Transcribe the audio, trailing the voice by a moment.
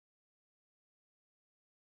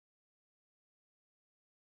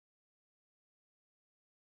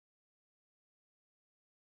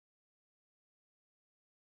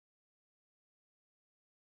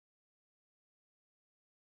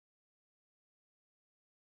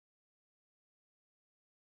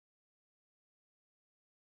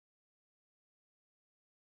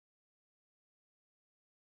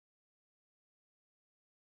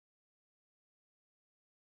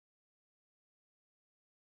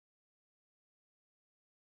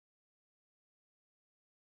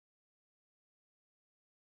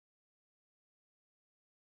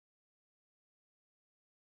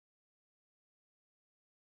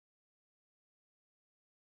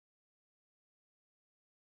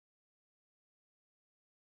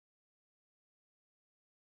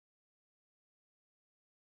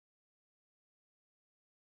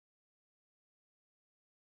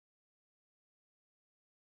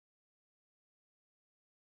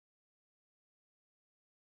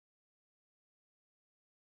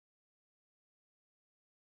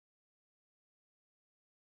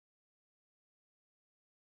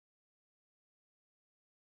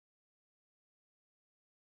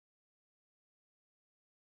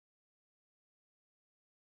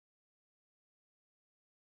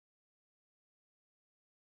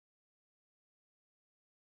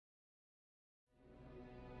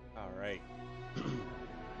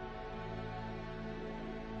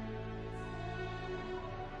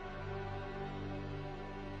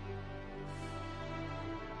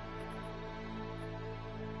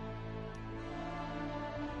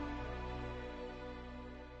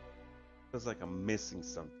Feels like I'm missing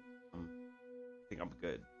something. I think I'm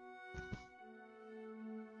good.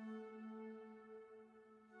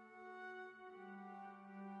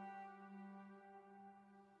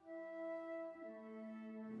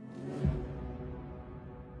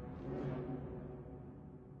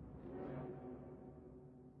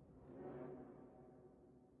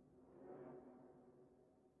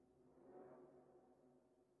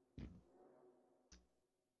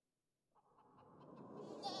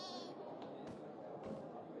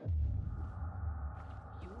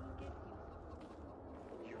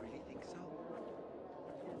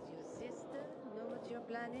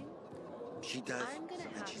 Planning? She does, I'm gonna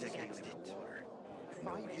and have she's to against get it. water.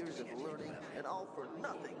 5 years of learning and all for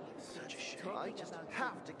nothing. Such a shame. I just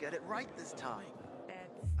have to get it right this time.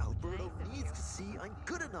 That's Alberto nice of needs you. to see I'm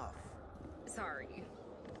good enough. Sorry.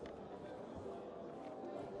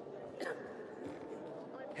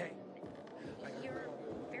 Hey, You're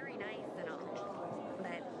very nice and all,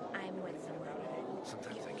 but I'm with someone.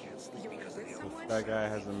 sometimes I can't sleep You're because of with the someone? That guy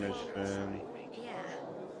has a mission. Yeah.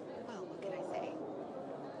 Well, what can I say?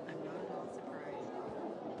 I'm not at all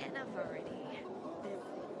surprised. Enough already. This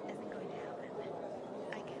isn't going to happen.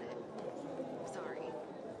 I get it. Sorry.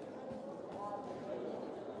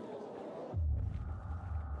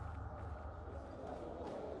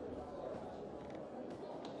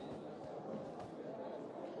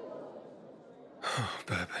 Oh,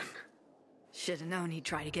 Bourbon. Should have known he'd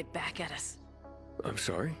try to get back at us. I'm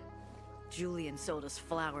sorry? Julian sold us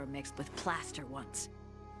flour mixed with plaster once.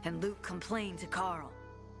 And Luke complained to Carl.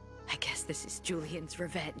 I guess this is Julian's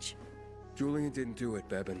revenge. Julian didn't do it,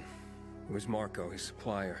 Bebin. It was Marco, his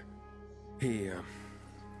supplier.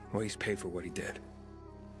 Well, he's paid for what he did.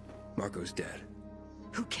 Marco's dead.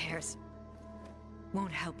 Who cares?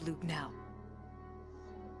 Won't help Luke now.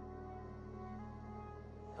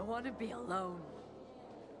 I want to be alone.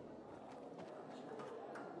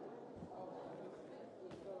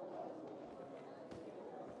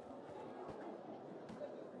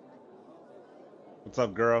 What's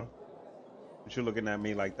up, girl? What you looking at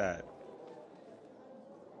me like that?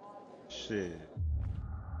 Shit.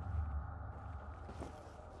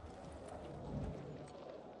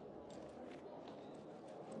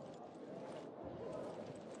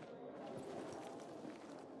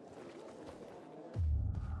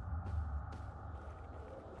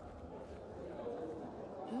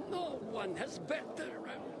 No one has better,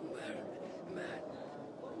 man.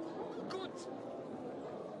 Good.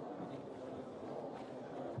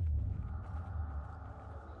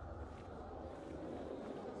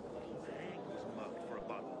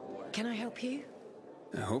 Can I help you?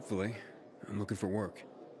 Hopefully. I'm looking for work.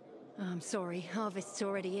 I'm sorry, harvest's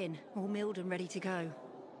already in. All milled and ready to go.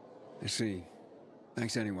 I see.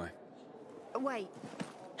 Thanks anyway. Wait.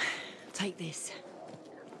 Take this.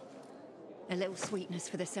 A little sweetness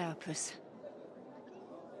for the sourpuss.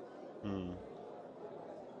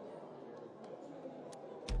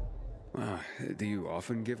 Wow, do you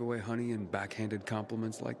often give away honey and backhanded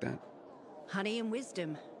compliments like that? Honey and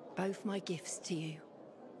wisdom, both my gifts to you.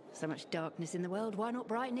 So much darkness in the world, why not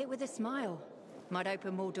brighten it with a smile? Might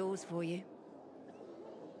open more doors for you.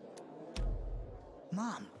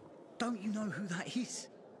 Mom, don't you know who that is?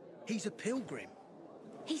 He's a pilgrim.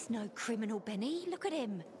 He's no criminal, Benny. Look at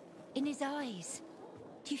him. In his eyes.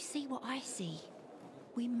 Do you see what I see?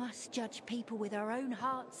 We must judge people with our own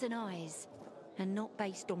hearts and eyes, and not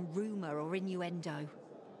based on rumor or innuendo.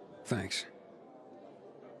 Thanks.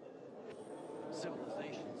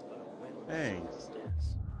 Civilizations, Thanks. always new.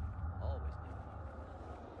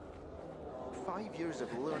 5 years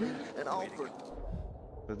of learning and all for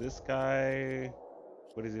So this guy,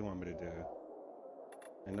 what does he want me to do?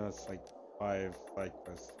 I know it's like 5 side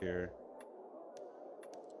quests here.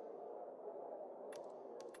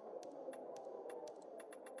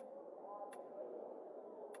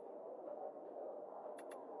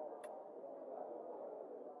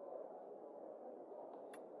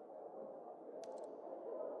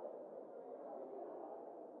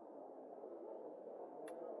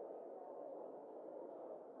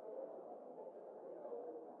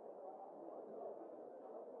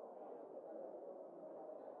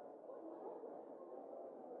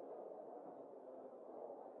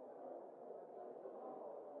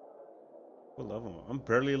 What level? I'm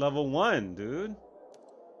barely level 1, dude.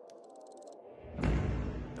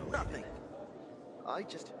 nothing. I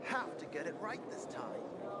just have to get it right this time.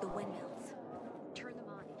 The windmills. Turn them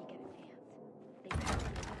on if you get a chance.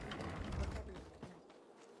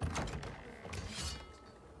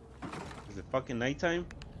 They Is it fucking nighttime?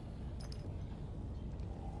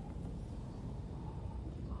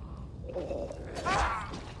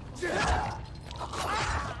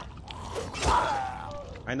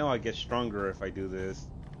 I know I get stronger if I do this.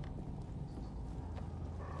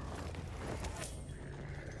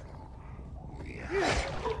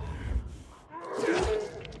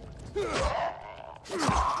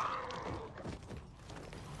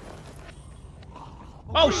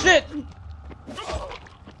 Oh shit!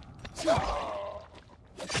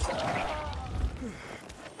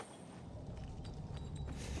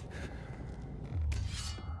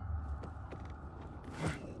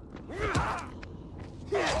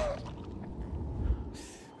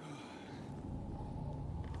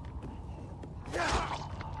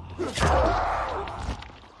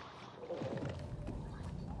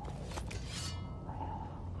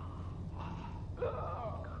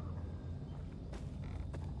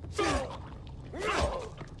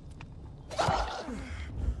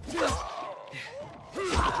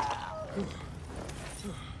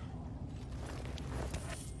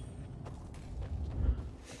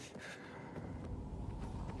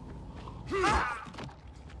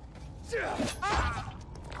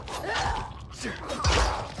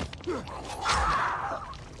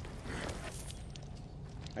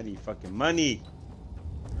 I need fucking money.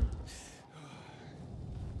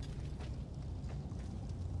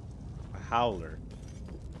 A howler.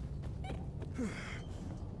 I'm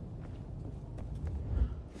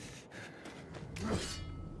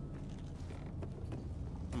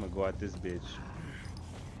gonna go at this bitch.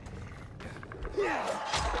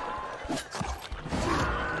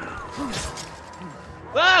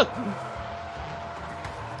 Whoa!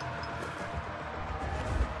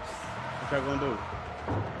 What y'all gonna do?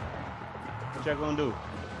 What y'all gonna do?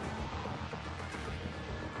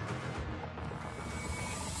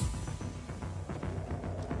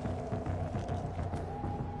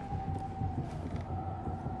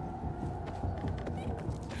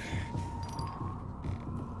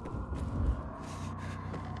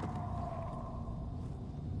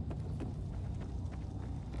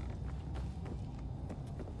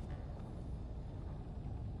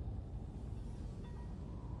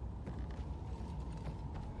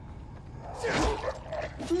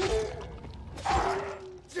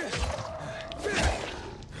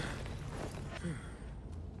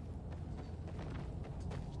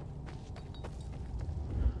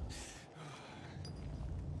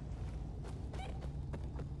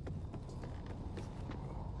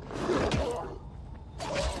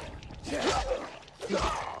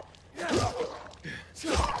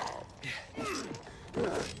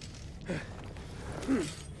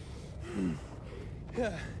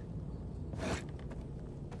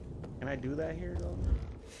 Can I do that here though?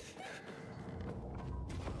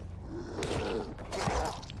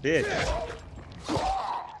 Bitch.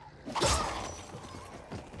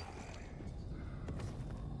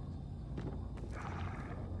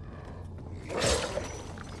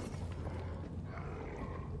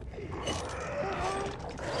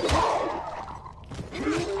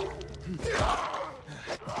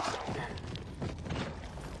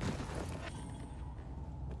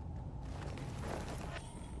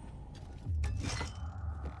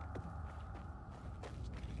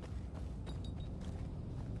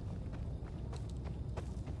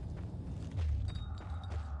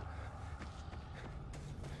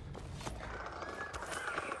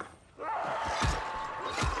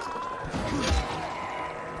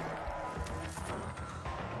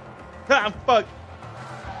 Ah, fuck.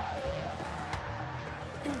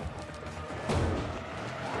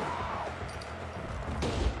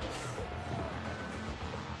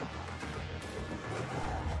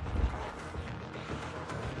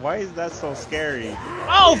 Why is that so scary?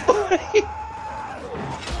 Oh, fuck.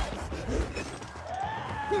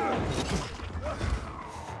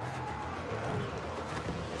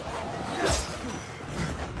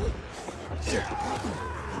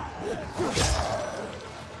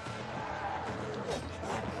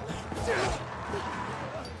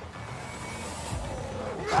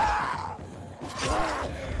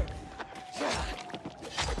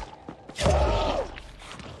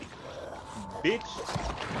 Bitch.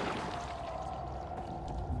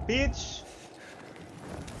 Bitch.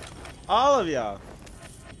 All of y'all.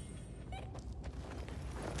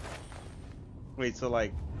 Wait, so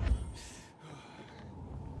like...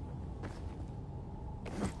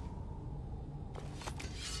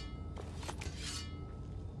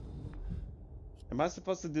 Am I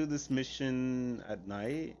supposed to do this mission at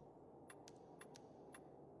night?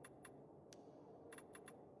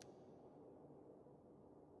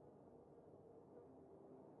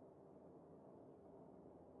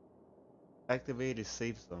 Activate a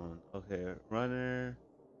safe zone. Okay, runner.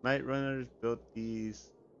 Night runners built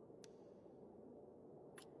these.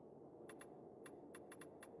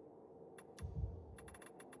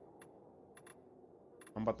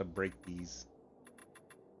 I'm about to break these.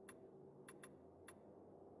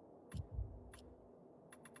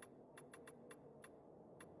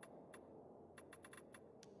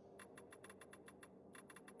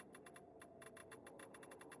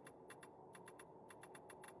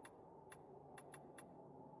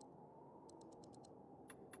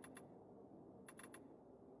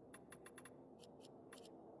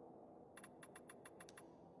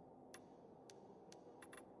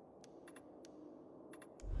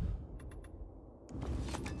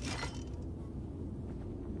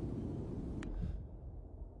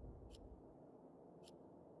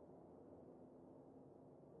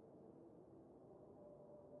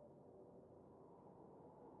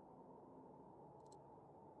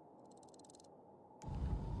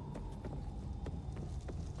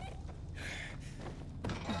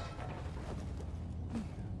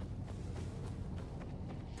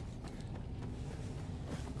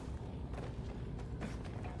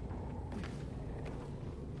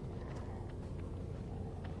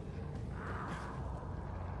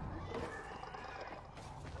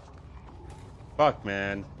 Fuck,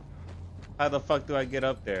 man. How the fuck do I get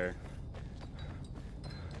up there?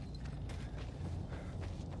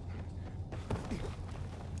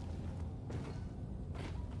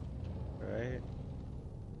 Right.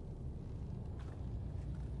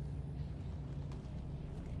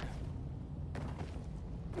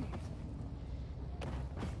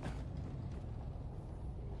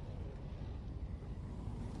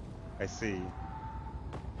 I see.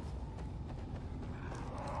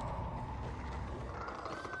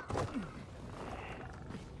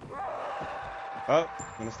 Oh,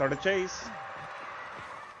 I'm gonna start a chase.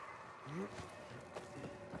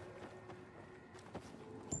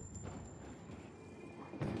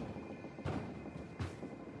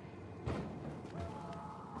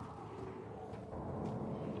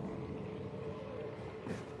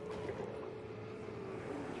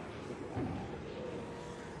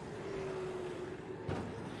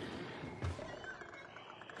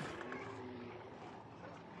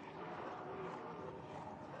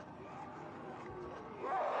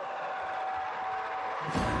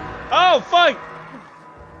 Oh, fuck!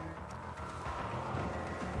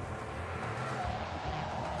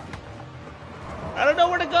 I don't know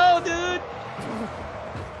where to go, dude!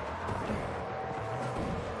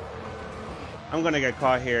 I'm gonna get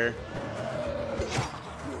caught here.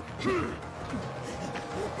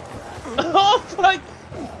 Oh, fuck!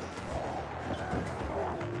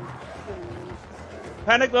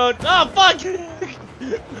 Panic mode. Oh, fuck!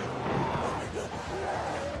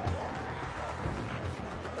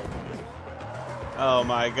 Oh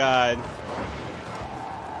my god.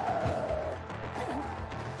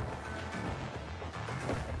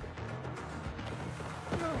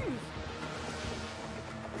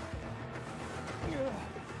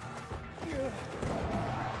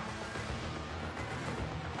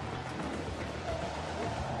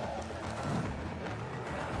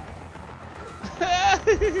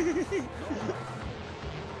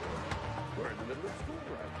 We're in the middle of school,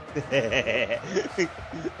 right?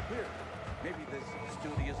 Here, maybe this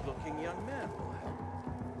studious-looking young man will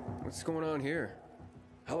help. What's going on here?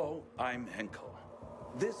 Hello, I'm Henkel.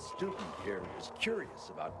 This student here is curious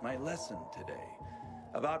about my lesson today,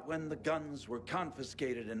 about when the guns were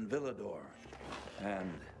confiscated in Villador,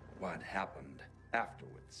 and what happened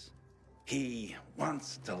afterwards. He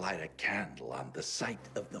wants to light a candle on the site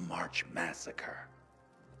of the March Massacre.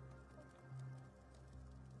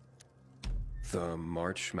 The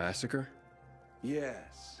March Massacre?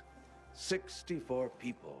 Yes. 64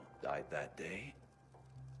 people died that day.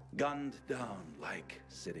 Gunned down like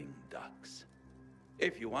sitting ducks.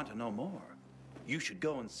 If you want to know more, you should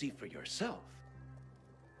go and see for yourself.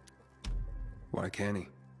 Why can't he?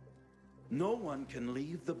 No one can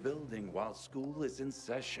leave the building while school is in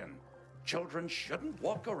session. Children shouldn't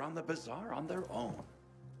walk around the bazaar on their own.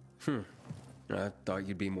 I thought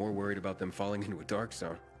you'd be more worried about them falling into a dark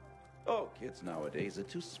zone. Oh, kids nowadays are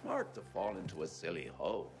too smart to fall into a silly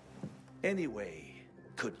hole. Anyway,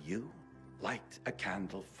 could you light a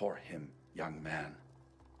candle for him, young man?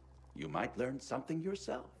 You might learn something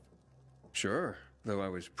yourself. Sure, though I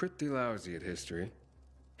was pretty lousy at history.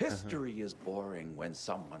 History is boring when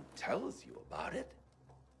someone tells you about it.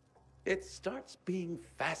 It starts being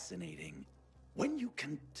fascinating when you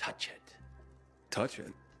can touch it. Touch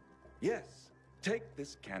it? Yes. Take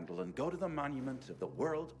this candle and go to the monument of the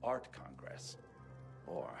World Art Congress.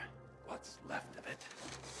 Or what's left of it.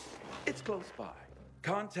 It's close by.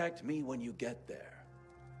 Contact me when you get there.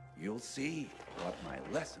 You'll see what my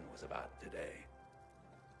lesson was about today.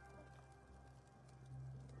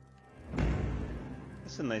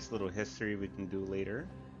 It's a nice little history we can do later.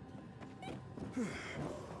 Help!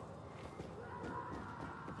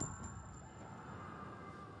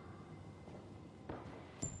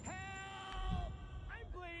 I'm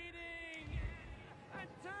bleeding! I'm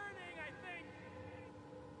turning, I think!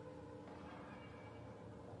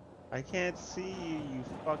 I can't see you, you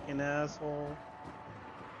fucking asshole.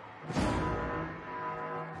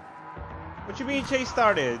 What you mean chase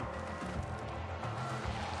started?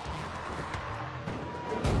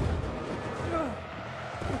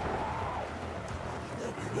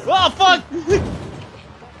 Oh fuck!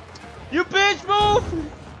 You bitch, move!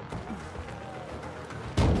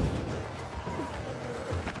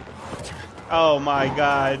 Oh my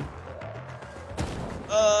god.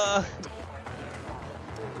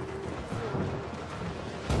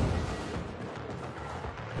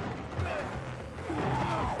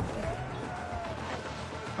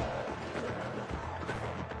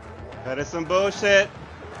 That is some bullshit.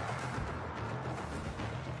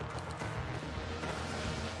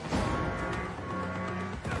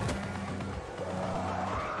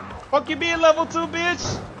 Fuck you being level 2,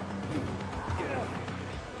 bitch!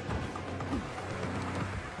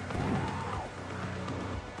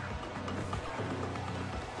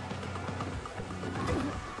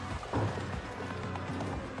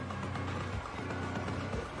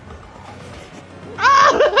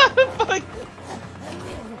 Ah! Fuck!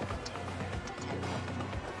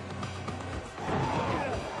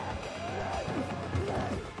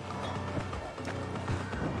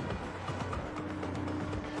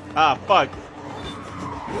 Ah, fuck.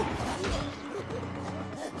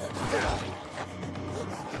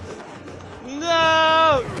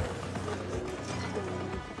 No!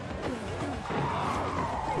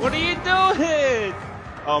 What are you doing?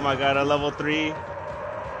 Oh my god, a level 3.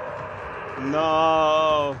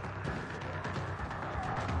 No.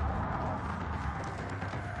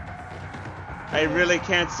 I really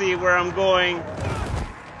can't see where I'm going.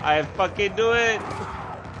 I fucking do it.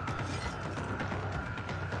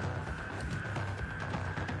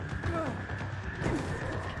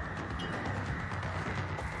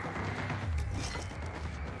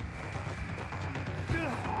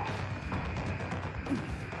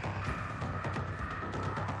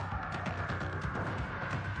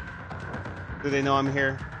 Do they know I'm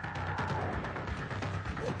here?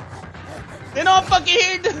 They know I'm fucking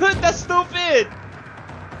here, dude! That's stupid!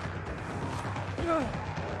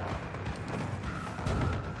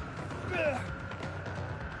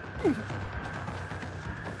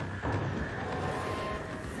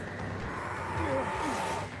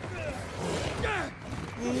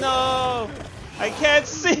 No! I can't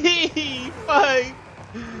see! Fuck!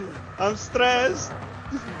 I'm stressed.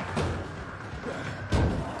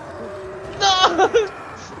 No!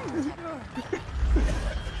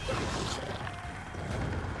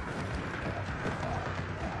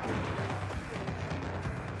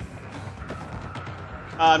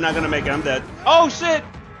 I'm not gonna make it. I'm dead. Oh shit!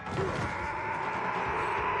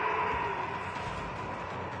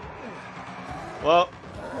 Well,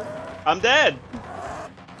 I'm dead.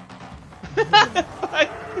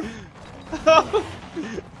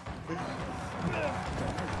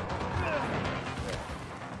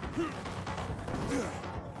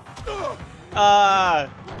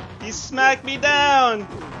 He smacked me down.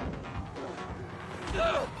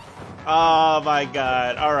 Oh my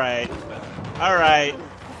god. Alright. Alright.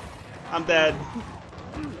 I'm dead.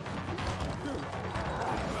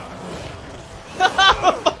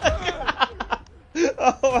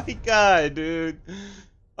 Oh my god, dude.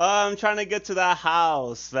 I'm trying to get to that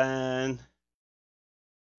house, man.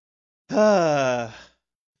 Bitch.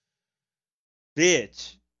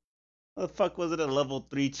 What the fuck was it, a level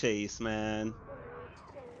 3 chase, man?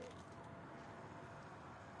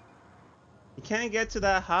 You can't get to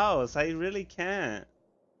that house. I really can't.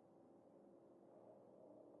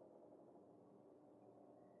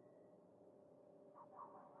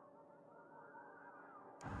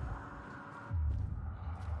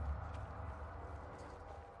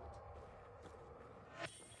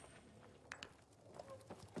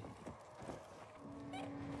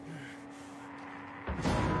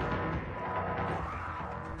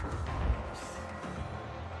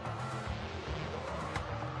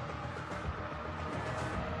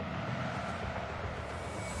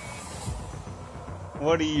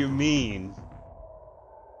 What do you mean?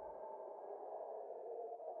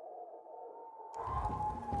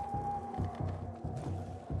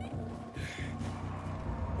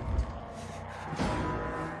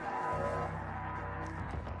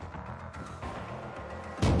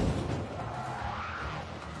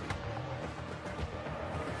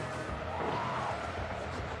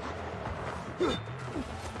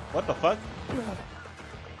 the fuck?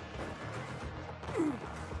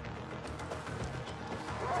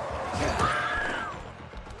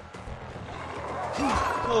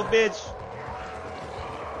 Oh, bitch.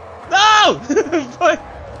 No! Fuck.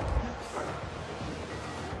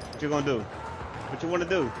 What you gonna do? What you wanna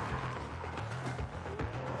do?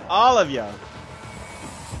 All of y'all.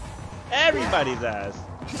 Everybody's ass.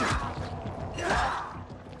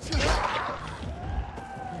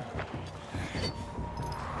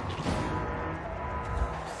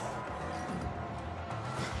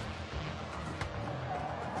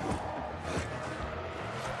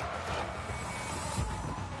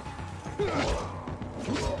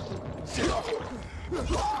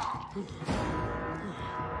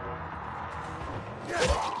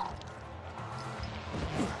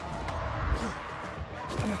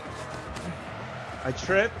 I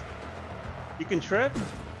tripped. You can trip?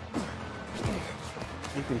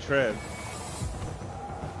 You can trip.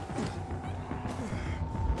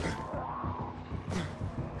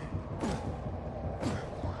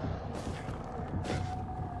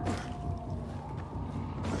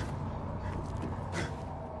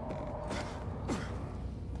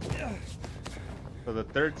 For the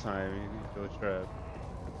third time, you can go trip.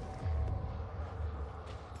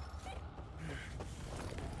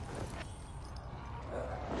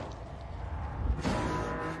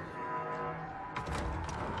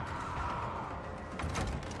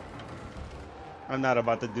 I'm not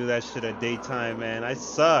about to do that shit at daytime, man. I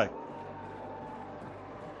suck.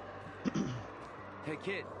 Hey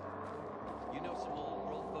kid, you know some old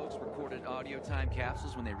world folks recorded audio time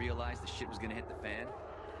capsules when they realized the shit was gonna hit the fan?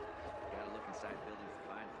 Gotta look inside buildings to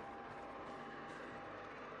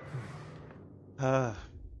find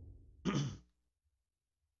them.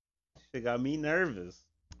 Shit got me nervous.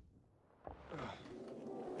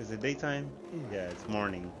 Is it daytime? Yeah, it's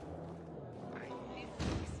morning.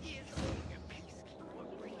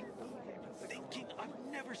 Thinking I've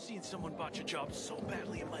never seen someone botch a job so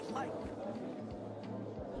badly in my life.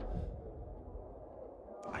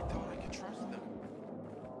 I thought I could trust them.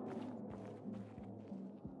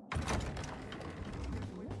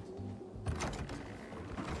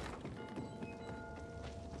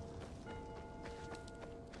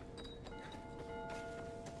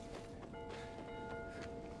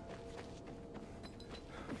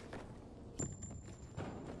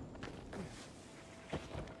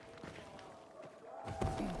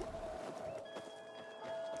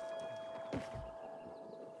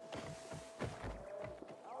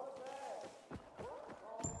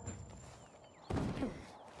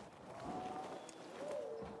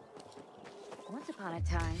 Once upon a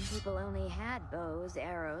time, people only had bows,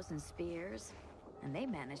 arrows, and spears, and they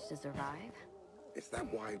managed to survive. Is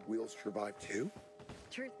that why we'll survive too?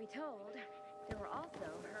 Truth be told, there were also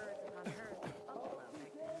herds upon herds of buffalo back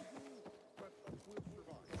then.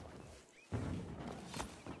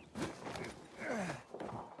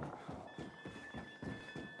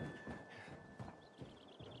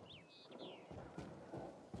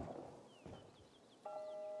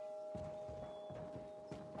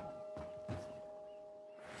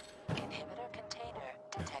 Inhibitor container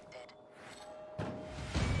detected.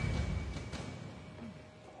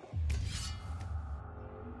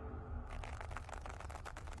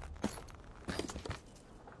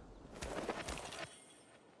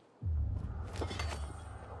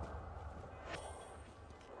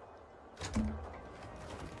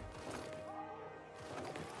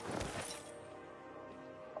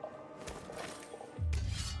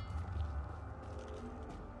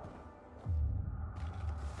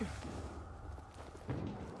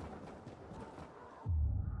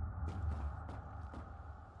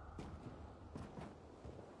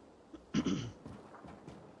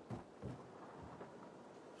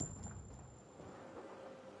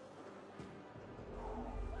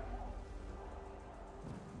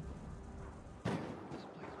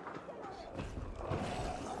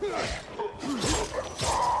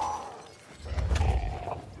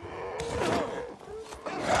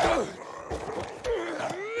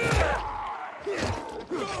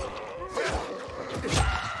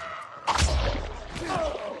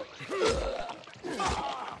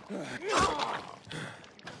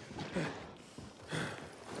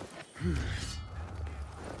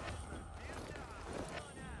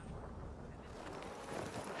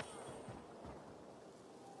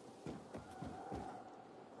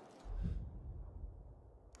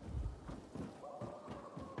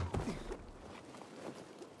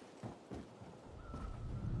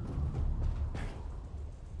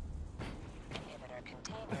 Inhibitor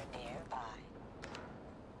container nearby.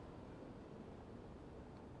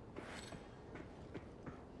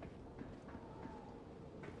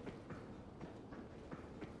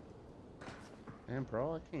 Man,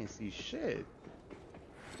 bro, I can't see shit.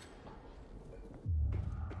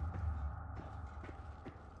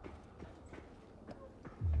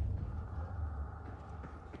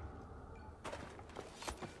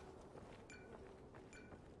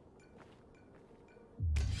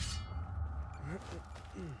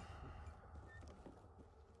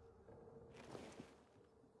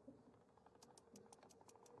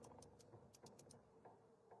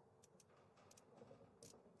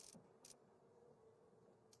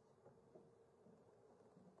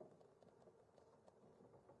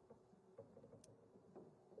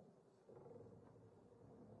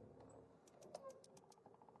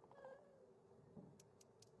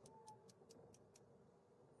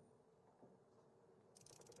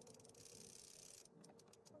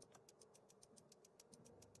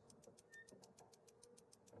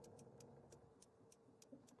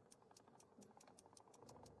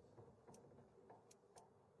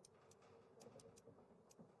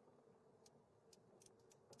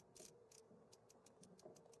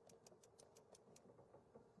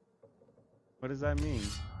 What does that mean?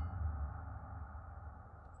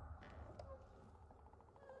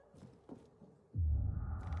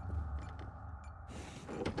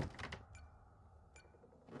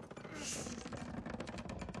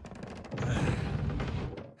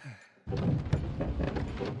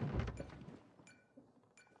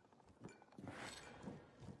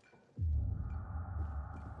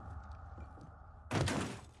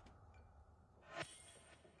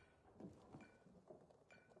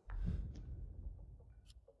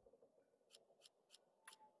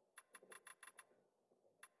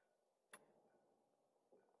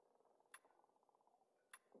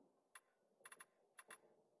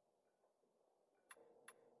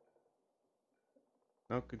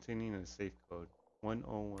 Not containing a safe code.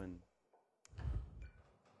 101.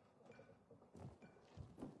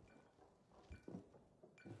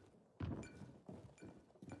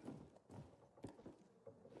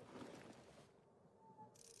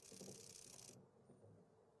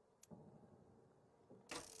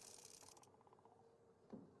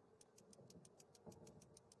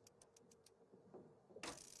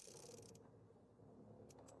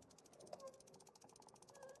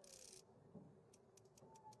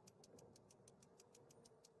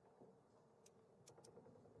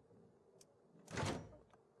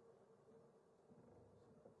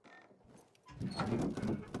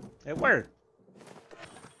 It worked.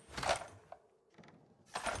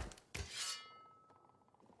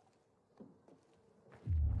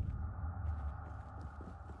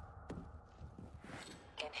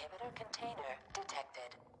 Inhibitor container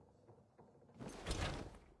detected.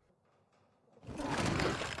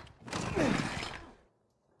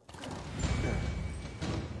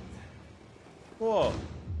 Whoa.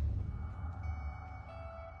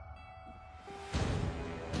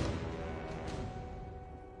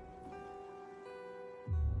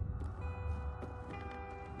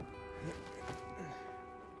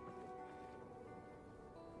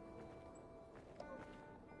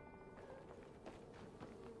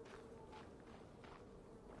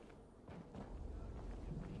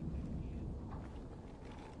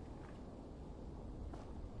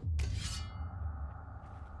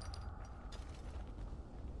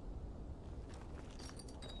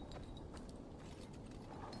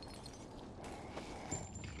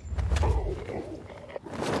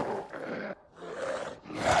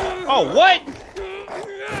 Oh, what?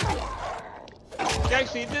 He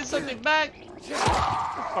actually did something back? Get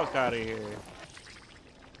the fuck out of here.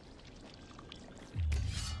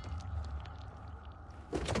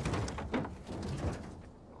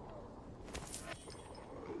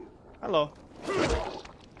 Hello.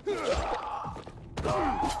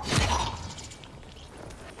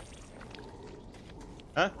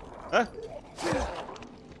 Huh? Huh?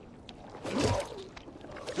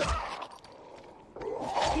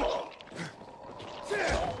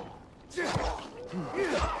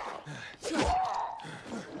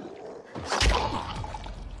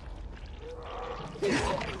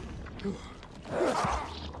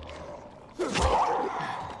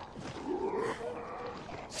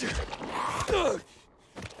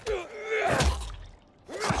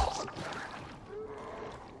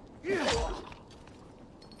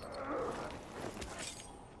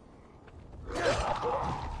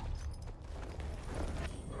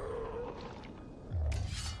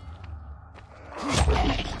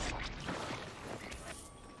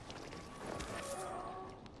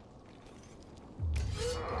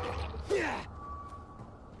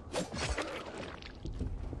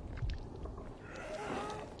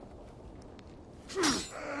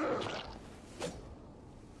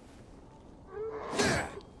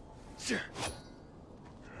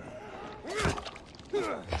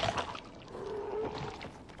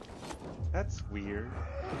 weird.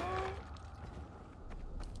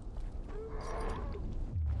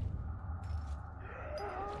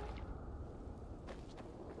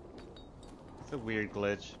 It's a weird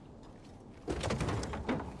glitch.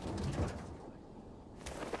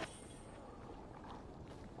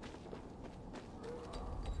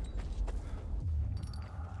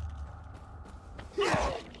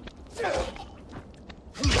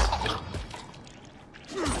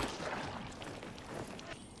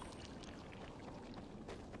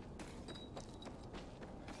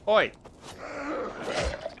 Oi!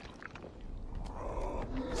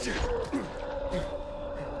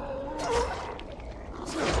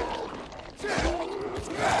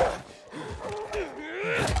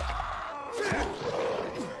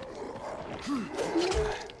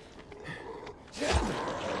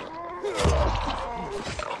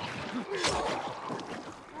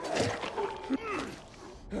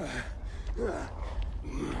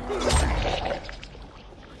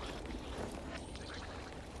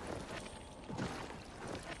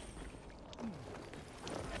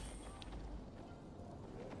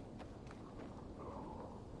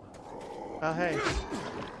 Oh, hey.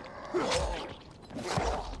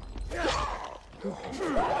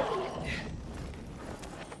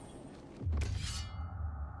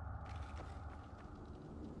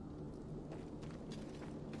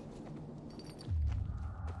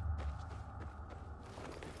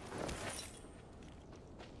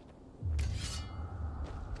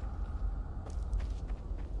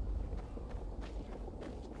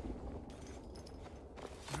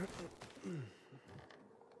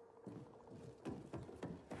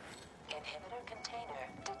 Inhibitor container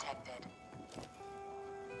detected.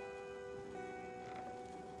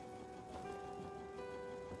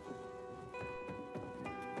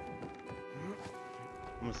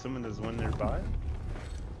 I'm assuming there's one nearby.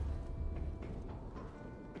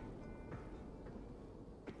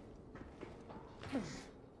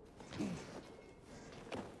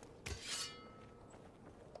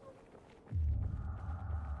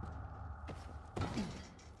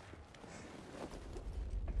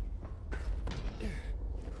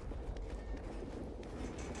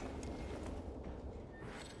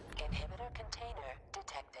 Inhibitor container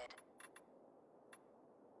detected.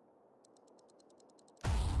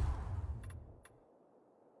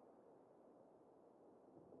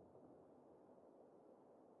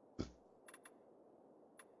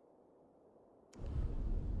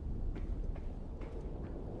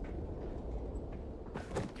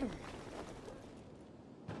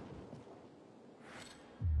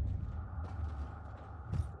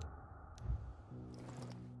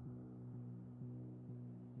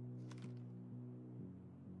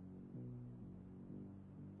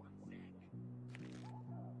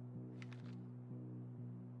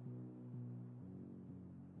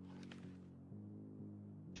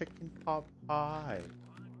 Chicken pot pie.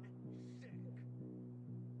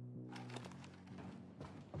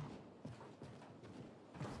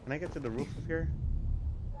 Can I get to the roof of here?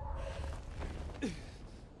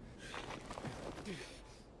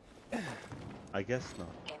 I guess not.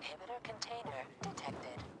 Inhibitor container detected.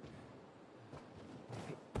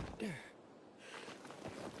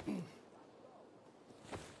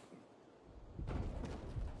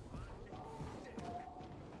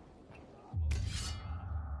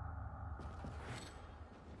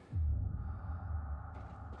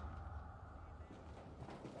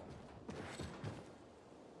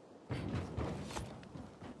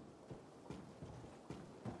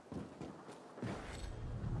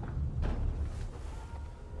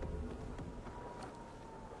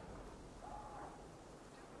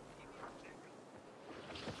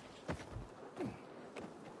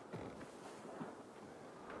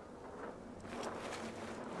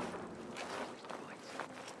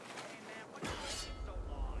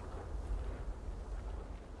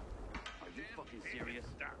 Serious?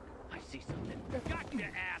 I see something. Gotcha,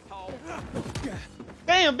 asshole!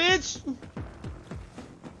 Damn, bitch!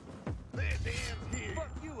 Fuck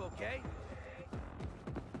you, okay?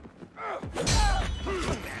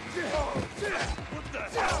 What the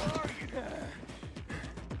hell are you?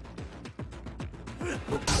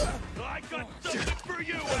 I got something for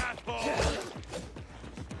you, asshole!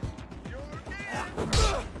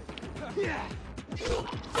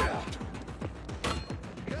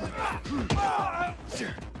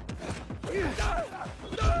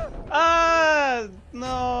 Ah,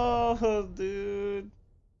 no, dude.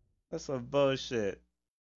 That's some bullshit.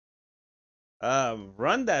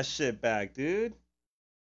 Run that shit back, dude.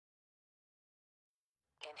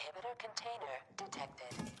 Inhibitor container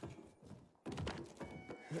detected.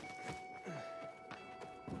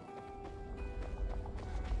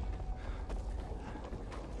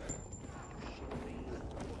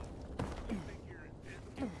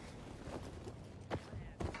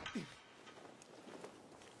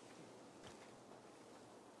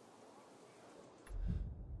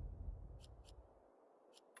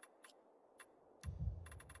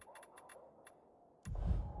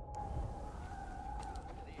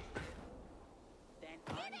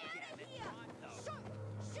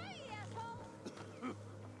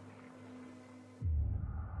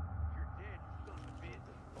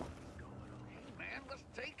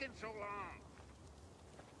 taking so long?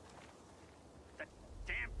 The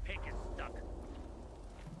damn pick is stuck.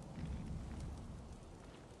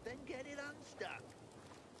 Then get it unstuck.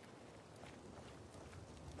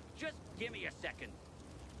 Just give me a second.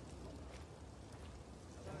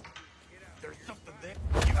 There's something there.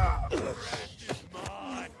 Is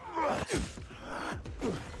mine.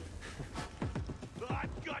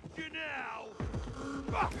 I've got you now.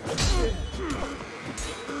 Fuck.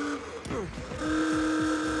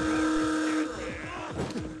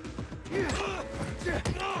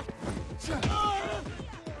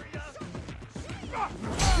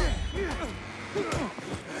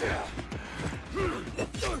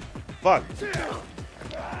 Fuck.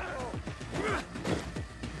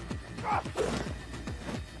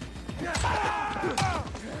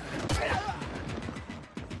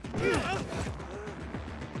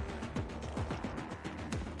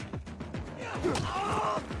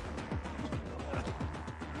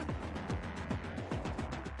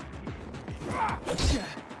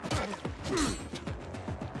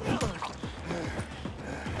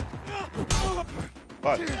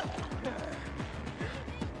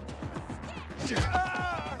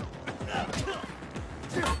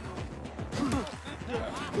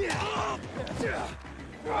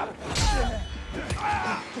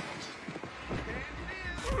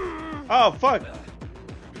 Oh, fuck.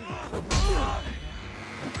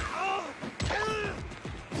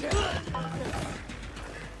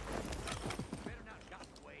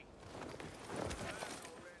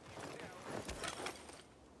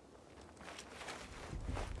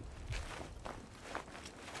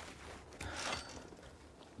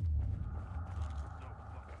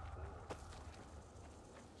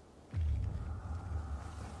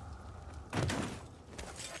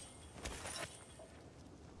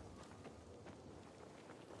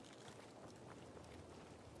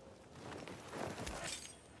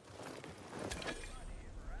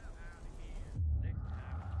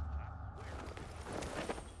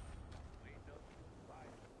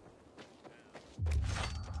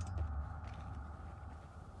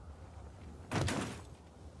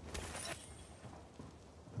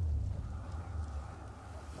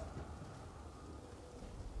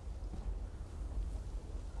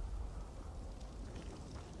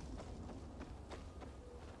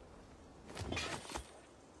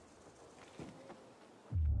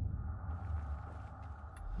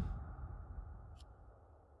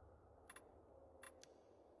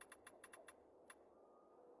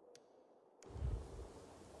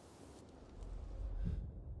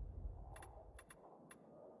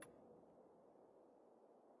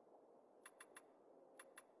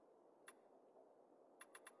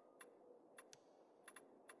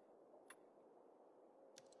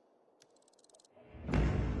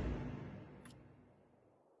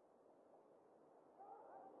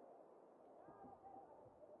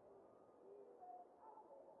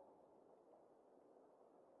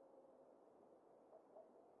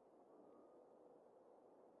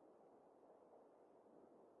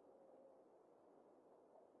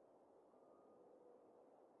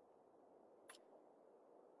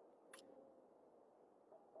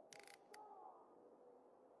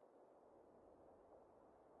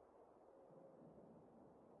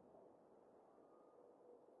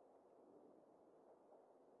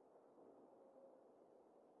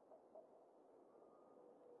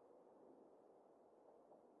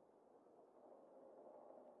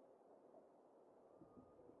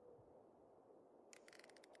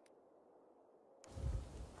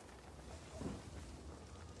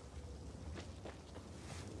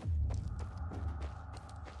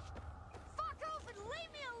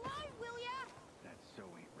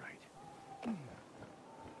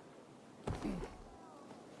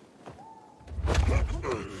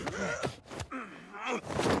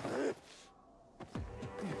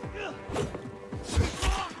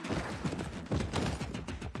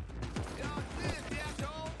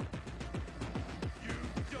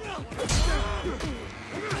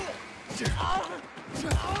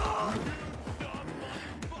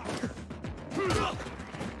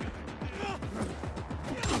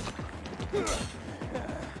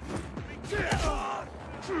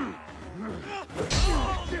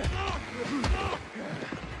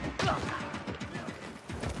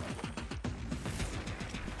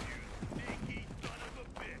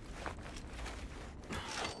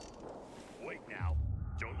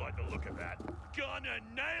 Gonna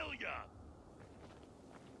nail ya!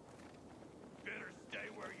 Better stay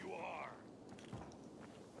where you are.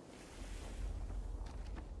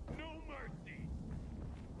 No mercy.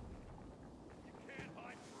 You can't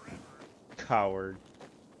hide forever. Coward.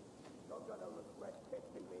 You're gonna regret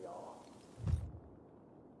pissing me off.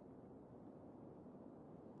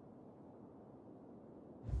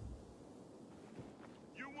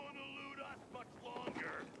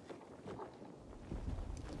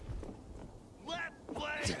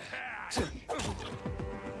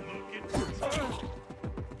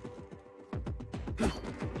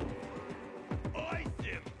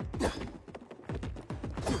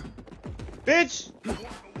 Bitch! Walk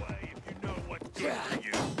away if you know what's good for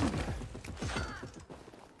you.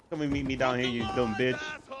 Come and meet me down here, you dumb bitch.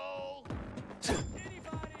 Asshole!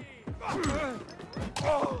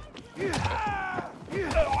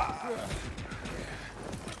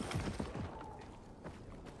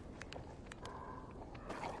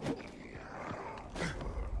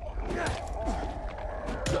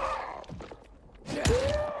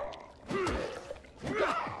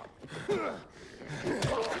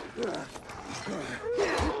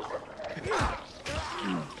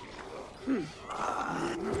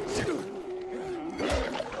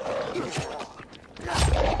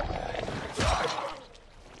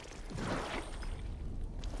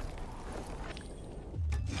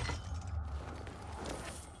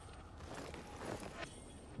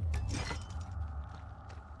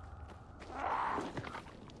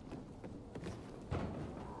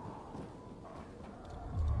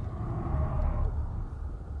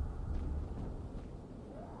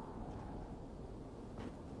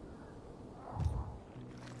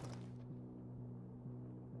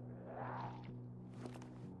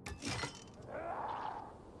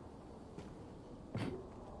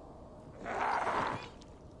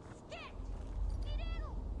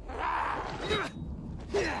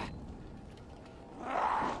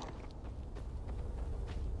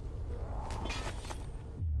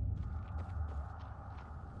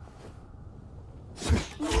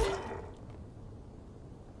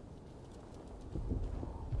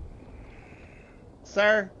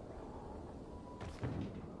 Sir?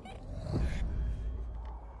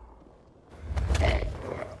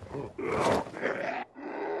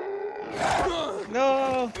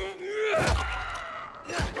 No!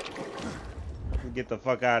 Get the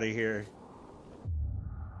fuck out of here.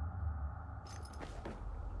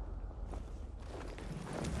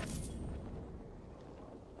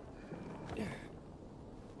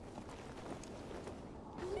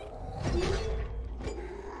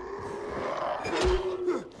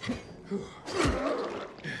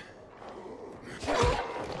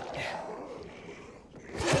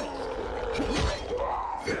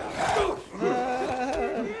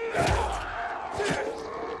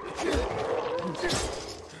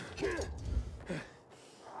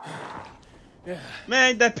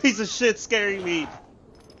 Man, that piece of shit scaring me.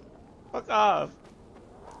 Fuck off.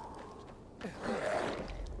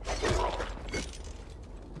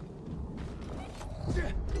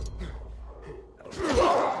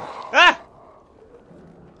 Ah!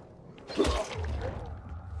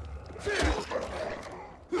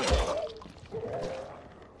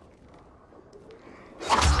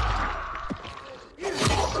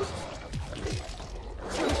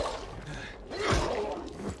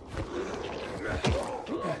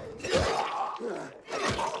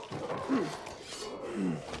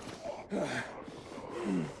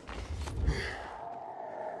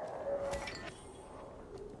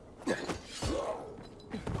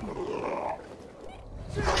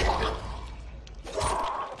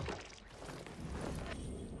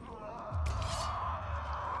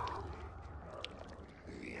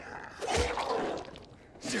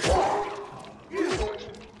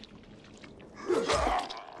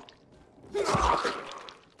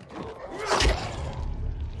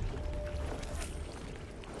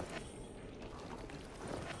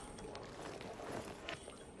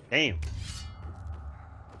 Damn.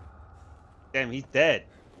 Damn, he's dead.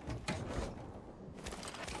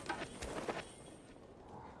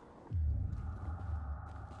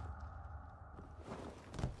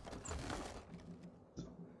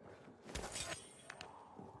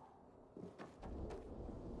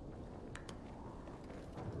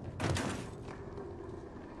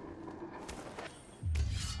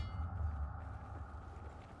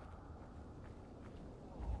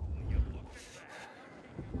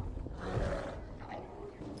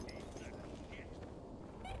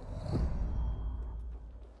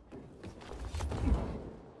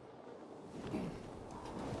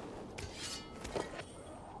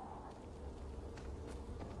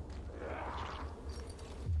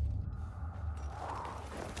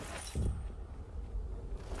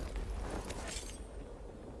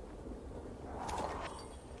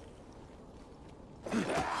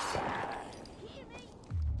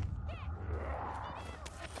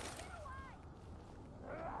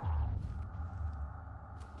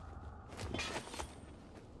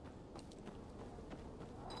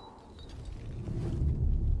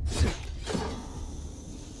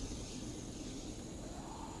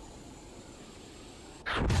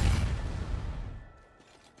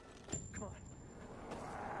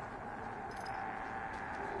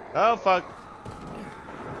 Oh, fuck.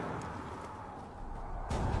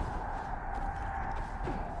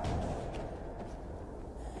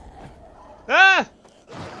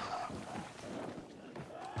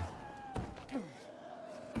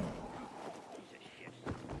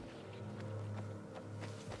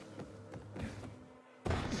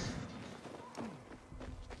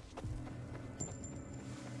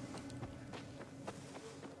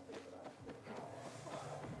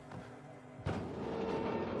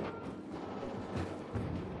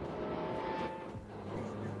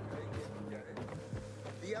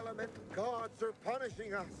 elemental gods are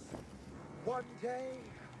punishing us. One day,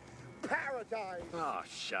 paradise. Oh,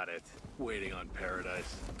 shut it. Waiting on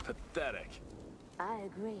paradise. Pathetic. I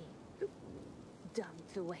agree. Dumb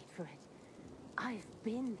to wait for it. I've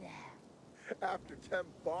been there. After 10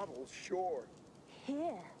 bottles, sure.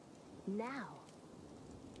 Here. Now.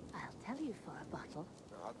 I'll tell you for a bottle.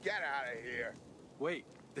 Oh, get out of here. Wait,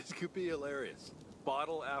 this could be hilarious.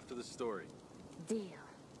 Bottle after the story. Deal.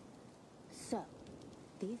 So,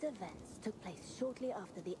 these events took place shortly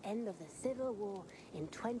after the end of the Civil War in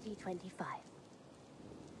 2025.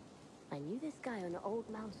 I knew this guy on Old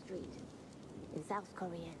Mount Street in South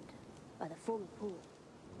Korea, by the former pool.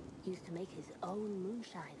 He used to make his own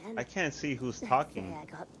moonshine, and I can't see who's let's talking. say I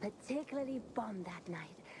got particularly bombed that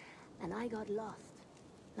night, and I got lost.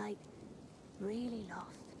 Like, really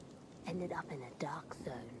lost. Ended up in a dark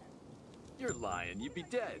zone. You're lying. You'd be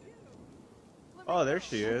dead. Oh, there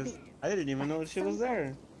she is. I didn't even know she was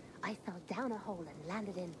there. I fell down a hole and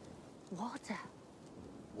landed in water.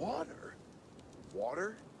 Water?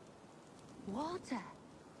 Water? Water.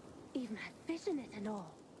 Even had fish in it and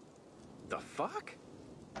all. The fuck?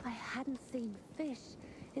 I hadn't seen fish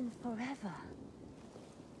in forever.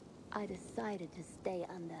 I decided to stay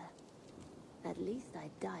under. At least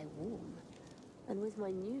I'd die warm. And with my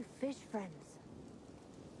new fish friends.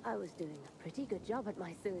 I was doing a pretty good job at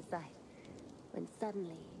my suicide. When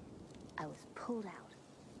suddenly, I was pulled out.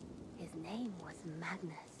 His name was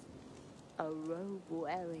Magnus. A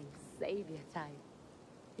robe-wearing savior type.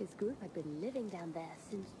 His group had been living down there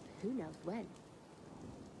since who knows when.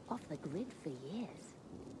 Off the grid for years.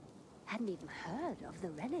 Hadn't even heard of the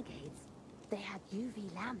renegades. They had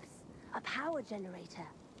UV lamps, a power generator.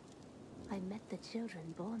 I met the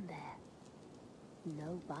children born there.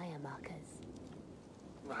 No biomarkers.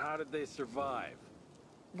 How did they survive?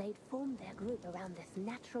 They'd formed their group around this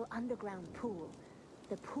natural underground pool.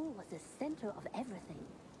 The pool was the center of everything.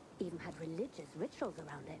 Even had religious rituals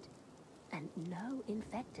around it. And no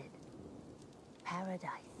infected.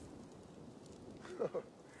 Paradise.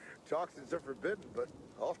 Toxins are forbidden, but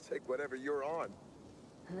I'll take whatever you're on.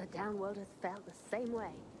 The downworlders felt the same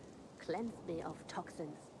way. Cleansed me of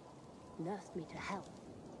toxins. Nursed me to health.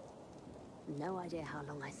 No idea how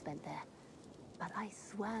long I spent there. But I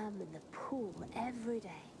swam in the pool every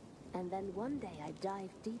day. And then one day I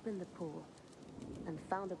dived deep in the pool and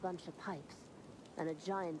found a bunch of pipes and a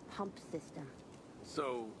giant pump system.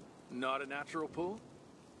 So, not a natural pool?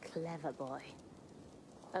 Clever boy.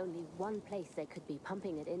 Only one place they could be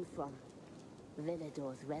pumping it in from.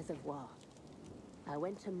 Villador's reservoir. I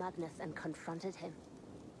went to Magnus and confronted him.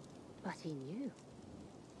 But he knew.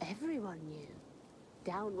 Everyone knew.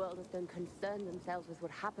 Downworlders don't concern themselves with what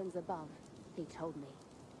happens above, he told me.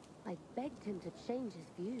 I begged him to change his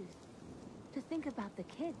views. To think about the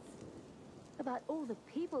kids. About all the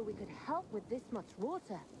people we could help with this much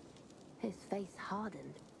water. His face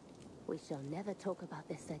hardened. We shall never talk about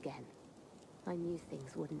this again. I knew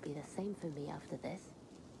things wouldn't be the same for me after this.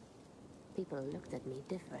 People looked at me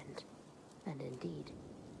different. And indeed,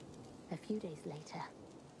 a few days later,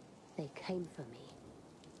 they came for me.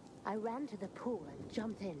 I ran to the pool and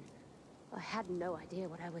jumped in. I had no idea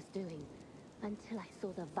what I was doing until I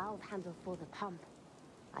saw the valve handle for the pump.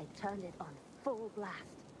 I turned it on full blast.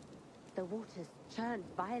 The waters churned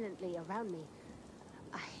violently around me.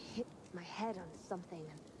 I hit my head on something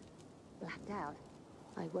and blacked out.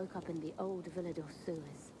 I woke up in the old Villador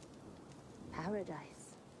sewers.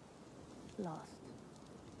 Paradise. Lost.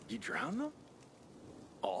 You drowned them?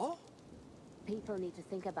 All? People need to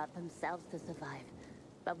think about themselves to survive.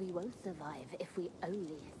 But we won't survive if we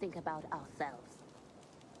only think about ourselves.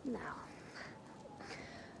 Now,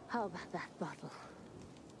 how about that bottle?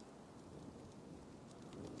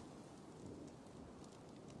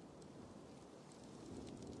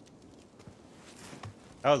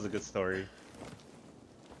 That was a good story.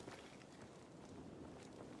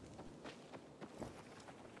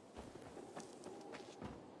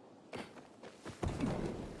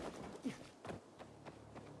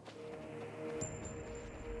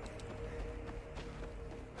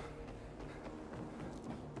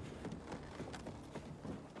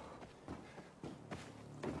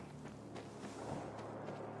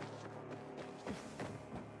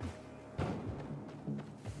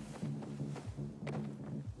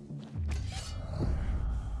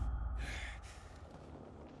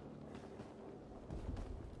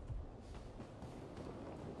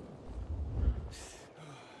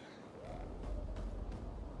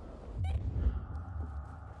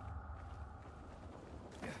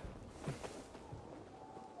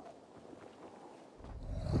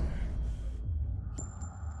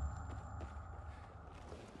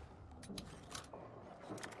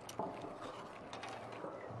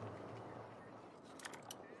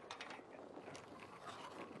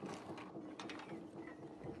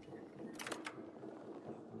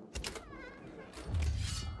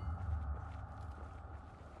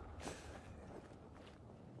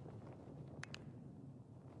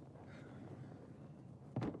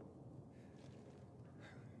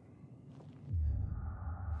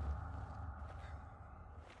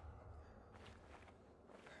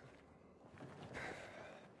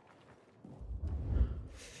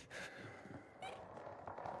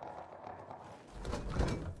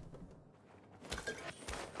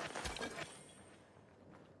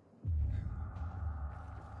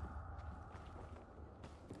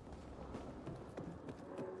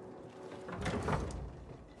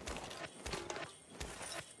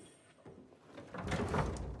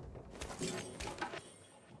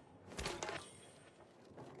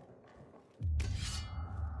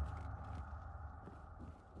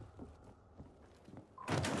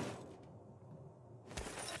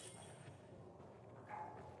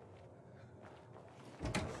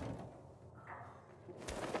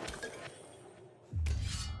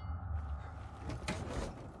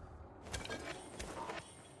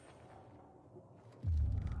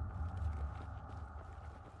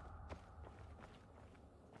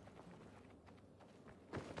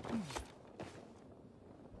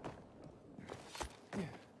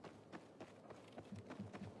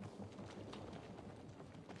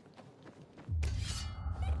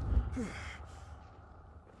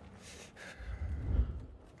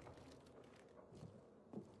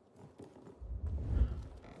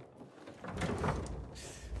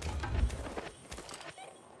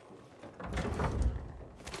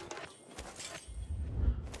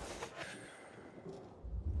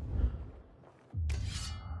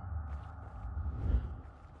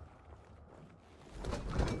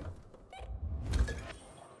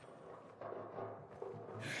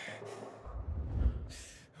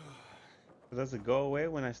 Does it go away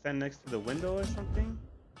when I stand next to the window or something?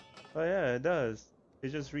 Oh yeah, it does. It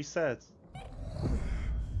just resets.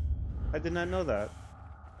 I did not know that.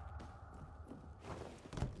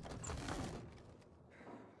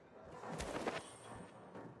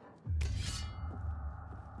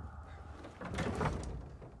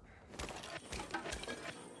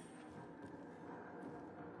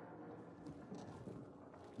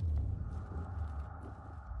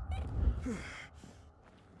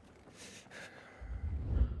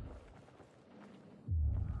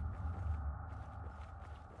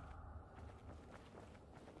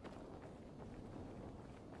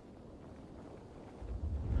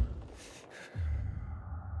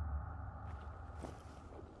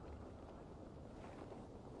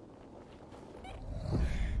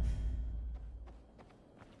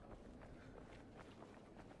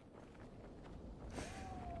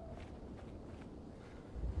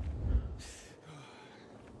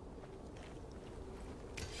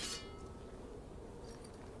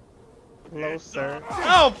 Hello, sir.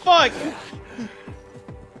 Oh, fuck!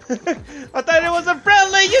 I thought it was a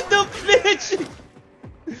friendly, you dumb bitch!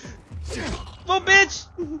 Little bitch!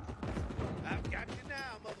 I've got you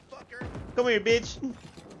now, motherfucker. Come here, bitch.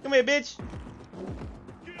 Come here, bitch.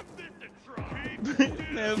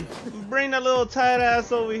 Man, bring that little tight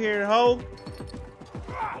ass over here, ho.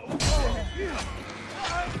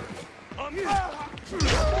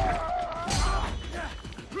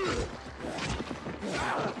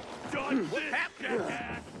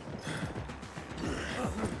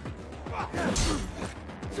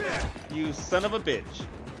 You son of a bitch.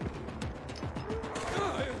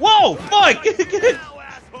 Whoa! Fuck!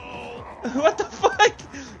 What the fuck?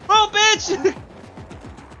 Oh, bitch!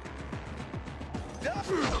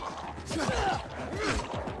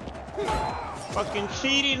 Fucking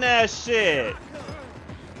cheating ass shit.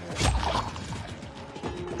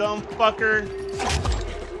 Dumb fucker.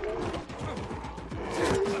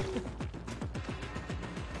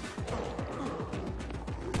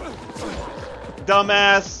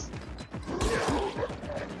 Dumbass.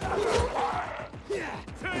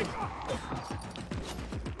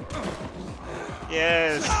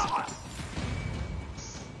 Yes.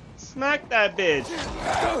 Smack that bitch.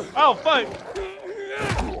 Oh, fuck.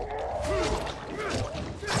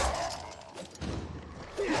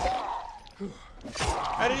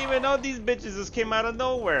 I didn't even know these bitches just came out of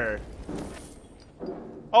nowhere.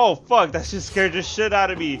 Oh, fuck. That shit scared the shit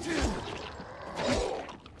out of me.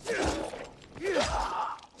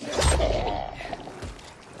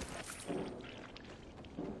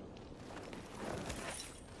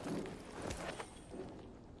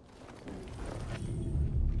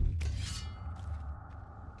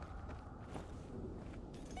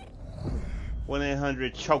 One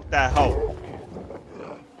 800 choke that hoe.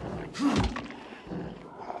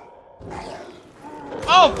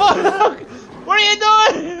 Oh fuck! What are you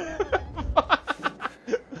doing?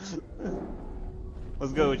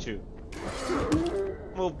 What's good with you?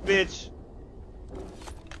 Little bitch.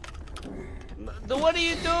 What are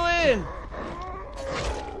you doing?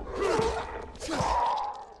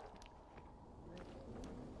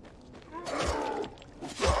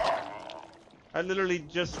 I literally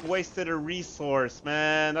just wasted a resource,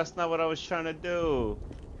 man. That's not what I was trying to do.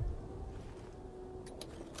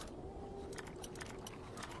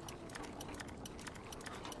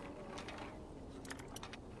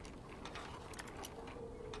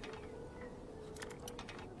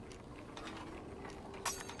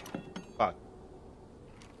 Fuck.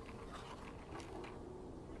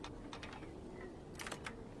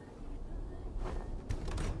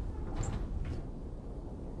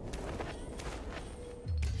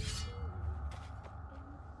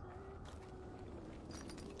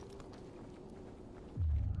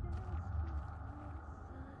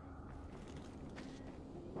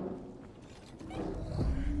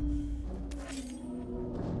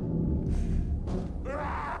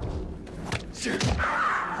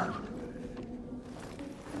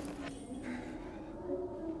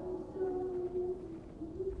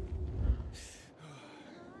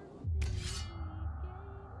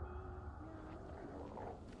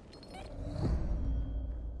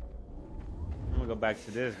 I'm gonna go back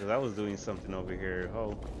to this because I was doing something over here.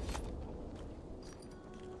 Oh.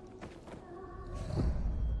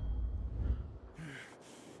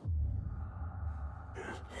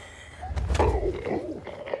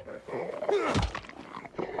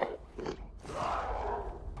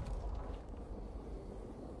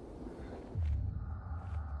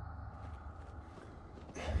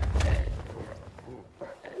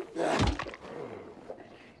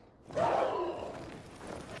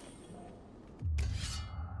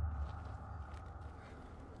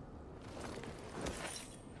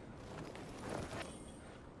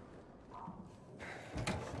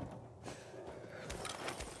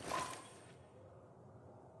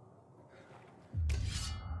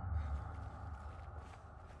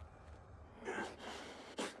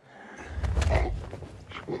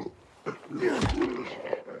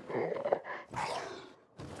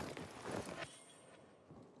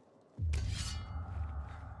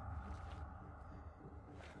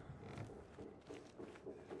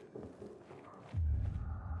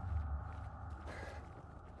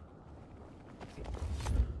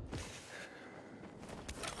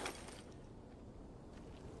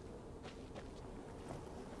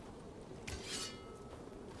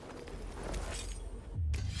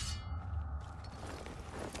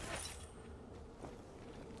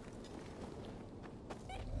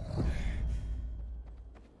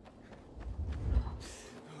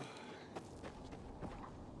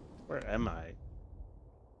 Where am I?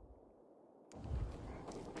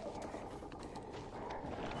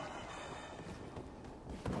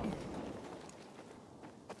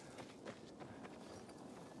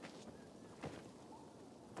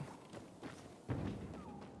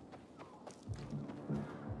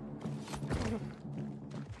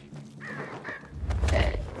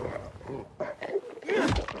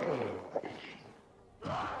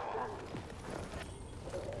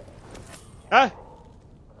 Ah!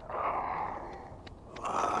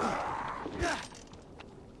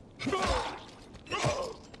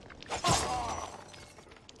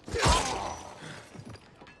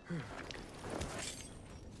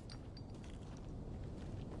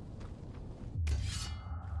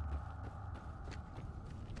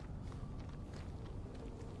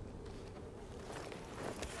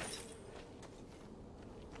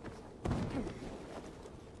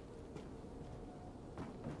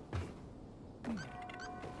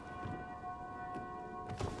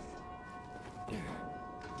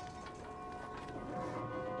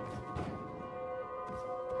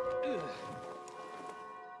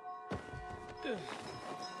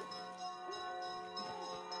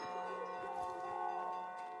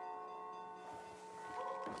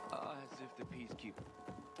 As if the peacekeeper.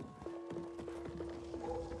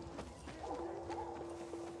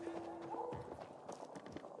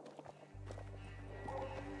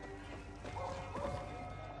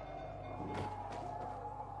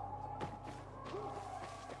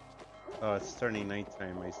 Oh, it's turning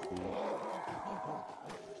nighttime, I see.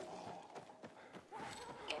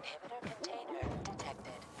 Inhibitor container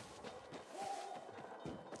detected.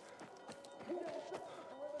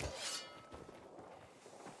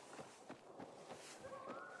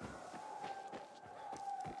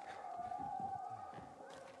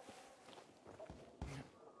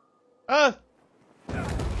 Ah!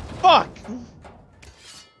 Fuck!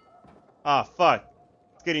 Ah, fuck.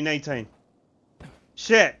 It's getting nighttime.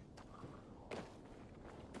 Shit!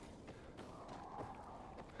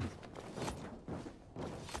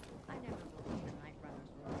 I never will see the Night Runners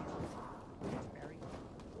rodeo. It's very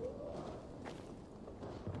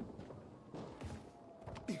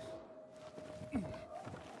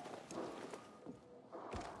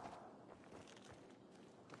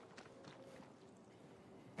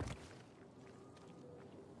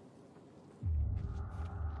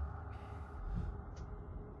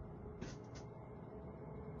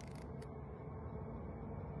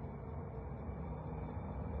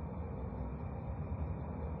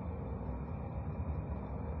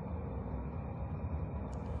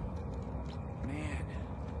Man,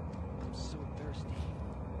 I'm so thirsty.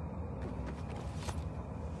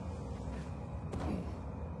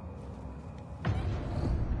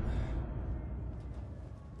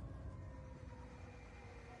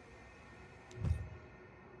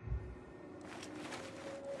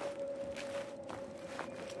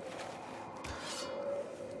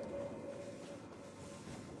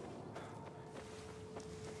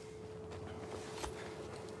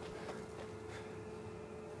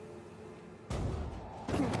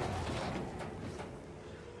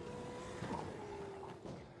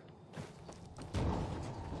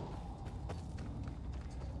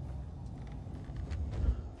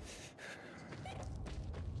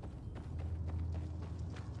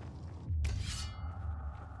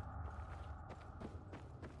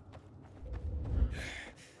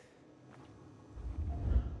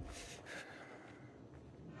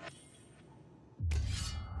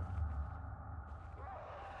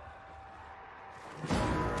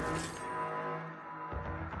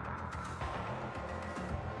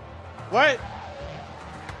 What?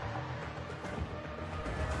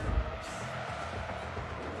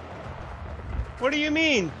 What do you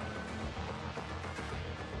mean?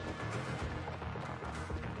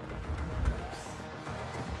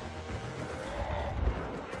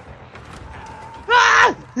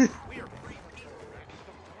 Ah!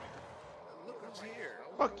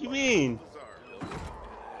 Fuck you mean?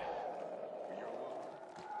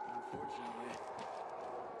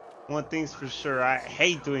 One thing's for sure, I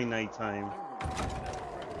hate doing nighttime.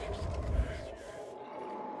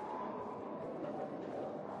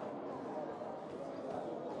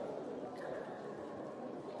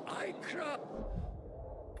 I crap.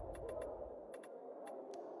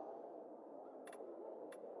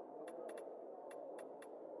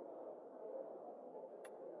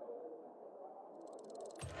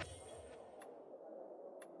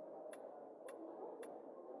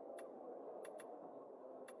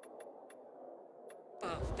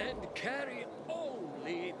 And carry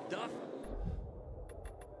only duff.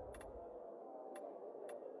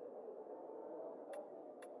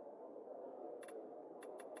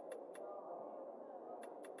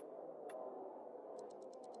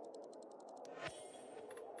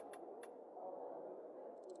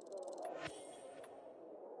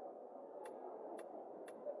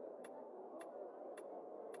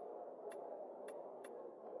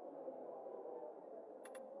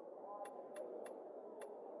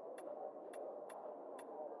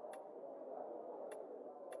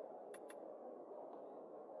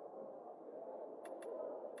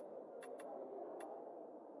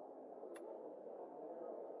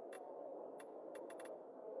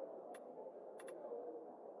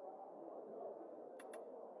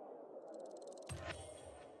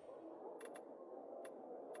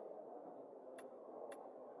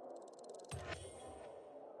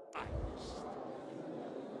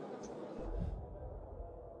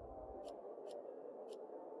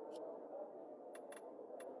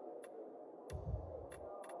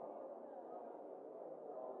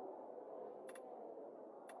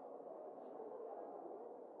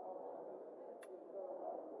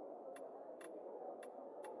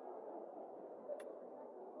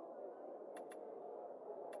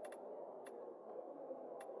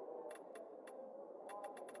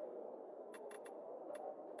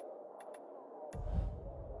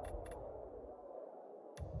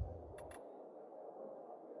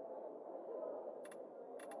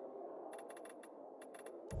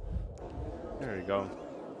 There we go.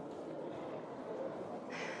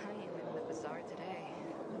 I am in the bazaar today.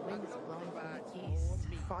 The wind is blowing from the east.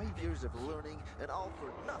 5 years of learning and all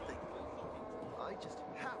for nothing. I just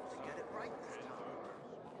have to get it right this time.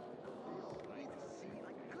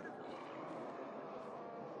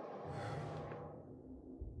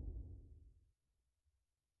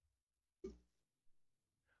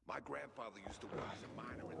 My grandfather used to work as a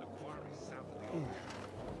miner in the quarry south of the ocean.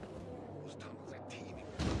 Those tunnels are teeming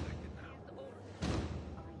with infected now.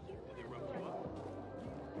 Did they rough you up?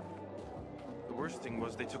 The worst thing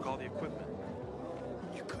was they took all the equipment.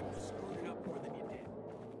 You couldn't have screwed it up more than you did.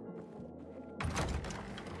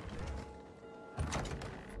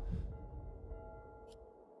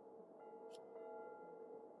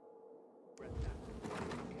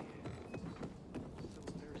 So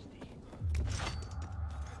thirsty.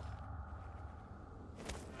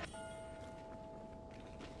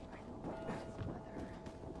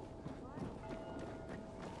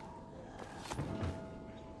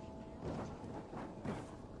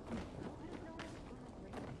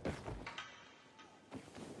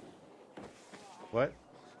 What?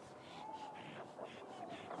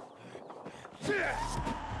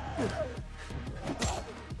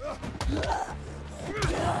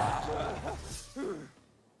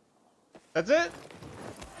 That's it?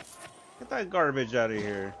 Get that garbage out of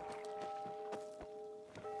here.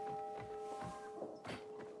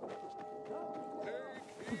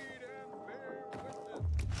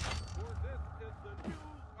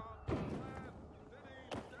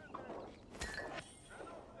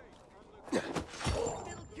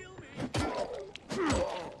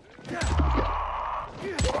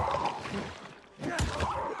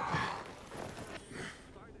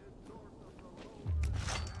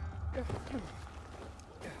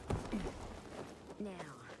 Now,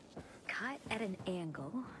 cut at an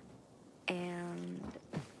angle, and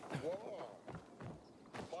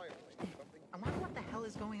I wonder what the hell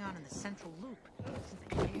is going on in the central loop, since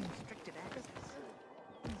they gave restricted access.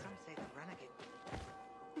 Some say the renegade.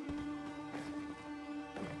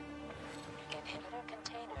 Inhibitor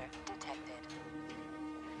container detected.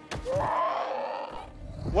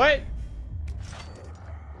 What?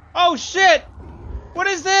 Oh shit! What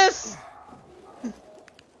is this?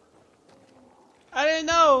 I didn't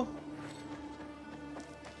know.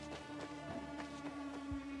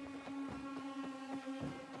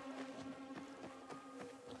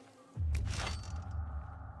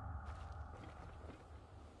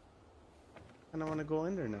 I don't want to go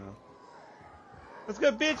in there now. Let's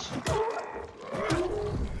go, bitch.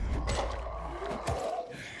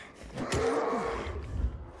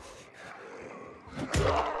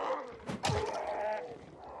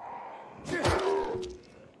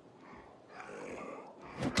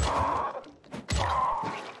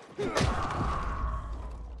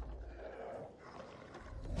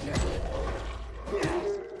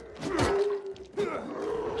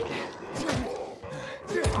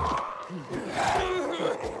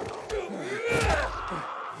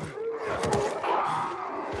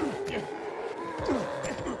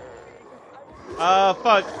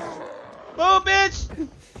 Fuck. Move, bitch!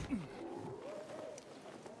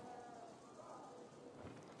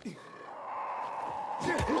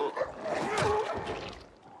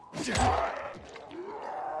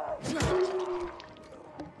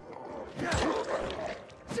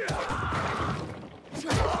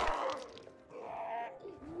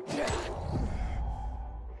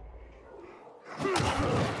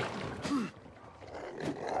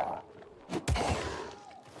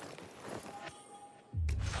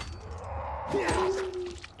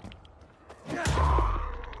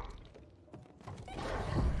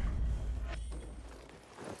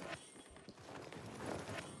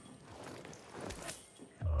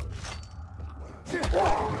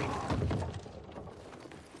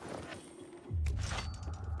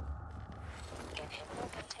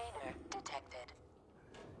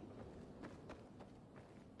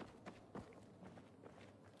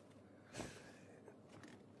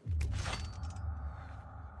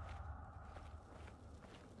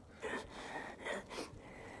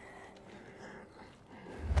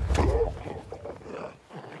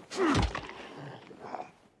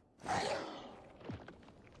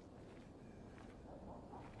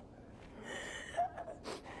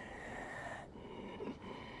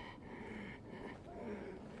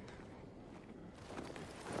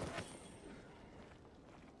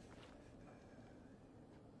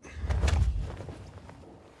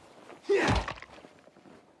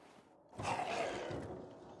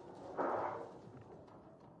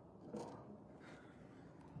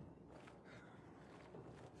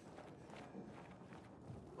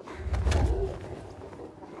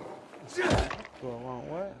 Do I want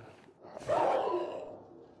what?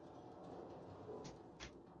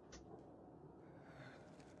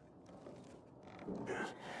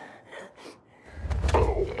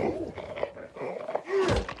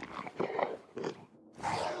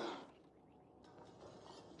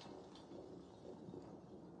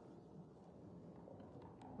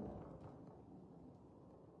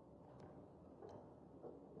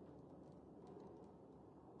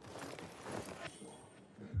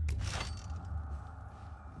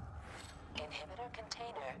 Inhibitor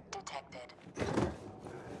container detected.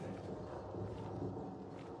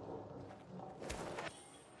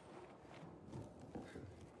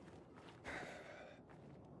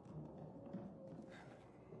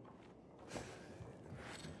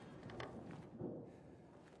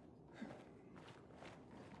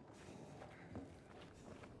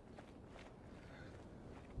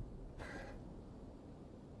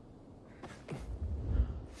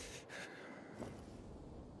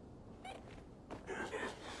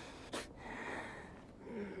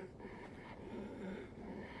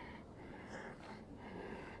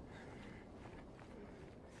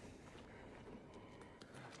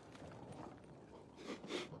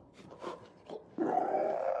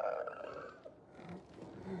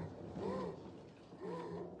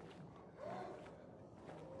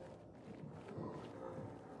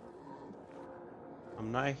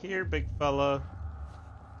 I'm not here, big fella.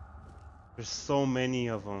 There's so many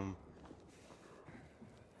of them.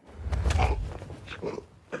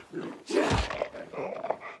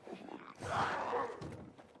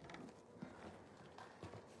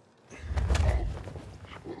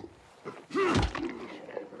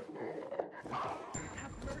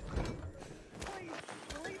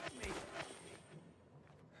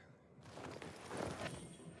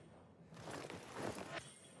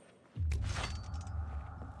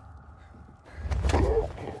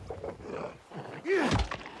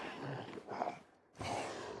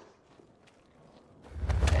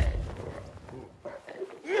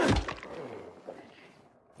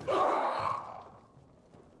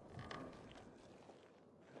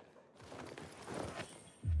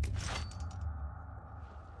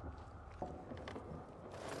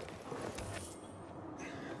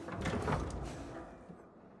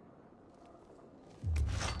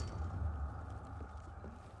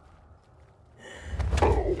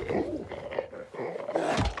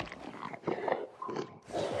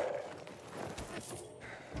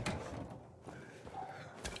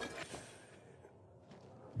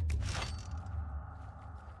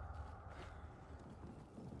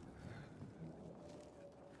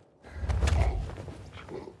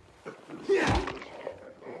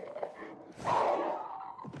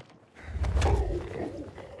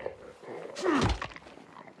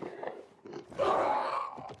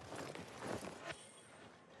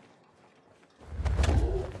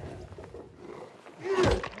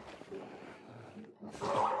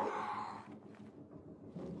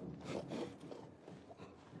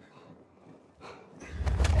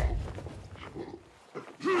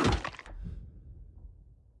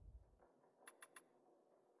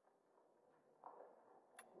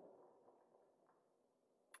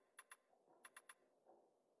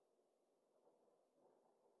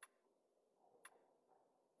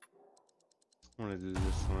 I want to do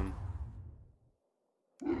this one.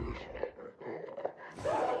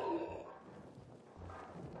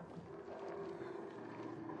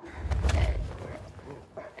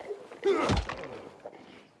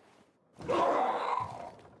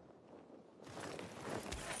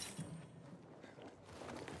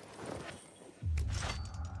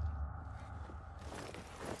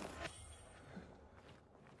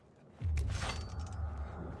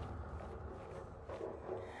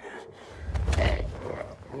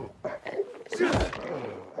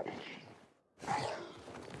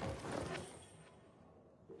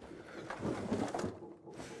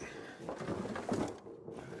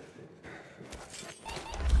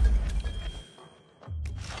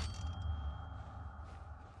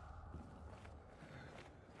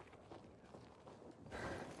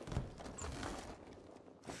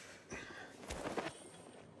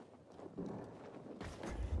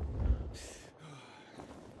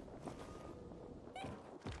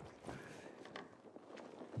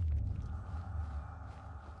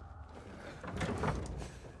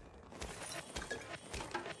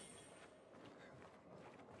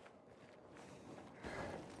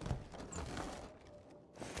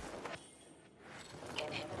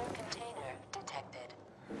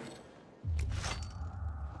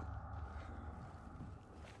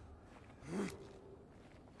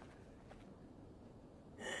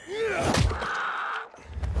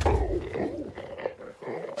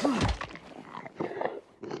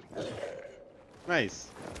 Nice.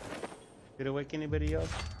 Did it wake anybody up?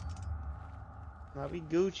 Nah, we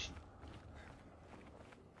Gucci.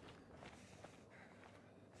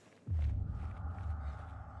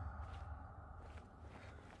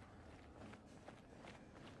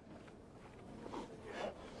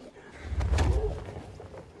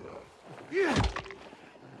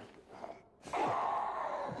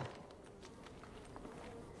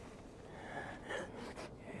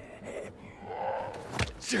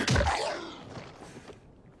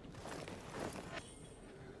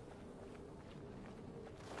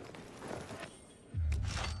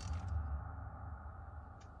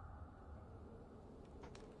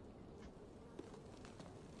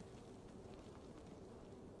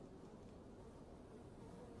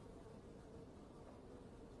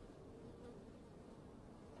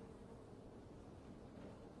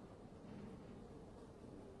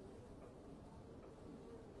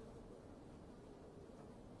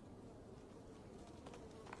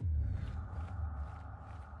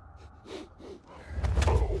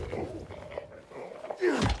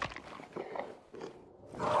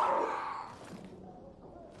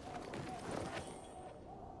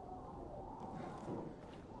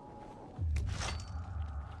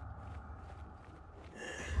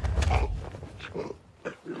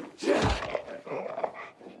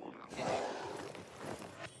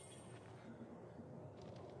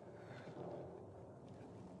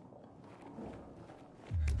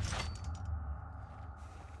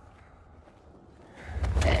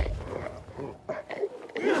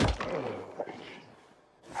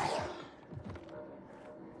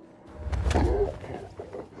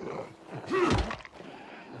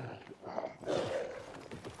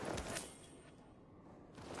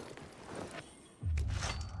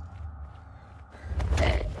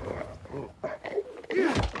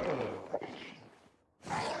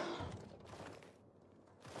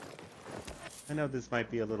 I know this might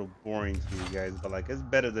be a little boring to you guys, but like it's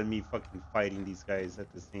better than me fucking fighting these guys at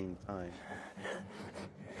the same time.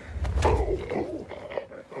 I'm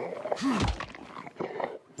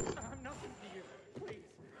nothing to you. Please,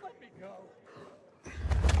 let me go.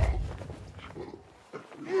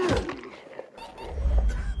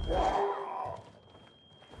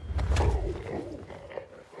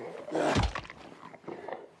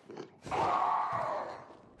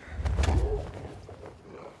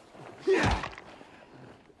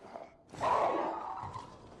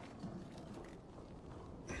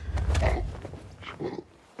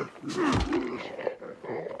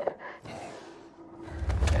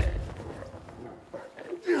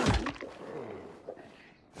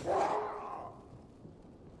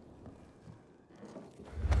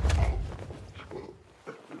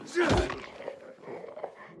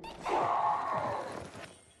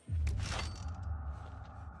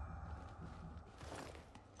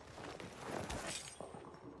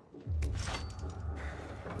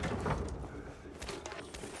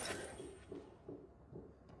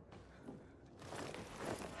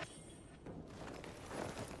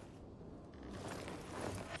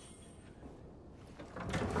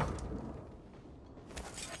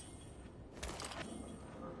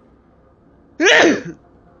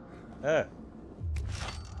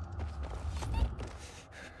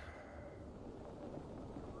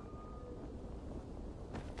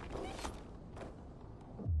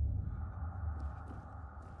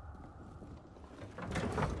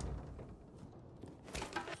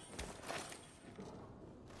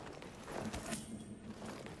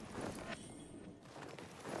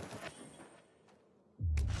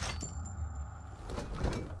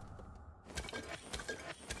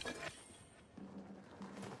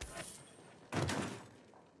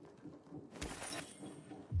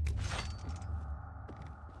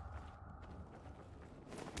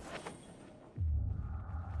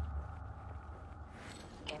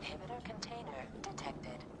 Inhibitor container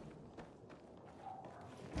detected.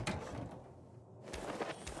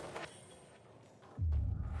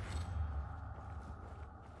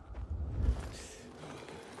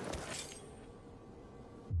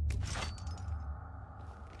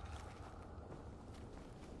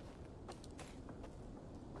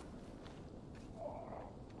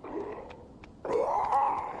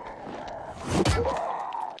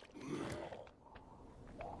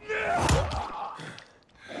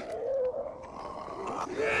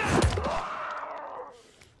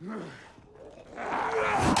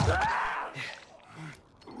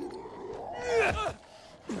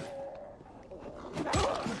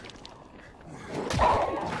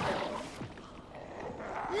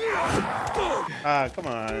 Ah, come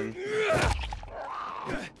on.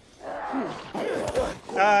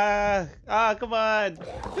 Come on.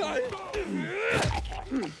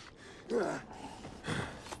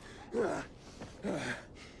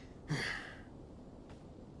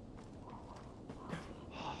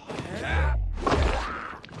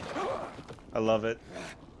 I love it.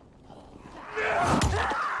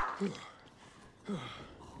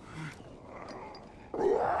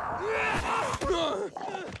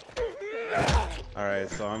 Alright,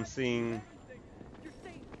 so I'm seeing...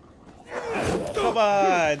 Come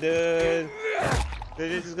on, dude!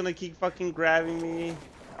 They're just gonna keep fucking grabbing me.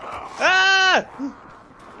 Ah!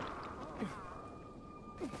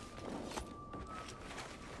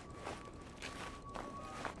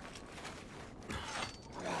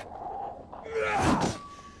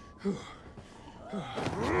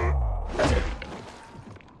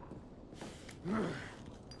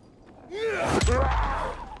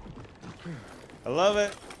 I love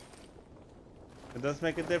it. It does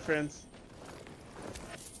make a difference.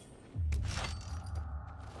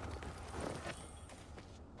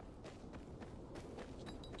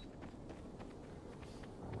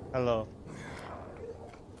 Hello.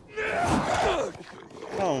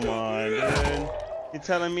 Come on, dude. You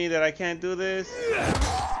telling me that I can't do this?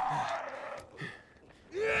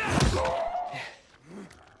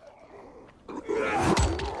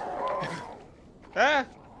 Ah!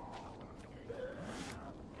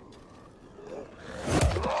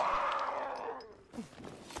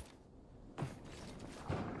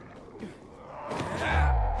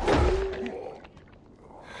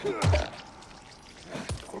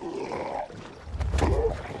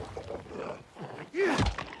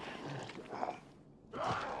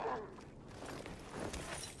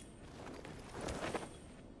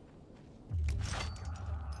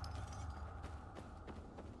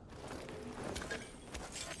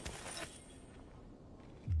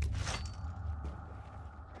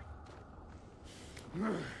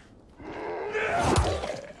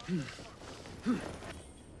 Who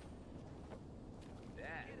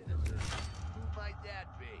might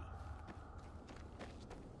that be?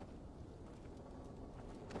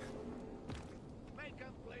 Make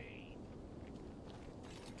him bleed.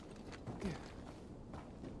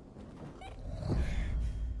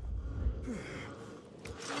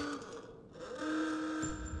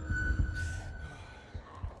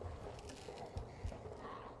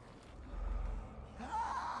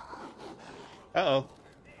 Uh-oh.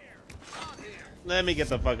 Let me get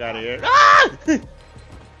the fuck out of here. Ah!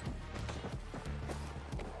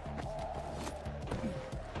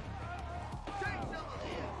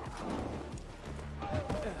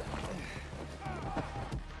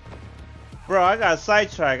 Bro, I got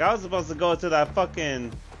sidetracked. I was supposed to go to that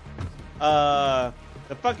fucking, the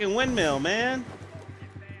fucking windmill, man.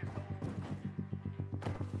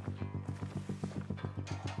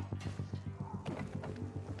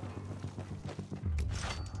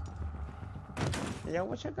 Yo,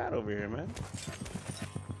 what you got over here, man?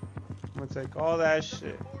 I'm gonna take all that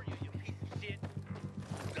shit.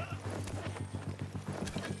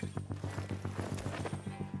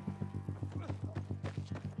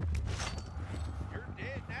 You're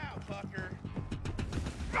dead now, fucker.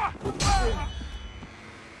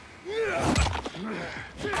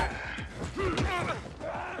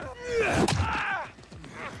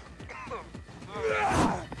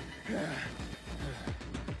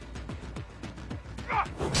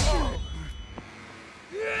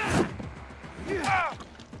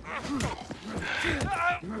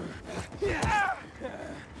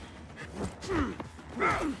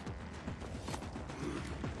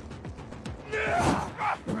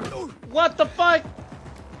 What the fuck?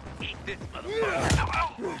 Eat this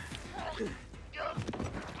motherfucker.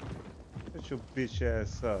 Shut your bitch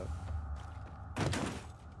ass up.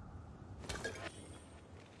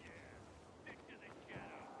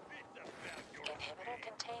 Inhibitor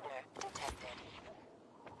container detected.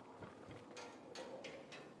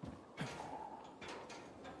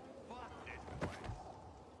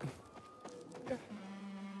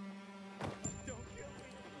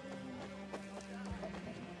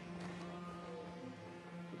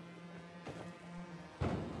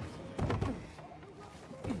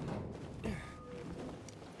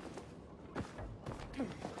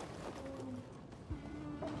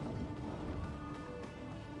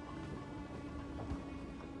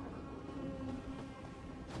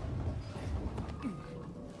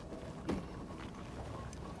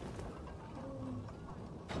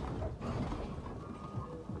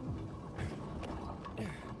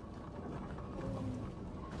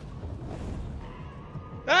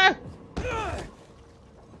 Ah!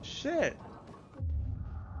 Shit.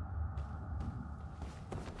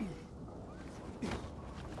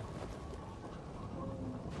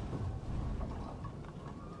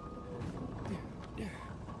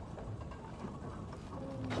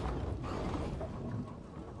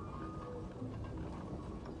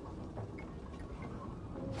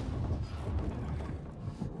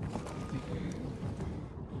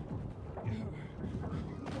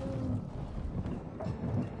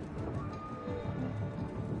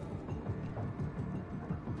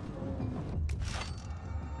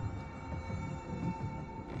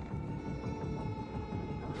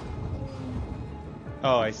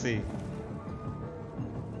 Oh, I see.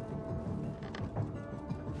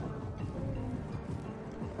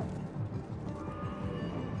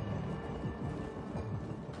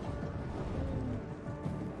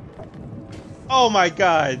 Oh my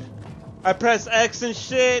god! I press X and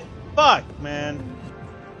shit! Fuck, man.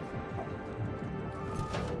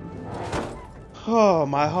 Oh,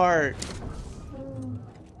 my heart.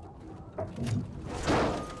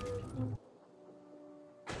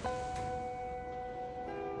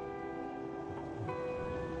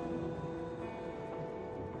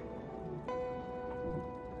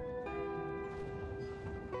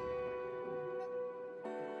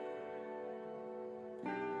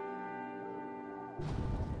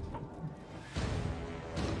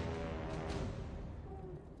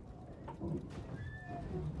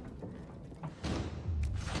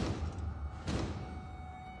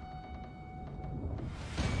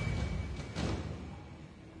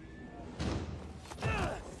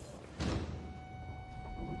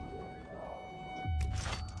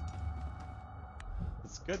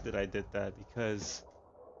 It's good that I did that because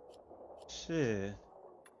shit.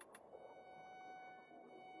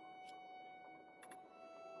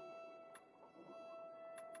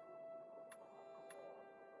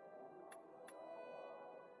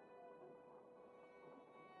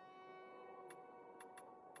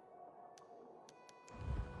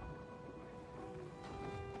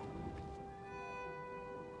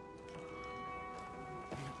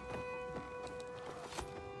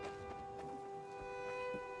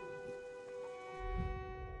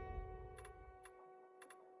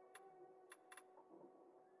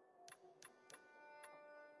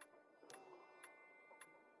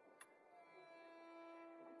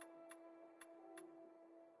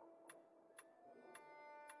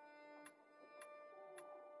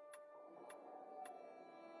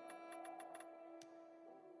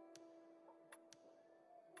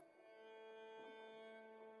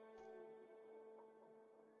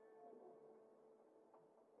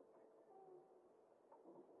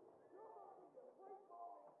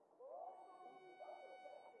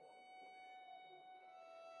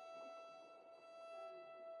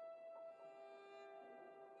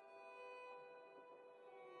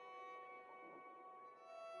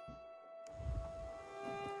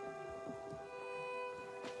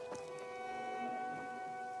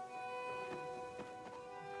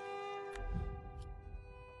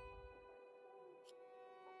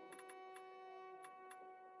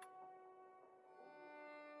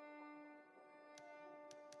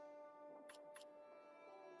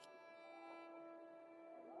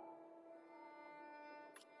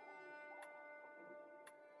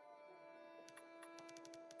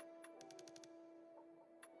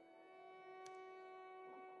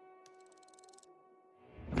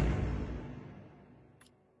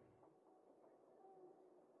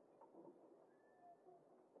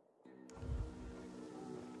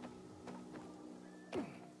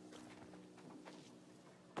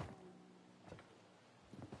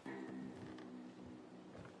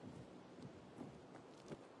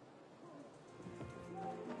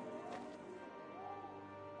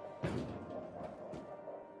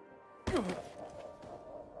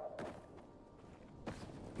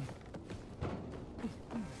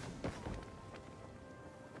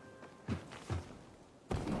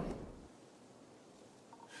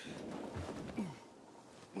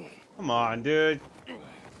 Come on, dude.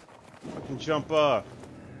 Fucking jump up.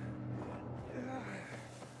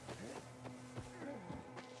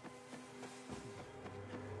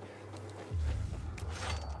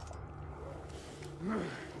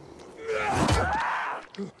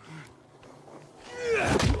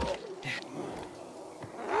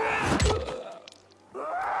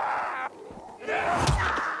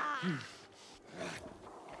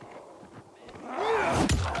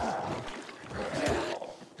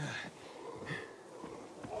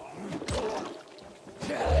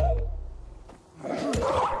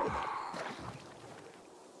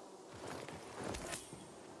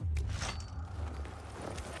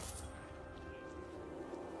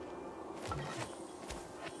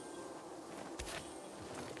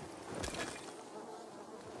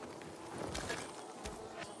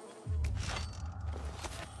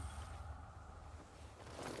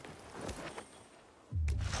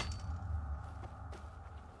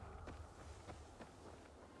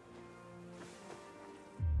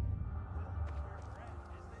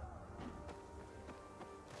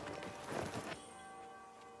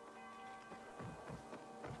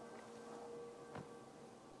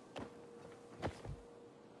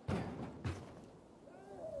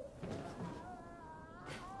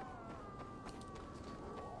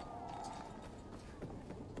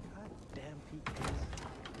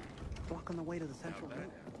 on the way to the central loop.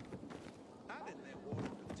 I've been in that water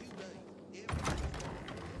for 2 days. Everything's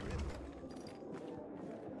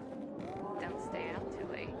Don't stay out too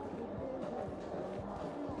late.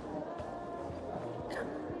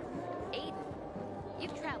 Aiden,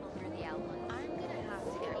 you've traveled through the Outland. I'm gonna have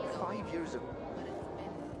to get you 5 years of... but it's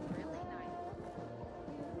been really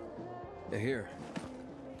nice. Here.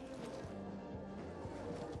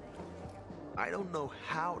 I don't know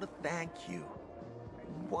how to thank you.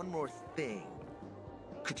 One more thing.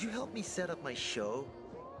 Could you help me set up my show?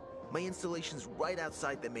 My installation's right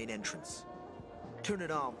outside the main entrance. Turn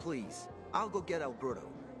it on, please. I'll go get Alberto.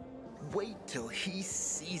 Wait till he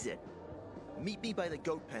sees it. Meet me by the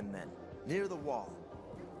goat pen then, near the wall.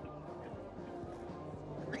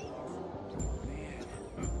 Man,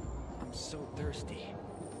 I'm so thirsty.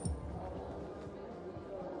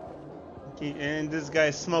 Okay, and this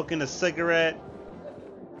guy's smoking a cigarette.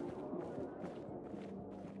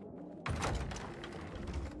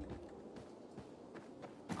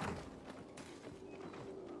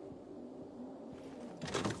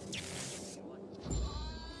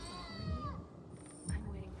 I'm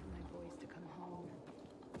waiting for my boys to come home.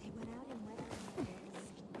 They went out in weather conditions.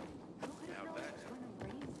 Who could have known it was going to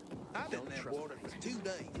rain so much? I've been in that water for 2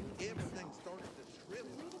 days. Everything started to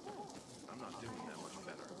shrivel up. I'm not doing that much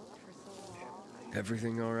better.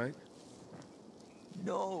 Everything all right?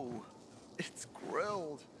 No, it's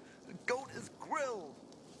grilled. The goat is grilled.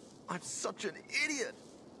 I'm such an idiot.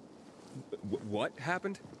 What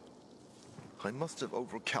happened? I must have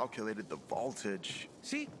overcalculated the voltage.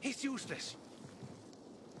 See, he's useless.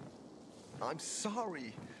 I'm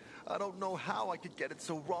sorry. I don't know how I could get it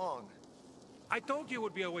so wrong. I told you it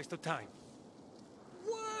would be a waste of time.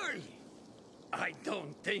 Why? I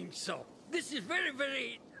don't think so. This is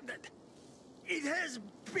very... It has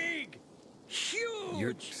big, huge...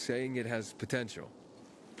 You're saying it has potential.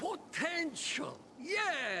 Potential,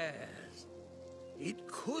 yes. It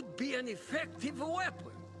could be an effective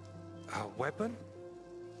weapon. A weapon?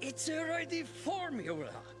 It's a ready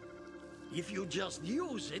formula. If you just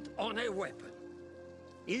use it on a weapon,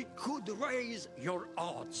 it could raise your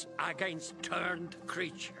odds against turned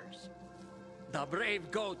creatures. The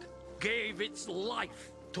brave goat gave its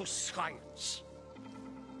life to science.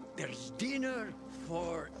 There's dinner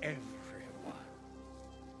for everyone.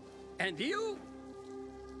 And you?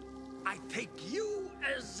 I take you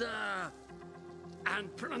as,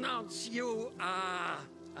 and pronounce you,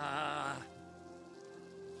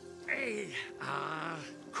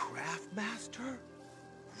 Craftmaster?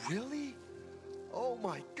 Really? Oh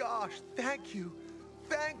my gosh, thank you.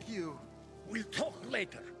 Thank you. We'll talk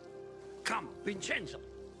later. Come, Vincenzo.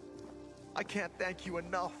 I can't thank you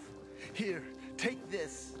enough. Here, take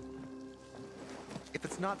this. If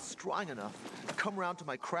it's not strong enough, come round to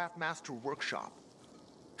my Craftmaster workshop.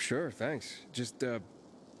 Sure, thanks. Just,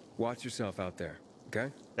 watch yourself out there, okay?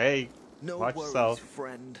 Hey, No watch worries, yourself.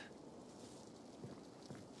 friend.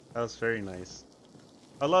 That was very nice.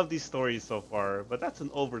 I love these stories so far, but that's an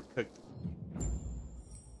overcooked.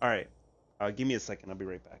 Alright, give me a second. I'll be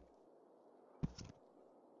right back.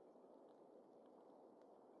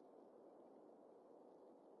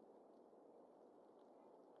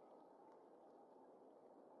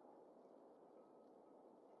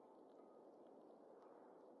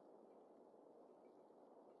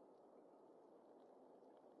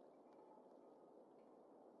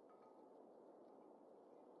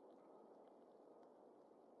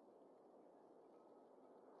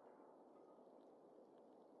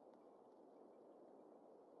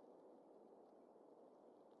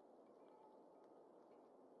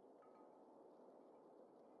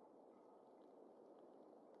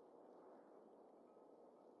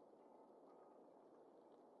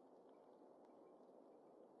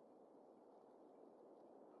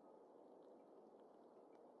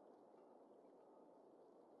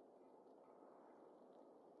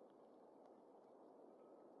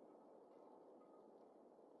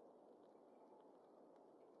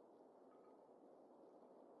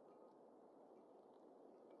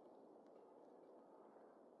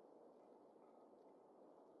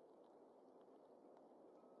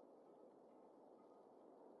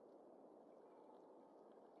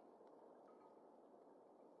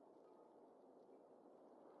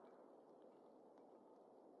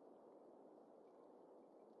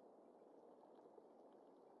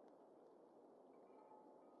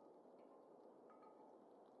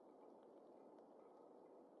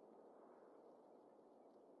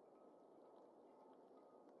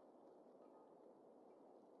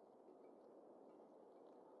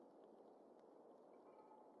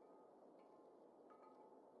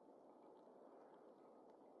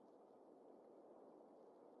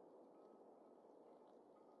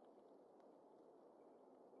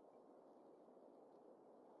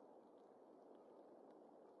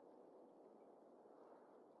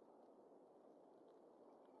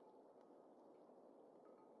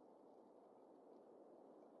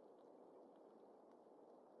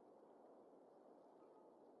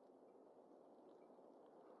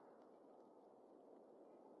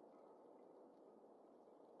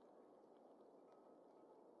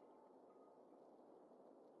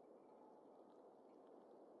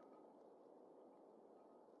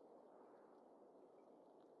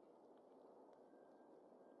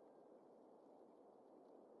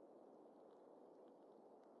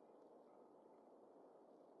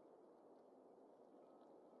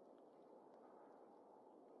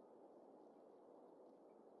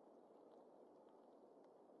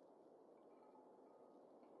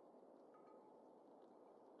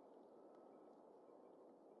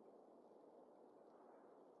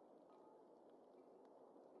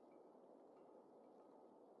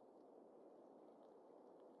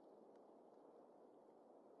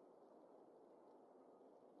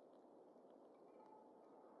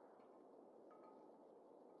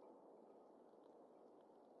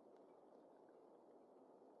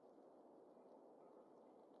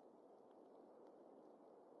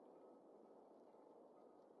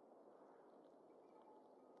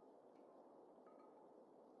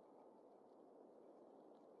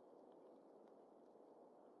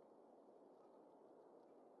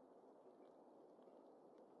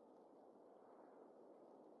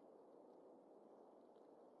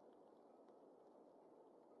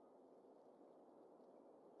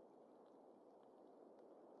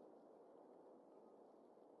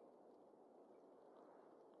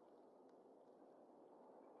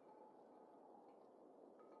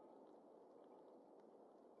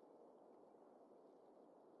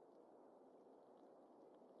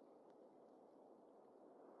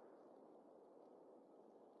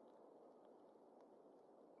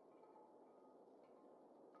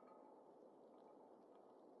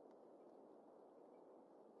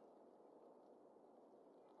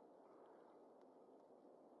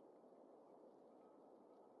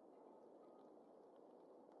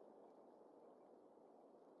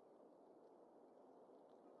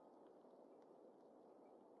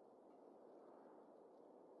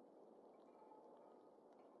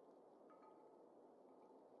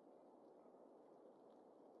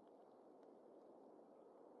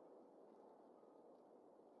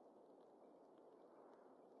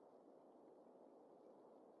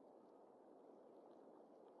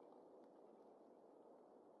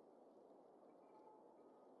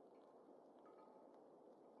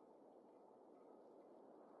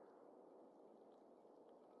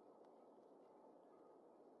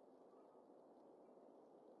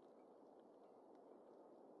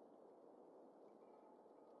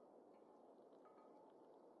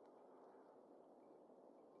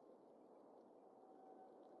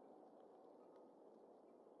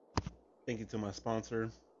 Thank you to my sponsor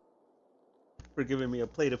for giving me a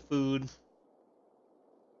plate of food.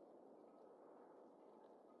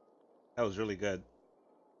 That was really good.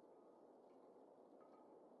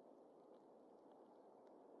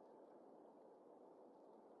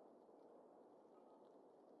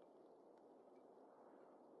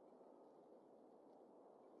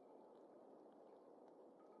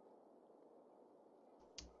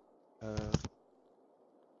 Uh,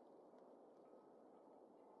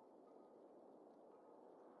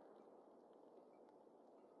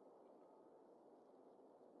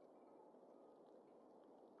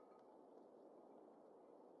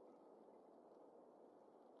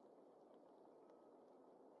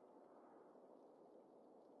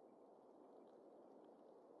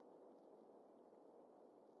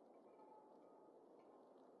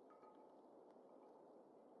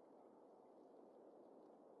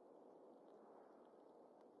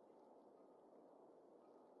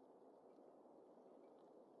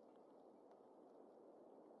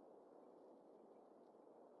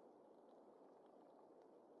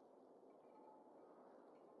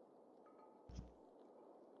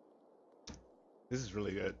 this is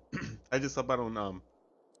really good. I just hope I don't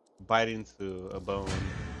bite into a bone. Apparently,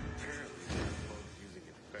 there are folks using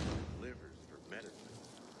infected livers for medicine.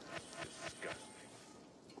 Disgusting.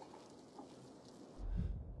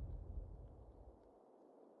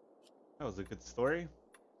 That was a good story.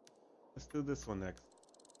 Let's do this one next.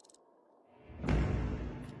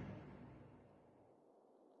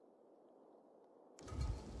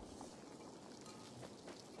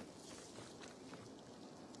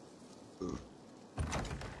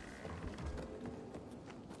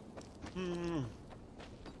 Hmm.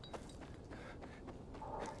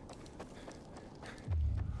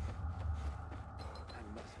 I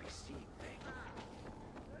must be seeing things.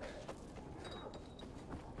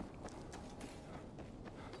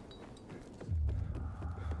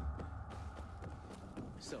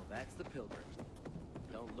 So that's the pilgrim.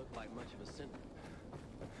 Don't look like much of a sinner.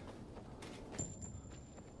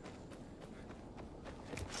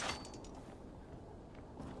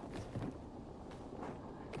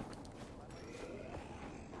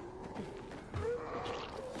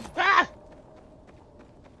 Ah!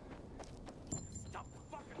 Stop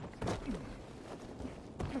fucking.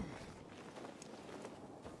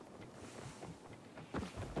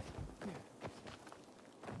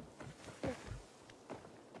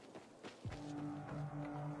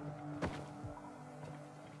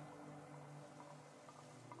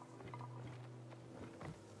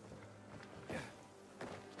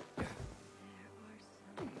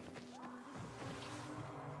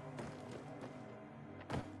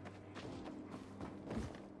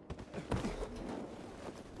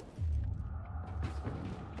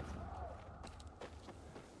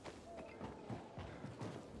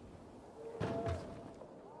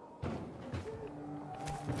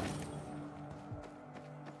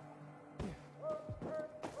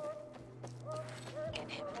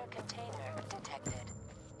 Inhibitor container detected.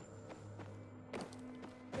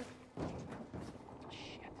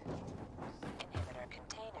 Shit. Inhibitor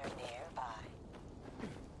container nearby.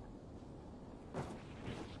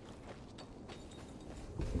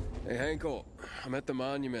 Hey, Hankel. I'm at the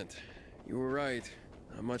monument. You were right.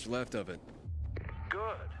 Not much left of it. Good.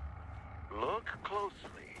 Look closely.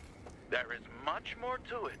 There is much more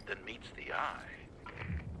to it than meets the eye.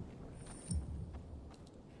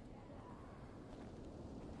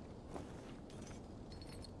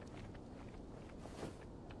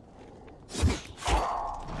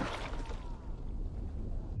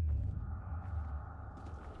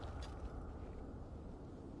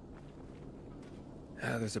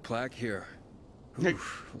 Ah, there's a plaque here.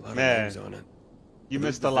 Oof, a lot Man, of names on it. You Are those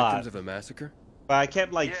missed the a lot. victims of a massacre? But I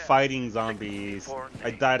kept like Yeah, fighting zombies. 64 I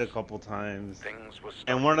names. died a couple times. Things was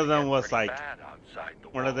And one of them starting to was get pretty like, bad outside the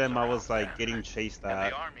one of them I walls was around like then. getting chased And at.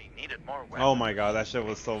 the army needed more weapons. Oh my god, that shit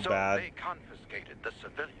was so So bad. they confiscated the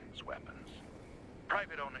civilians' weapons.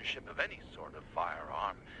 Private ownership of any sort of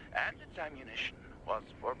firearm and its ammunition was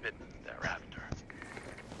forbidden thereafter.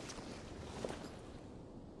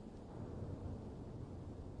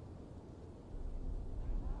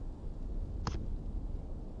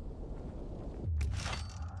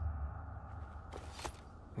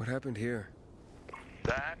 What happened here?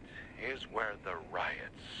 That is where the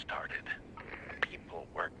riots started. People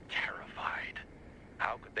were terrified.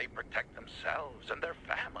 How could they protect themselves and their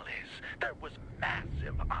families? There was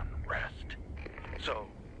massive unrest. So,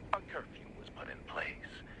 a curfew was put in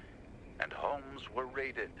place, and homes were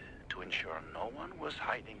raided to ensure no one was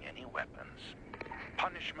hiding any weapons.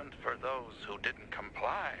 Punishment for those who didn't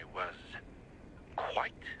comply was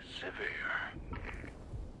quite severe.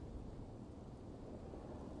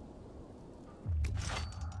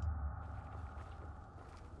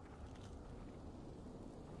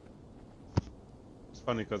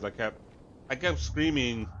 funny because I kept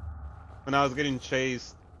screaming when I was getting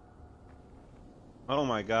chased. Oh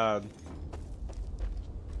my god.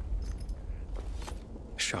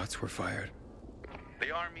 Shots were fired.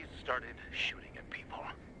 The army started shooting at people.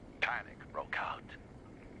 Panic broke out.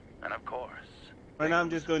 And of course, Right now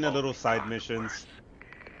I'm just doing a little side missions.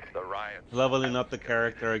 the riots. Leveling up the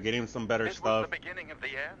character, getting some better It stuff. was the beginning of the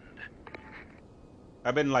end.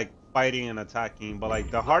 I've been like fighting and attacking, but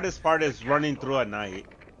like the hardest part is running through at night.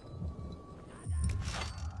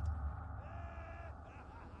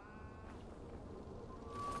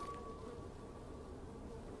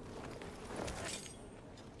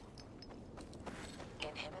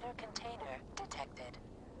 Inhibitor container detected.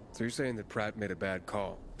 So you're saying that Pratt made a bad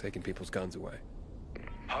call, taking people's guns away?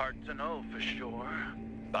 Hard to know for sure,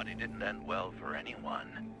 but it didn't end well for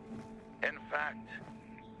anyone. In fact,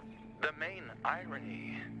 the main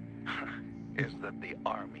irony is that the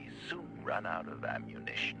army soon ran out of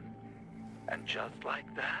ammunition. And just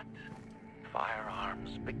like that,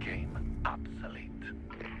 firearms became obsolete.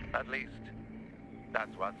 At least,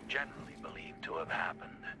 that's what's generally believed to have happened.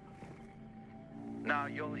 Now,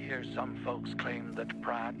 you'll hear some folks claim that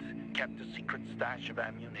Pratt kept a secret stash of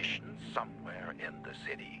ammunition somewhere in the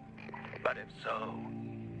city. But if so,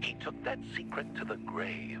 he took that secret to the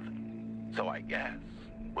grave. So I guess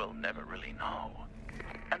we'll never really know.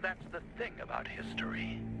 And that's the thing about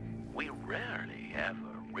history. We rarely ever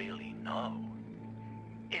really know.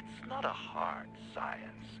 It's not a hard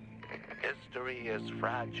science. History is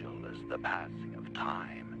fragile as the passing of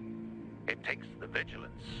time. It takes the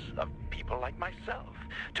vigilance of people like myself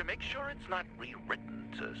to make sure it's not rewritten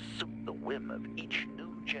to suit the whim of each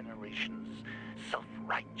new generation's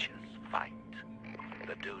self-righteous fight.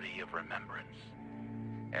 The duty of remembrance.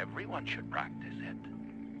 Everyone should practice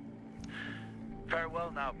it.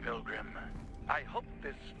 Farewell now, Pilgrim. I hope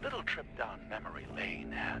this little trip down memory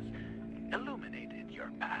lane has illuminated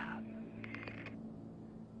your path.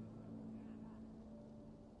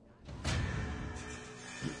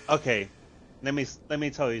 Okay, let me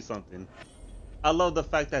tell you something. I love the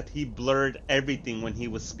fact that he blurred everything when he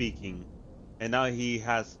was speaking, and now he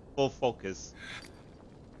has full focus.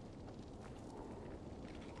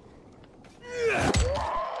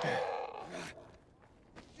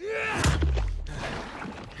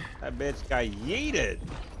 That bitch got yeeted.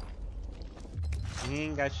 He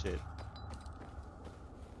ain't got shit.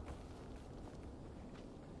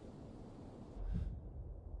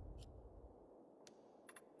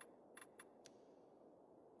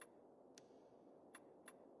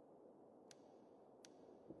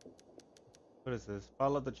 What is this?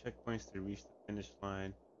 Follow the checkpoints to reach the finish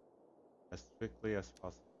line as quickly as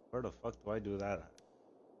possible. Where the fuck do I do that at?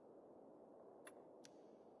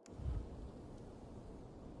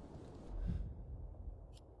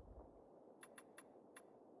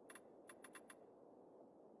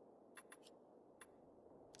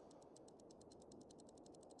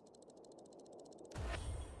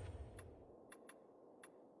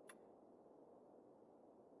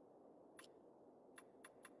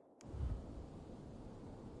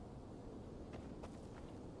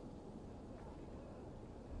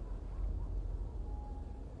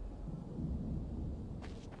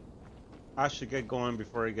 I should get going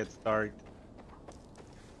before it gets dark.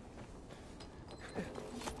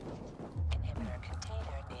 Inhibitor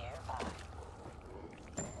container nearby.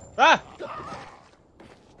 Ah!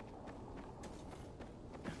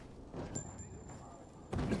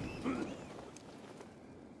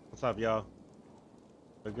 What's up, y'all?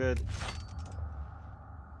 We're good.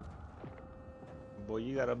 Boy,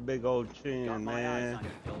 you got a big old chin, Got my eyes man. on you,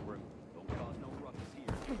 Pilgrim. Don't cause no ruckus here.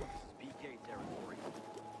 This is PK territory.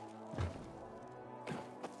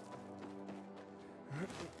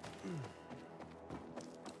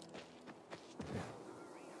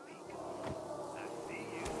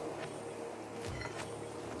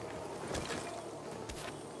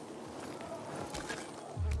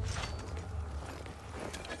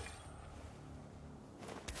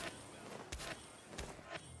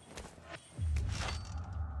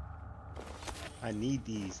 I need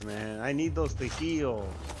these, man. I need those to heal.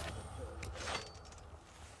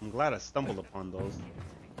 I'm glad I stumbled upon those.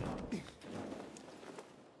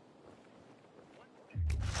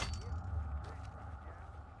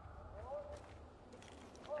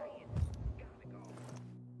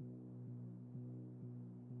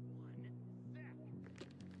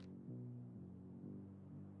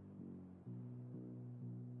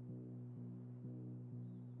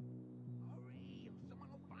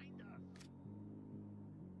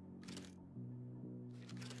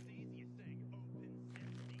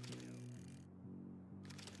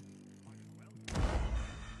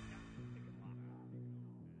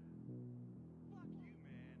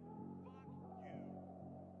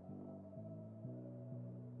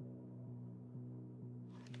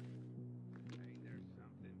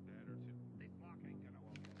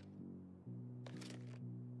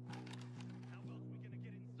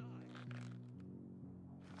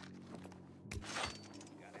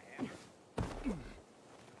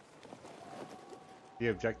 The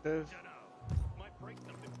objective? Might break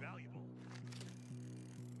something valuable.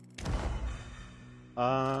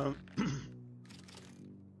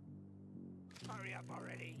 Hurry up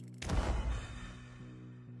already.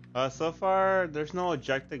 So far there's no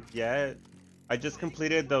objective yet. I just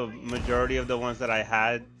completed the majority of the ones that I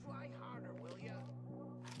had. Try harder, will ya?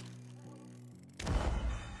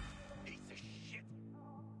 Piece of shit.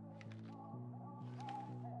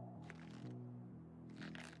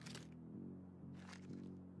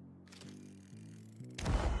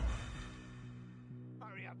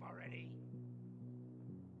 Hurry up already.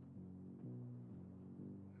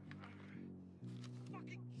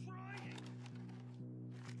 Fucking trying.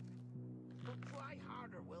 So try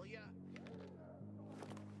harder, will ya?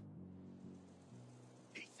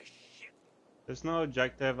 Piece of shit. There's no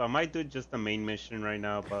objective. I might do just the main mission right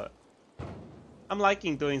now, but I'm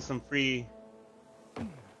liking doing some free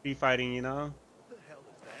fighting, you know? What the hell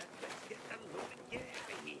is that? Let's get the loot and get out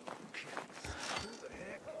of here. Who the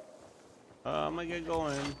heck? I'm gonna get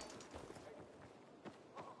going.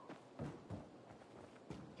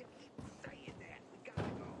 You keep saying that. We gotta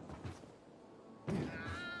go.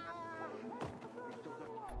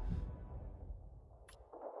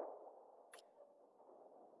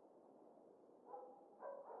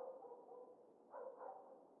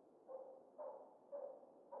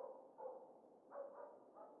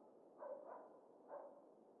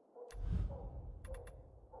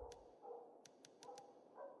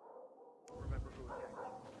 Remember who attacked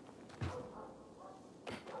you.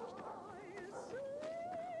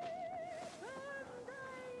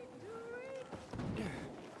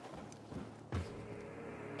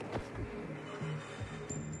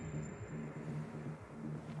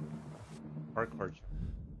 Parkour.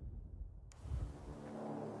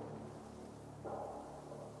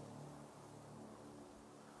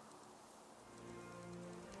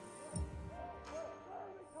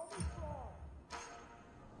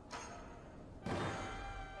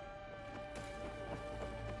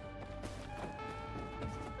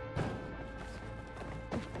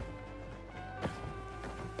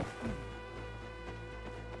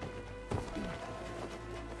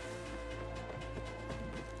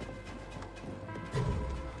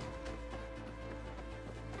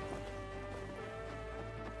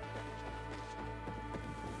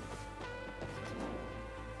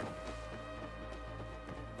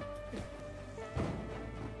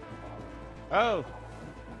 Oh,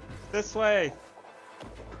 this way.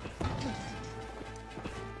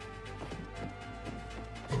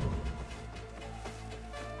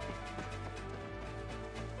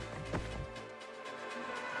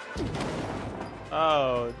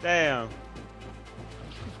 Oh, damn.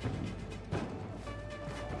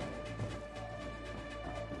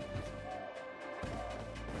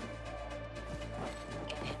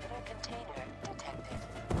 Inhibitor container detected.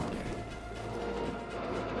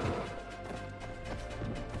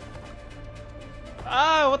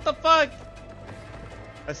 Ah, what the fuck?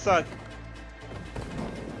 I suck.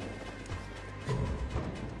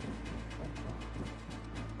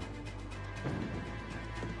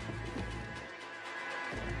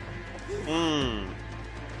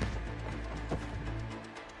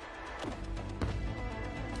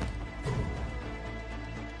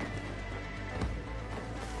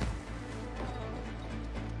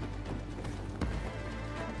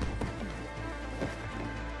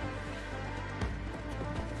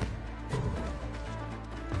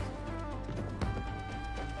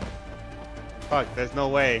 Fuck, there's no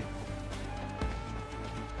way.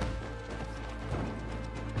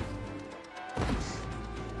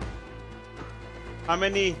 How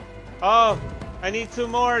many? Oh, I need 2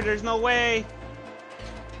 more. There's no way.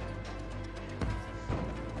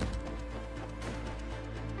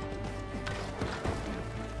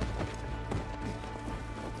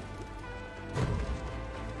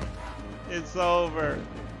 It's over.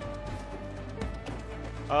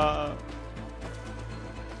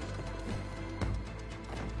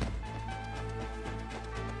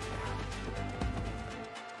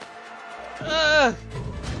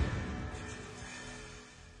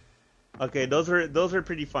 Okay, those are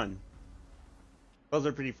pretty fun. Those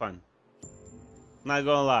are pretty fun. Not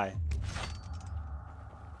gonna lie.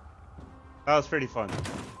 That was pretty fun.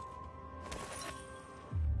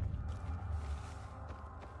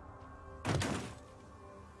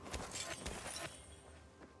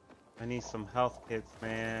 I need some health kits,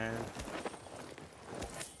 man.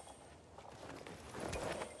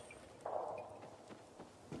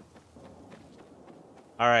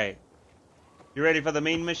 All right. You ready for the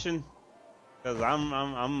main mission? Cause I'm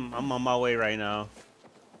on my way right now.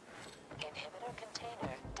 Inhibitor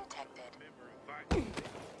container detected.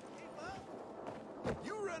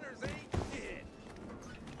 runners ain't shit.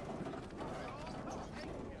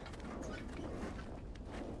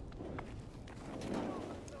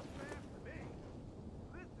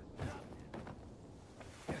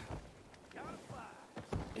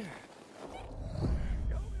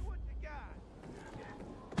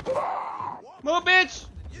 Move, bitch!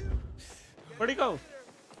 Where'd he go?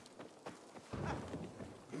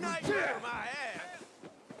 Nightmare my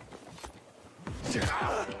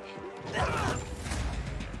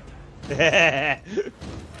ass.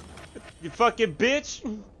 You fucking bitch!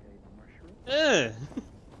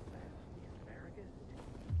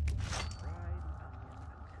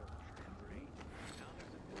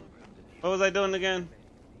 What was I doing again?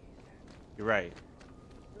 You're right.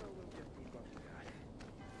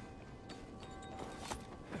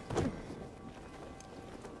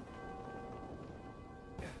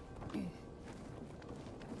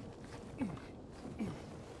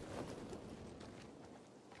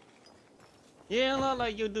 Yeah, look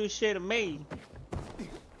like you do shit to me.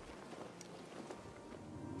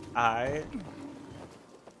 Alright.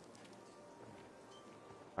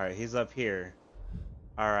 Alright, he's up here.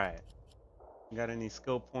 Alright. Got any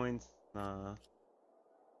skill points? Nah.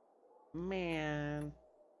 Man.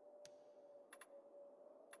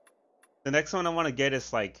 The next one I want to get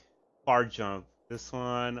is like far jump. This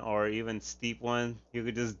one or even steep one. You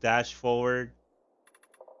could just dash forward.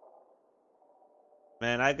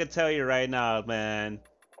 Man, I could tell you right now, man.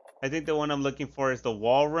 I think the one I'm looking for is the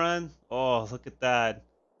wall run. Oh, look at that.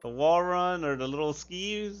 The wall run or the little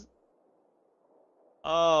skis.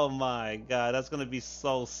 Oh my god, that's gonna be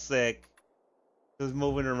so sick. Just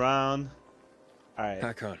moving around. Alright.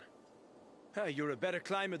 Hakon. You're a better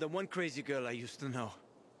climber than one crazy girl I used to know.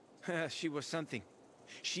 She was something.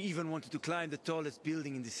 She even wanted to climb the tallest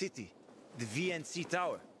building in the city, the VNC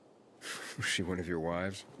Tower. Was she one of your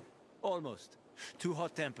wives? Almost. Too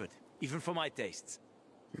hot-tempered, even for my tastes.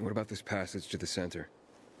 What about this passage to the center?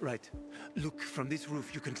 Right. Look, from this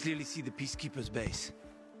roof you can clearly see the Peacekeeper's base.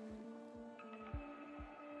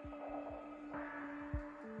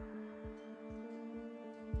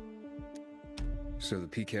 So the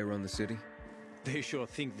PK run the city? They sure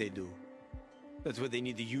think they do. That's what they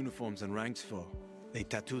need the uniforms and ranks for. They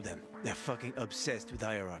tattoo them. They're fucking obsessed with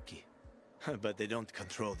hierarchy. But they don't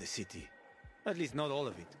control the city. At least not all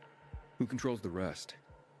of it. Who controls the rest?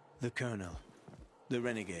 The Colonel. The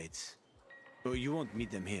Renegades. Oh, you won't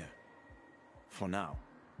meet them here. For now.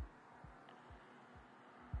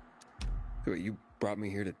 Wait, you brought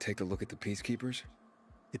me here to take a look at the Peacekeepers?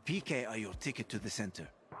 The PK are your ticket to the center.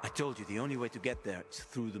 I told you the only way to get there is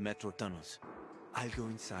through the metro tunnels. I'll go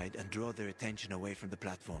inside and draw their attention away from the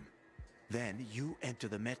platform. Then you enter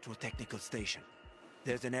the metro technical station.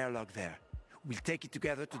 There's an airlock there. We'll take it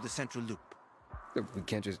together to the central loop. We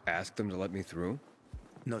can't just ask them to let me through?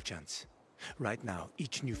 No chance. Right now,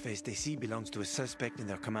 each new face they see belongs to a suspect in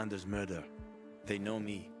their commander's murder. They know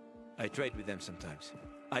me. I trade with them sometimes.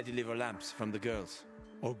 I deliver lamps from the girls,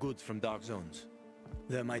 or goods from dark zones.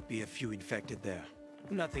 There might be a few infected there.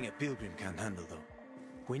 Nothing a pilgrim can handle, though.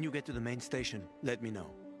 When you get to the main station, let me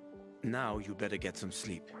know. Now you better get some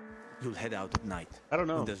sleep. You'll head out at night. I don't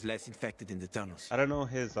know. When there's less infected in the tunnels. I don't know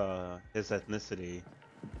his ethnicity.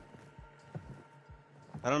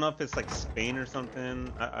 I don't know if it's like Spain or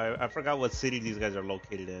something. I forgot what city these guys are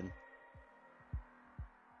located in.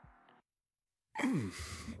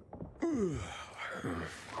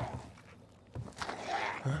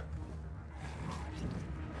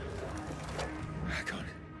 Hakon,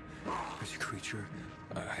 there's a creature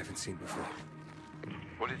I haven't seen before.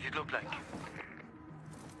 What does it look like?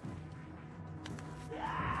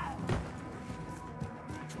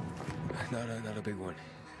 Not a big one.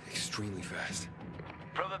 Extremely fast.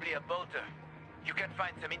 Probably a bolter. You can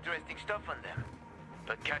find some interesting stuff on them.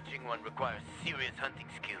 But catching one requires serious hunting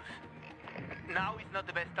skills. Now is not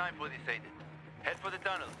the best time for this, Aiden. Head for the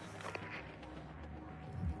tunnels.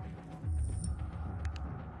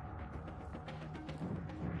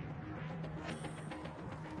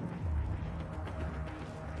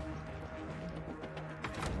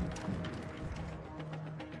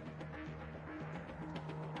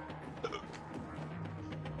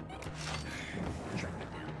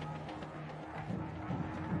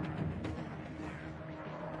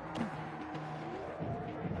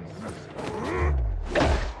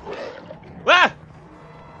 Ah!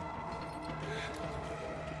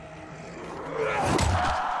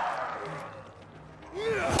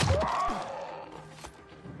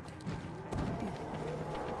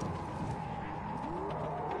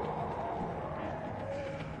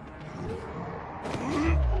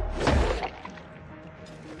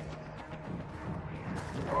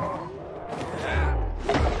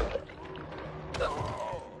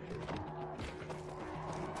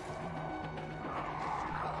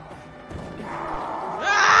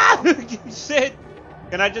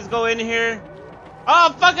 Can I just go in here?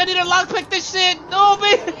 Oh fuck! I need to lockpick this shit. No,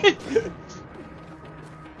 baby.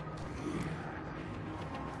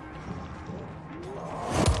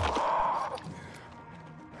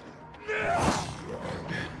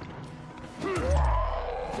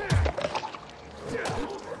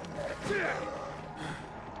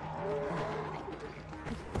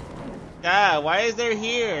 God, why is there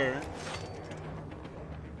here?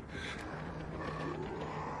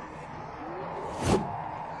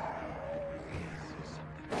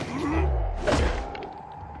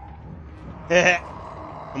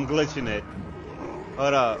 I'm glitching it.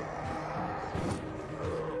 Hold up.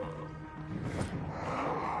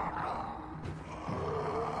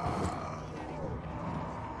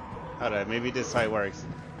 Hold up, maybe this side works.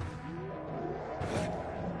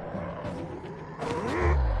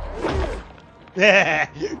 Yeah,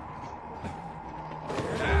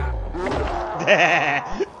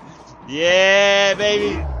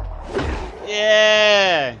 baby.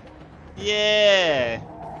 Yeah. Yeah.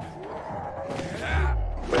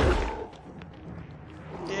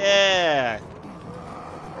 Yeah.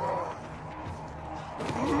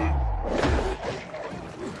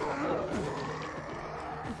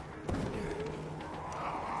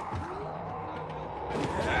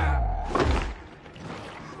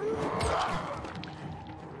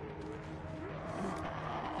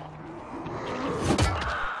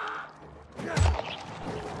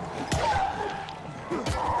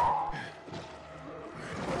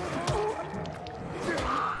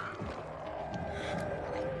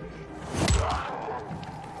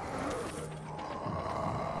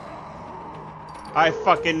 I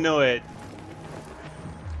fucking knew it.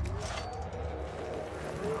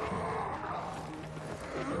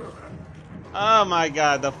 Oh my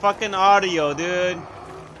god, the fucking audio, dude.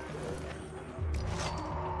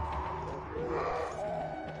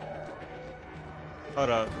 Hold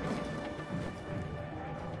up.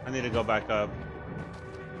 I need to go back up.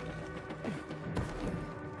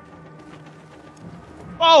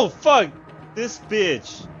 Oh fuck! This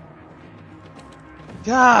bitch.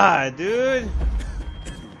 God, dude.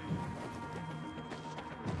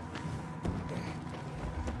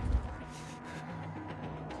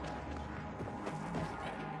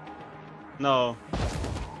 No.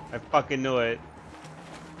 I fucking knew it.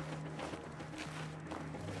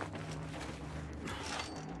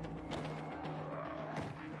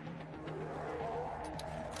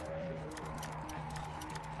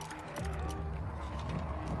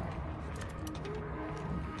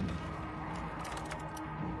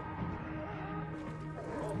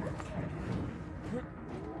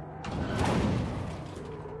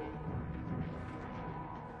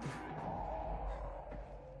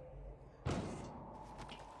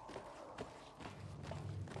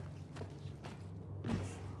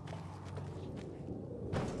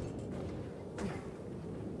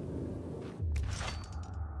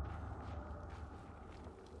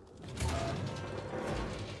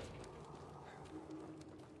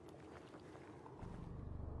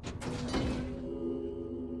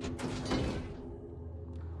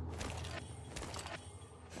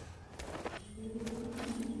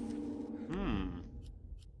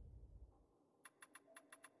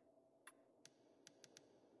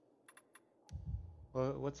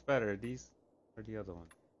 Well, what's better, these or the other one?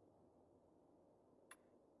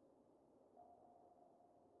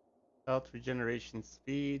 Health regeneration,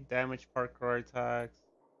 speed, damage, parkour attacks,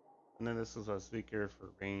 and then this is what's weaker for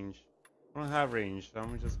range. I don't have range, so I'm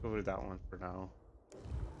gonna just go with that one for now.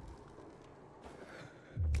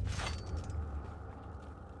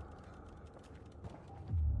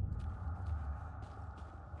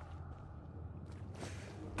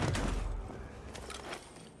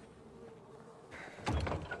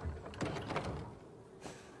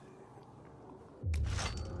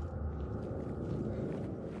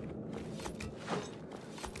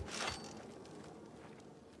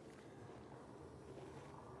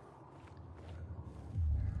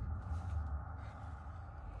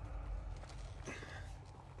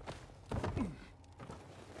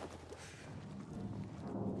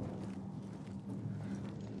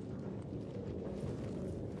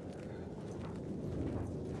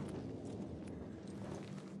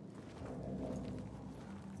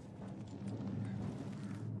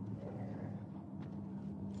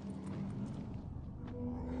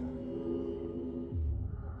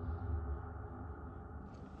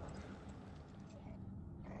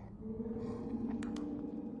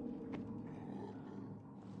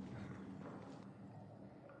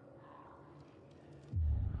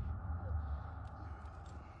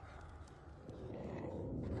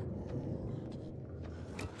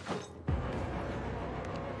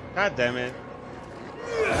 God damn it.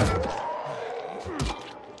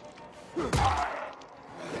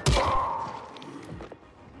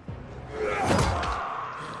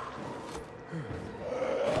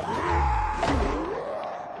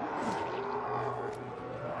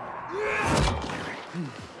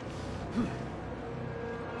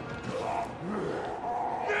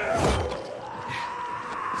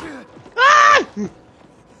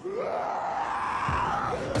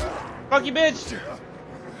 Fuck you, bitch!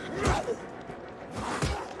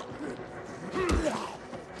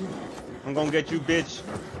 I'm gonna get you, bitch.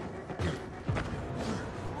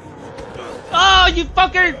 Oh, you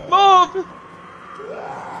fucker! Move!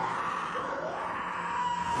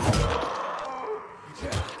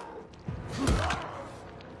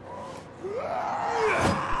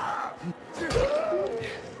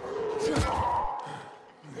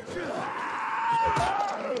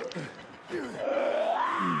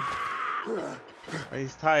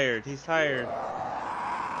 He's tired. He's tired.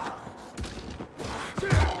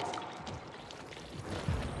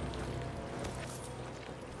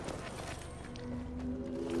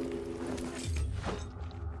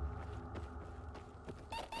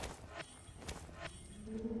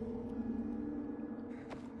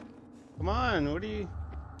 Come on, what are you...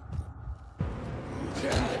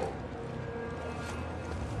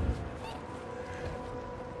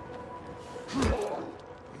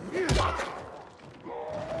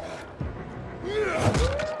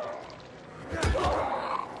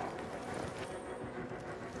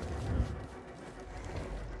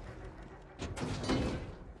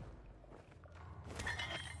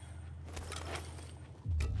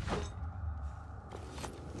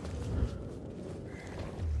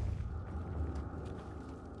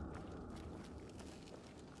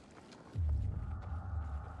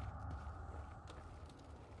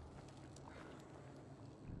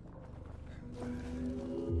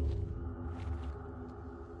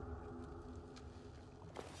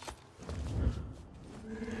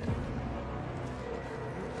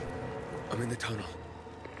 I'm in the tunnel.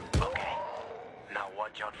 Okay. Now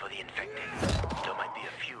watch out for the infected. There might be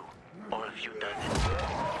a few, or a few dozen.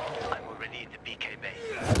 I'm already in the BK base.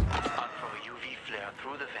 I'll throw a UV flare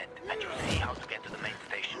through the vent, and you'll see how to get to the main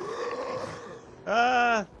station.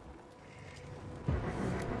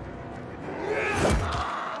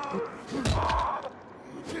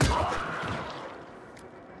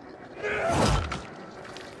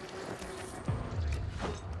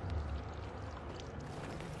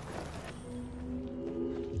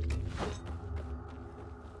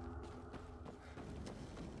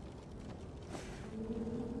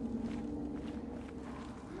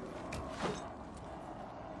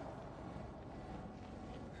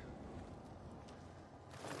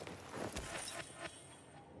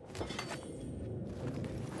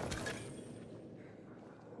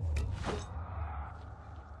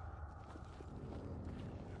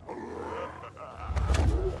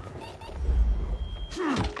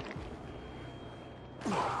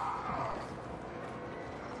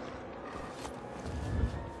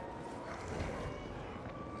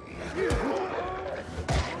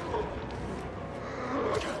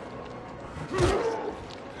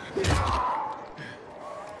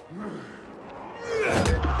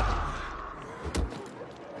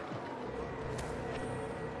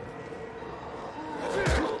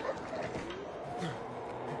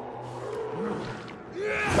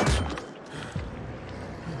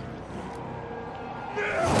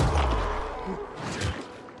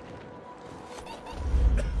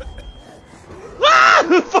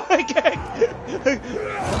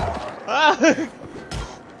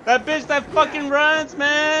 That bitch that fucking runs,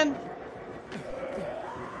 man!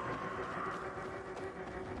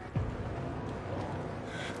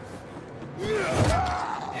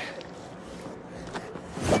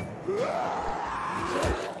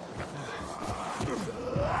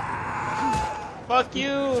 Fuck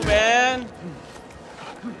you, man!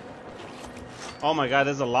 Oh my god,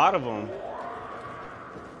 there's a lot of them.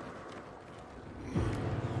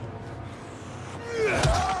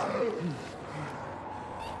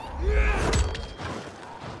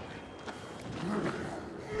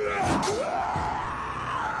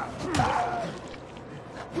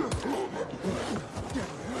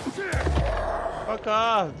 Fuck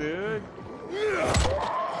off, dude.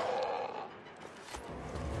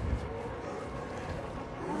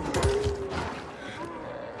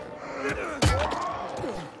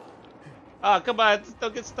 Ah, come on,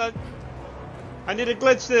 don't get stuck. I need to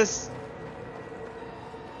glitch this.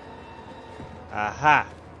 Aha.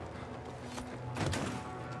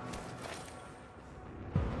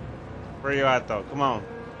 Where you at, though? Come on.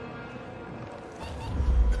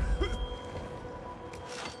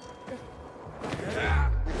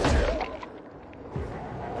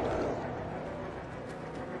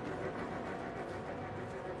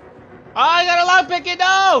 Oh, I got a lockpick it,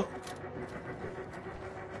 no!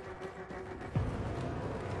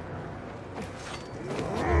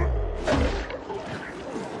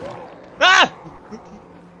 Ah!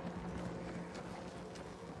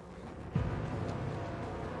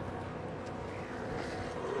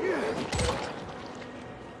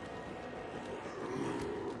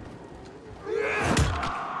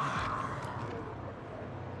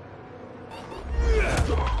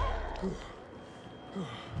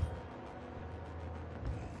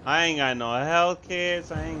 I ain't got no health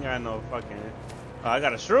kits. I ain't got no fucking. Oh, I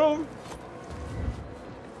got a shroom.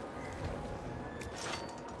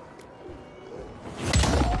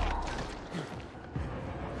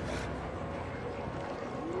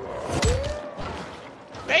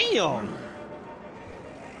 Damn.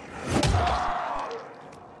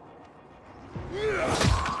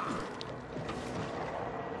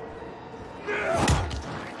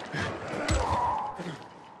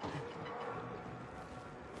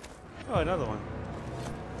 Oh, another one.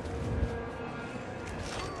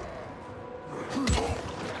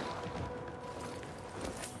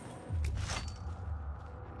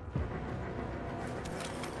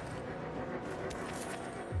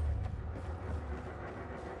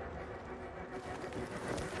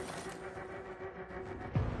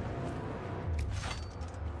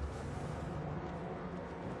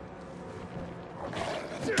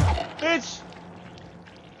 Bitch!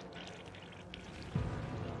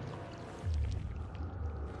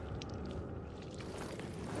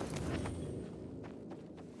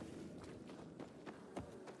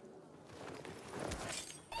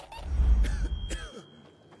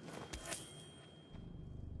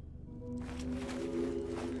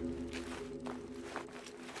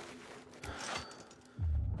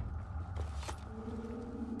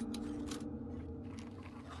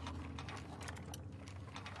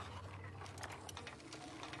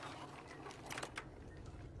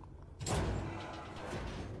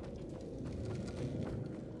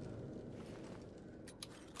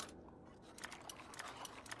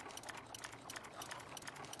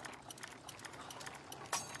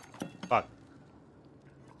 Fuck.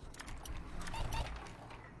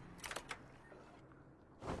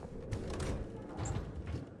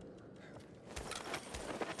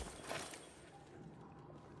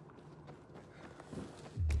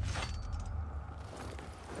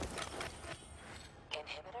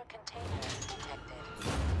 Inhibitor container detected.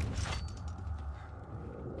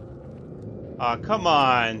 Aw, come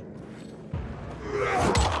on.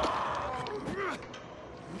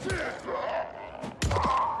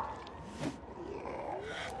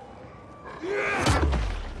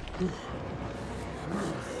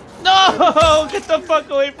 No! Get the fuck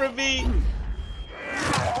away from me!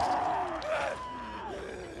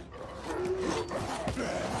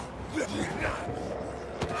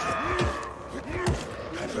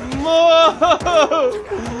 Move!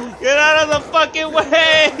 Get out of the fucking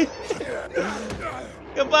way!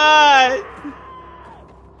 Goodbye!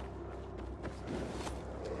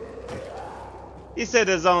 He said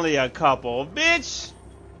there's only a couple. Bitch!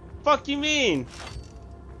 Fuck you mean?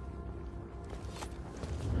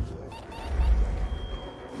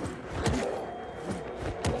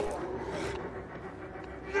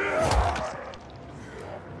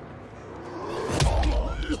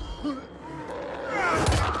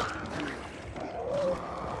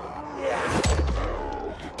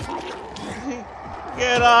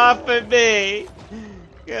 Get off of me!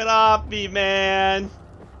 Get off me, man!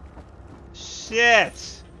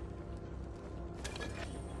 Shit!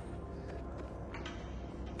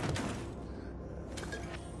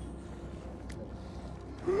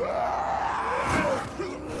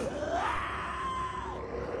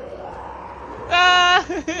 Ah!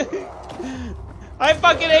 I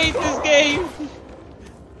fucking hate this game!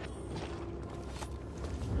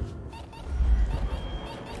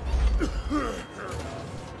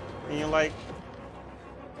 And you're like,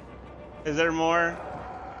 is there more?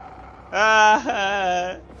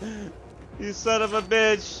 Ah! You son of a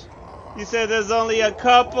bitch! You said there's only a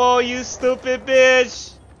couple, you stupid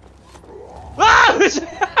bitch! Ah!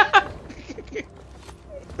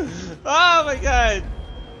 Oh my god!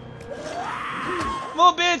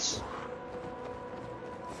 Move, bitch!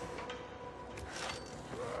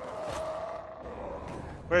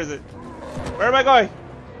 Where is it? Where am I going?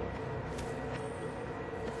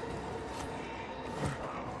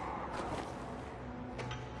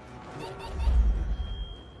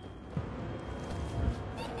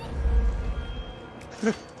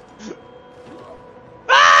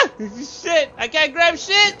 Ah! Shit! I can't grab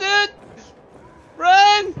shit, dude!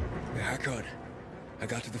 Run! Yeah, I could. I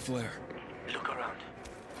got to the flare. Look around.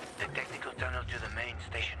 The technical tunnel to the main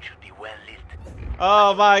station should be well lit.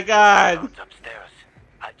 Oh my god! Sounds upstairs.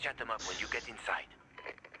 I'll chat them up when you get inside.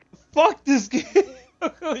 Fuck this game!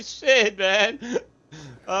 Oh shit, man!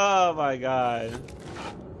 Oh my god.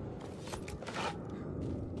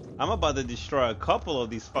 I'm about to destroy a couple of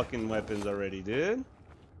these fucking weapons already, dude.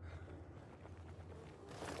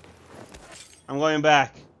 I'm going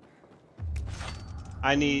back.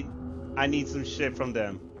 I need some shit from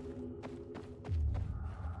them.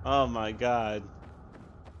 Oh my god.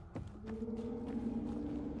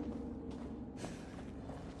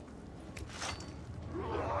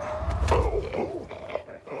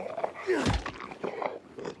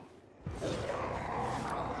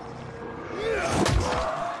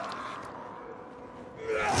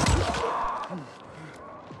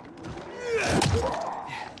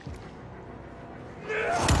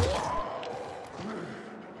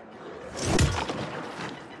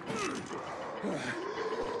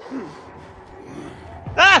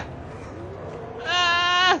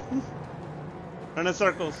 Run in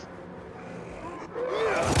circles.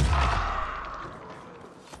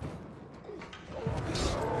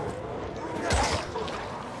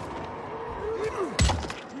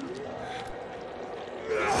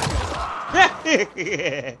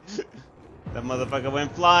 That motherfucker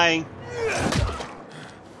went flying.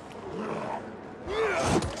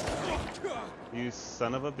 You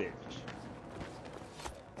son of a bitch.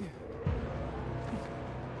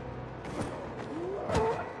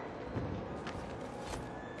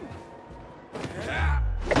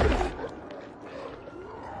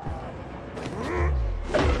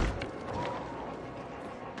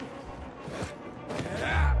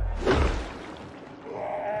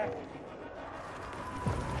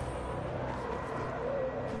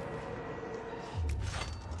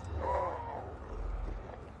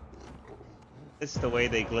 It's the way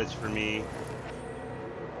they glitch for me.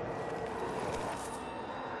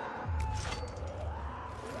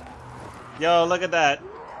 Yo, look at that.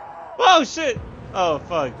 Oh shit! Oh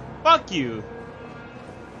fuck. Fuck you.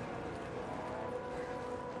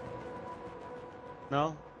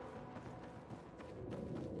 No?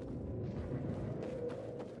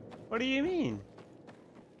 What do you mean?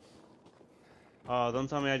 Oh, don't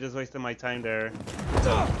tell me I just wasted my time there.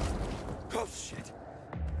 Oh shit.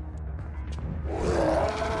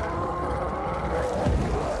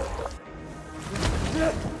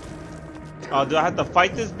 Oh, do I have to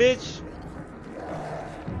fight this bitch?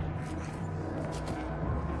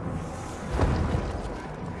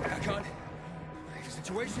 Back on.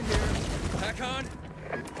 Situation here. Back on.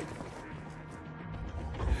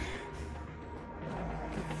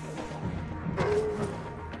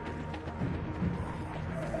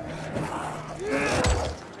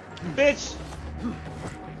 Bitch!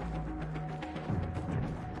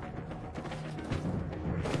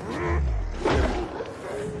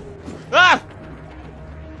 Ah!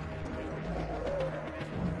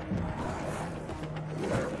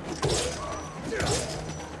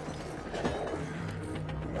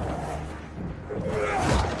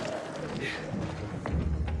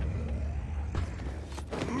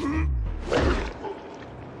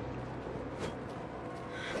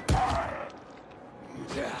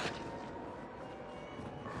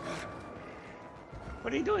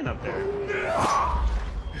 What are you doing up there?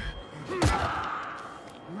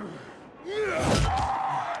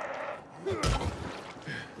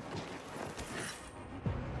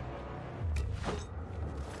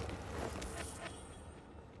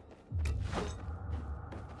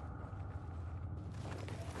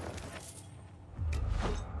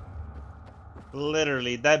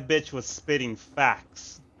 Literally, that bitch was spitting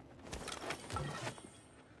facts.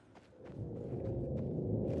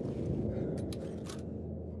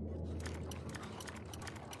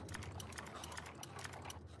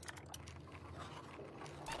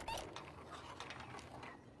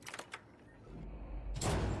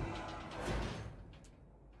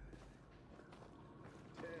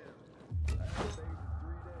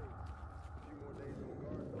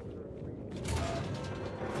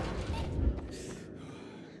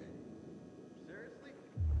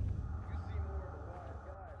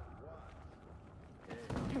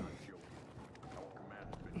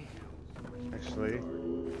 Actually.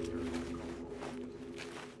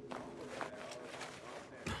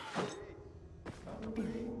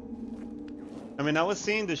 I mean, I was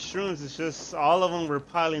seeing the shrooms, it's just all of them were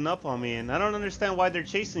piling up on me, and I don't understand why they're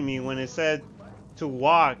chasing me when it said to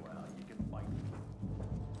walk.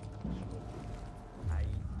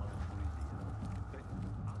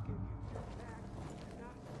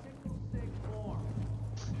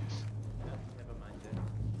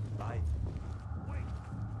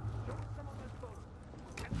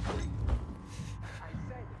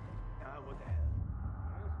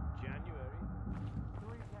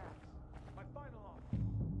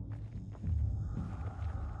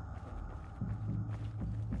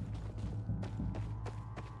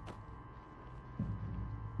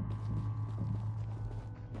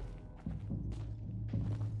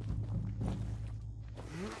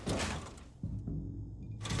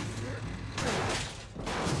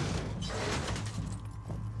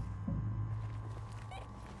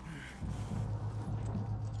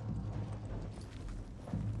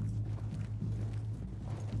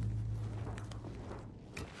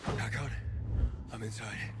 I'm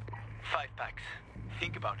inside. 5 packs.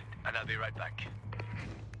 Think about it, and I'll be right back.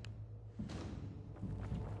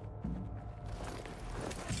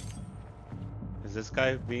 Is this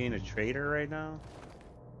guy being a traitor right now?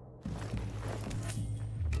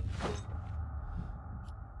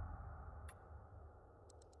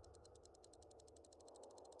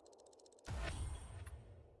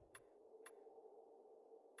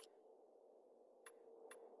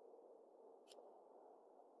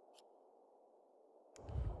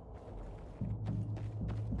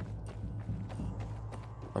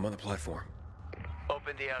 I'm on the platform.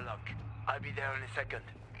 Open the airlock. I'll be there in a second.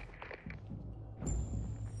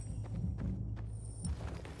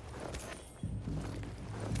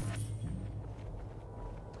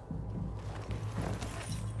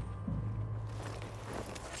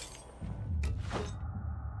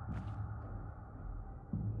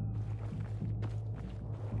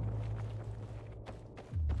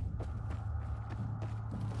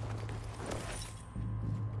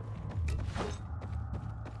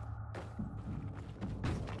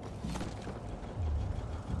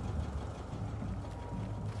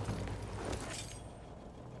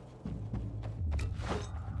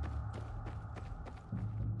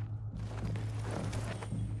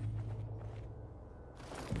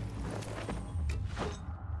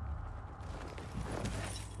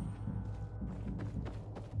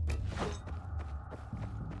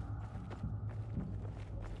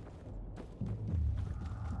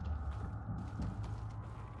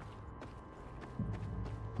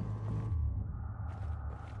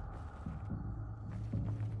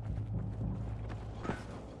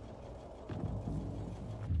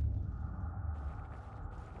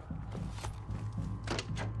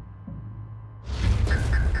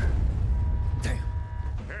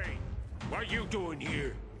 What are you doing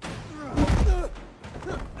here?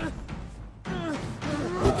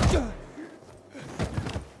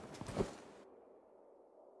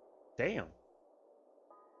 Damn.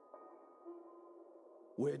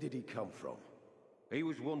 Where did he come from? He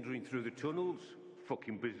was wandering through the tunnels.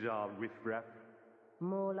 Fucking bizarre riffraff.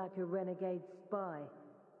 More like a renegade spy.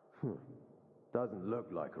 Doesn't look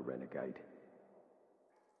like a renegade.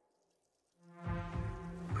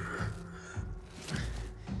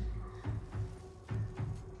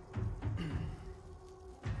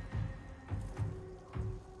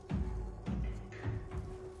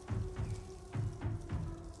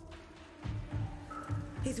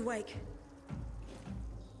 He's awake.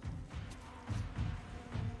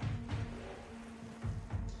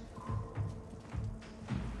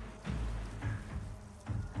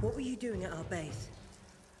 What were you doing at our base?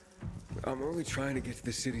 I'm only trying to get to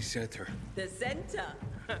the city center. The center?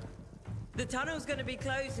 The tunnel's gonna be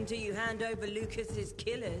closed until you hand over Lucas's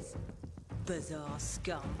killers. Bizarre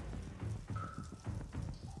scum.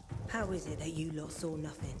 How is it that you lot saw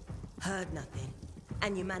nothing, heard nothing,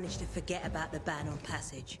 and you managed to forget about the ban on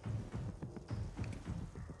passage?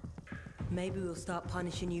 Maybe we'll start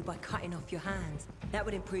punishing you by cutting off your hands. That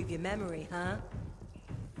would improve your memory, huh?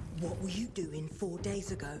 What were you doing 4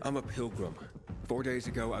 days ago? I'm a pilgrim. 4 days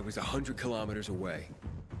ago, I was 100 kilometers away.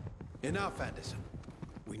 Enough, Anderson.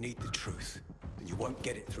 We need the truth, and you won't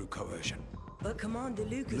get it through coercion. But Commander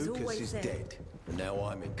Lucas always is said... dead, and now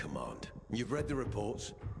I'm in command. You've read the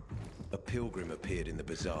reports? A pilgrim appeared in the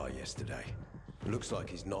bazaar yesterday. Looks like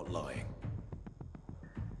he's not lying.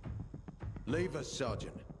 Leave us,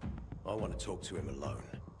 Sergeant. I want to talk to him alone.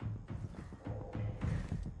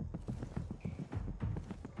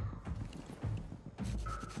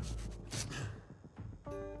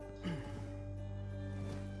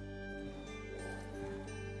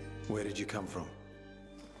 Where did you come from?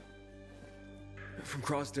 From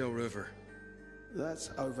Crossdale River. That's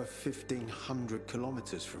over 1,500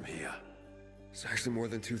 kilometers from here. It's actually more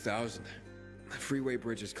than 2,000. The freeway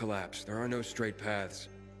bridges collapsed. There are no straight paths.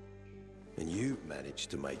 And you've managed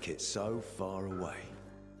to make it so far away.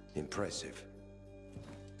 Impressive.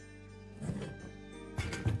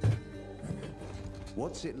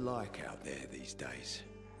 What's it like out there these days?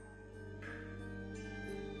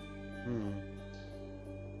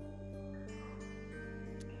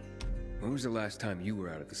 When was the last time you were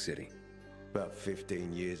out of the city? About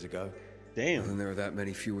 15 years ago. Damn. And there are that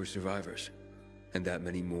many fewer survivors. And that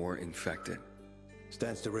many more infected.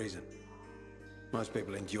 Stands to reason. Most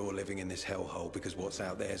people endure living in this hellhole because what's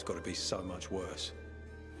out there's got to be so much worse.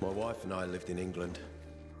 My wife and I lived in England.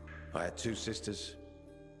 I had 2 sisters,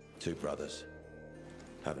 2 brothers.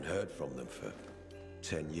 Haven't heard from them for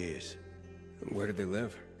 10 years. Where did they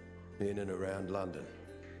live? In and around London.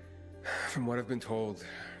 From what I've been told,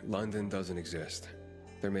 London doesn't exist.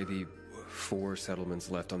 There may be 4 settlements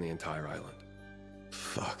left on the entire island.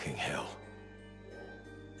 Fucking hell.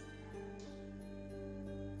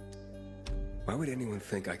 Why would anyone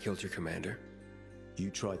think I killed your commander? You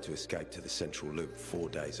tried to escape to the Central Loop 4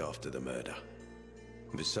 days after the murder.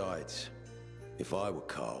 Besides, if I were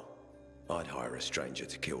Carl, I'd hire a stranger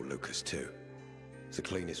to kill Lucas too. It's the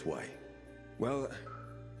cleanest way. Well,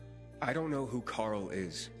 I don't know who Carl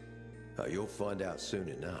is. Oh, you'll find out soon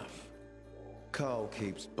enough. Carl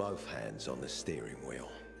keeps both hands on the steering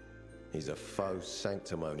wheel. He's a faux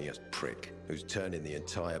sanctimonious prick who's turning the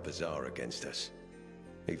entire bazaar against us,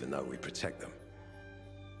 even though we protect them.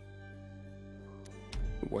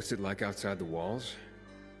 What's it like outside the walls?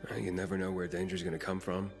 You never know where danger's gonna come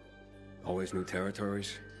from. Always new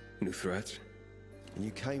territories, new threats. And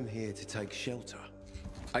you came here to take shelter?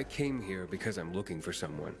 I came here because I'm looking for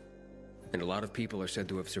someone. And a lot of people are said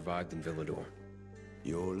to have survived in Villador.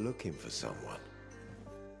 You're looking for someone?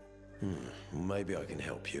 Maybe I can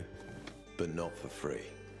help you, but not for free.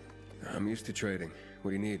 I'm used to trading.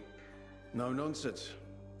 What do you need? No nonsense.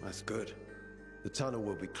 That's good. The tunnel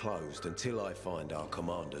will be closed until I find our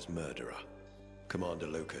commander's murderer, Commander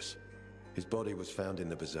Lucas. His body was found in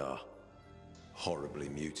the bazaar, horribly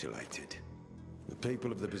mutilated. The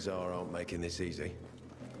people of the bazaar aren't making this easy.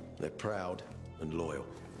 They're proud and loyal.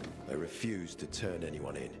 They refuse to turn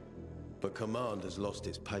anyone in. But Command has lost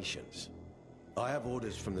its patience. I have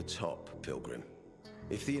orders from the top, Pilgrim.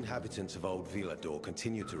 If the inhabitants of Old Villador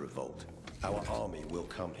continue to revolt, our army will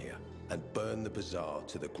come here and burn the bazaar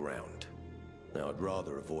to the ground. Now, I'd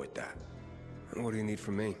rather avoid that. What do you need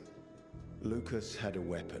from me? Lucas had a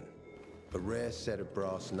weapon. A rare set of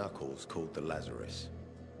brass knuckles called the Lazarus.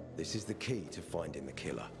 This is the key to finding the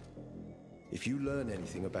killer. If you learn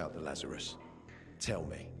anything about the Lazarus, tell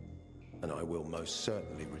me, and I will most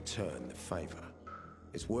certainly return the favor.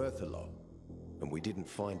 It's worth a lot, and we didn't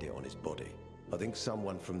find it on his body. I think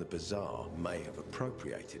someone from the bazaar may have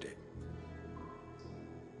appropriated it.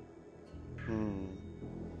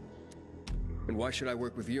 And why should I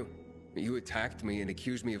work with you? You attacked me and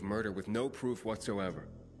accused me of murder with no proof whatsoever.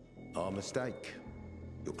 Our mistake.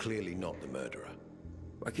 You're clearly not the murderer.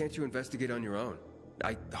 Why can't you investigate on your own?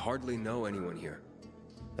 I hardly know anyone here.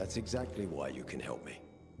 That's exactly why you can help me.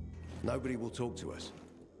 Nobody will talk to us.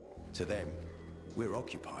 To them, we're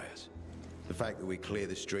occupiers. The fact that we clear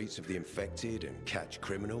the streets of the infected and catch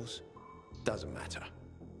criminals doesn't matter.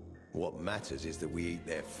 What matters is that we eat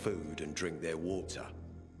their food and drink their water.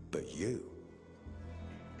 But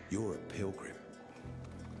you're a pilgrim.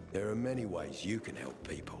 There are many ways you can help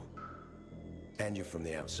people. And you're from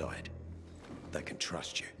the outside. They can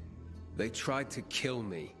trust you. They tried to kill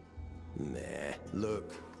me. Nah,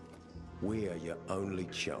 look. We are your only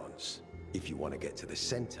chance. If you want to get to the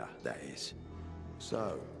center, that is.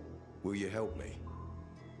 So, will you help me?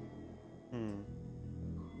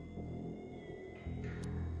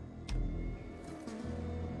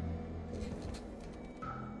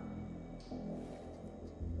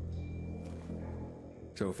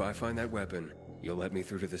 So if I find that weapon, you'll let me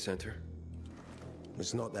through to the center?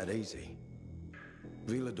 It's not that easy.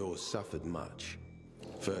 Villador suffered much.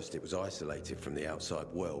 First, it was isolated from the outside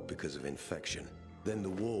world because of infection. Then the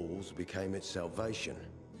walls became its salvation.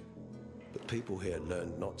 But people here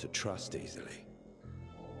learned not to trust easily.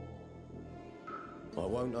 I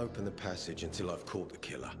won't open the passage until I've caught the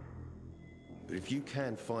killer. But if you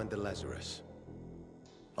can find the Lazarus,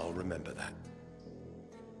 I'll remember that.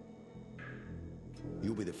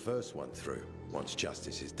 You'll be the first one through, once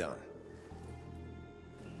justice is done.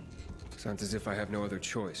 Sounds as if I have no other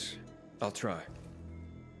choice. I'll try.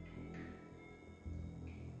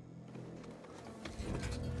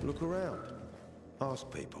 Look around. Ask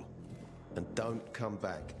people. And don't come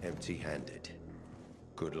back empty-handed.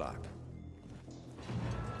 Good luck.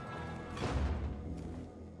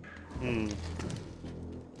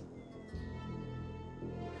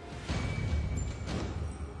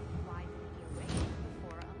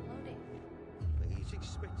 It's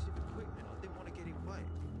expensive equipment. I didn't want to get it wet.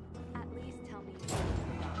 At least tell me.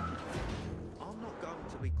 I'm not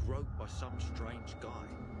going to be groped by some strange guy.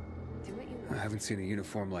 Do what you I haven't seen a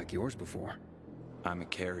uniform like yours before. I'm a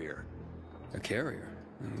carrier. A carrier?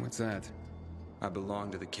 What's that? I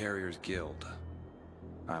belong to the Carriers Guild.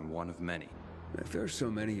 I'm one of many. If there's so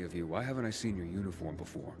many of you, why haven't I seen your uniform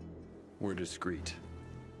before? We're discreet.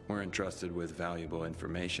 We're entrusted with valuable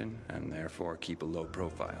information, and therefore keep a low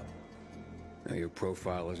profile. Now, your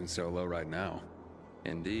profile isn't so low right now.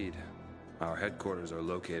 Indeed. Our headquarters are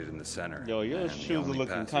located in the center. Yo, your and the shoes are only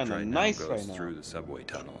looking passage kind of right nice now right goes now. through the subway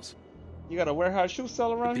tunnels. You got a warehouse shoe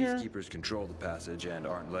seller around The here? peacekeepers control the passage and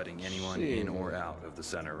aren't letting anyone in or out of the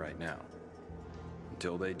center right now.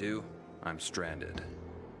 Until they do, I'm stranded.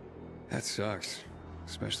 That sucks.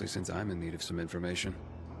 Especially since I'm in need of some information.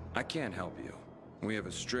 I can't help you. We have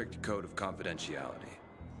a strict code of confidentiality.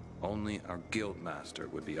 Only our guild master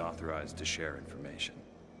would be authorized to share information.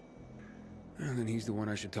 And then he's the one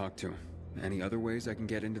I should talk to. Any other ways I can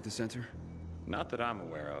get into the center? Not that I'm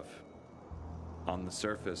aware of. On the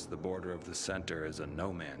surface, the border of the center is a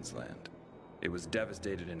no man's land. It was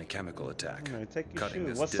devastated in a chemical attack, take your cutting shoe.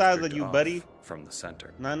 this What size are district you, off buddy? from the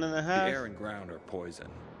center. 9.5? The air and ground are poison.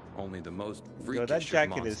 Only the most freakish Yo, that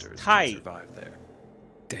jacket of is monsters tight. can survive there.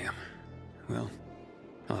 Damn. Well,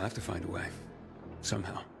 I'll have to find a way.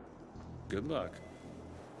 Somehow. Good luck.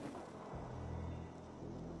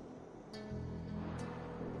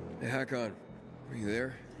 Hey, Hakon. Are you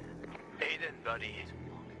there? Aiden, buddy.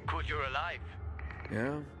 Good you're alive.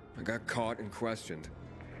 Yeah? I got caught and questioned.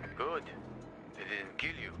 Good. They didn't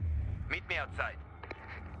kill you. Meet me outside.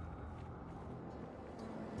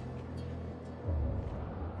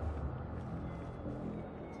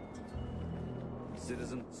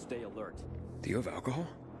 Citizen, stay alert. Do you have alcohol?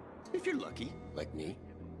 If you're lucky, like me.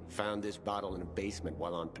 Found this bottle in a basement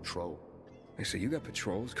while on patrol. Hey, so you got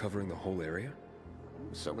patrols covering the whole area?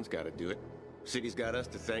 Someone's got to do it. City's got us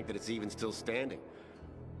to thank that it's even still standing.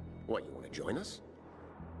 What, you want to join us?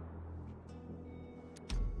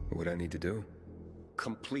 What would I need to do?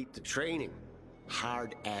 Complete the training.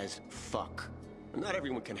 Hard as fuck. Not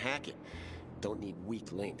everyone can hack it. Don't need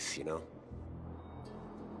weak links, you know?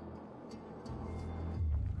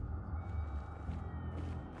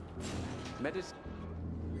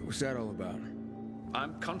 What's that all about?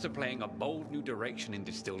 I'm contemplating a bold new direction in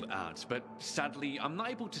distilled arts, but sadly, I'm not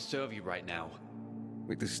able to serve you right now.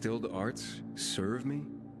 Wait, distilled arts? Serve me?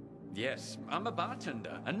 Yes, I'm a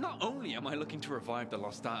bartender, and not only am I looking to revive the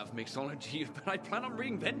lost art of mixology, but I plan on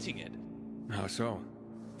reinventing it. How so?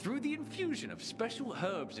 Through the infusion of special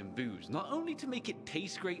herbs and booze, not only to make it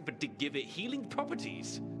taste great, but to give it healing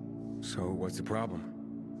properties. So what's the problem?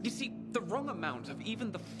 You see, the wrong amount of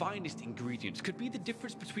even the finest ingredients could be the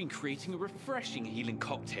difference between creating a refreshing healing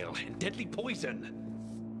cocktail and deadly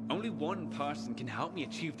poison. Only one person can help me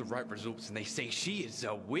achieve the right results, and they say she is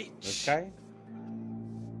a witch. This guy?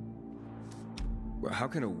 Well, how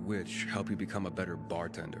can a witch help you become a better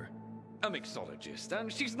bartender? A mixologist,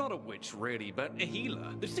 and she's not a witch really, but a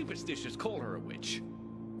healer. The superstitious call her a witch.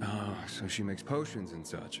 Ah, so she makes potions and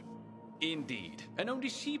such. Indeed, and only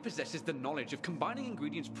she possesses the knowledge of combining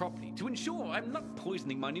ingredients properly to ensure I'm not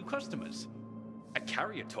poisoning my new customers. A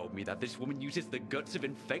carrier told me that this woman uses the guts of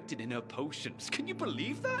infected in her potions. Can you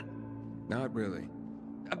believe that? Not really.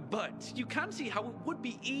 But you can see how it would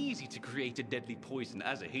be easy to create a deadly poison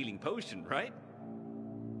as a healing potion, right?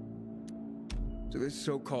 So this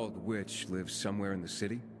so-called witch lives somewhere in the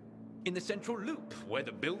city? In the central loop, where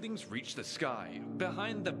the buildings reach the sky.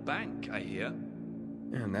 Behind the bank, I hear.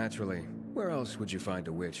 Yeah, naturally. Where else would you find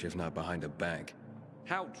a witch if not behind a bank?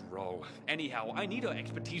 How droll. Anyhow, I need her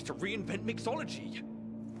expertise to reinvent mixology.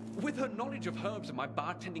 With her knowledge of herbs and my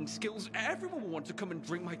bartending skills, everyone will want to come and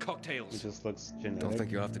drink my cocktails. It just looks generic. Don't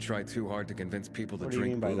think you'll have to try too hard to convince people to What do you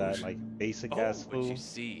drink mean by booze. that? Like basic ass But you food?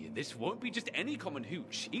 see, this won't be just any common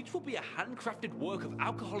hooch. Each will be a handcrafted work of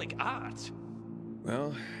alcoholic art.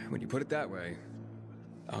 Well, when you put it that way,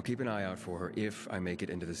 I'll keep an eye out for her if I make it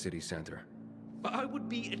into the city center. But I would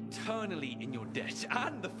be eternally in your debt,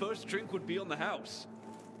 and the first drink would be on the house.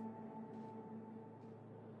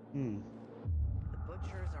 Hmm. The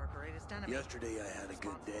butcher's our greatest enemy. Yesterday I had a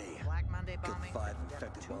good day. Black Monday Killed bombing. 5 Death of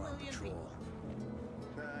infected 2 while on million patrol.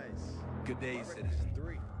 people. Nice. Good day, citizen.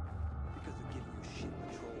 3. Because they're giving you shit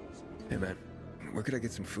patrols. Hey man, where could I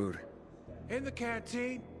get some food? In the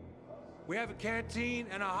canteen. We have a canteen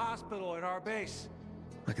and a hospital at our base.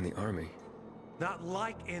 Like in the army. Not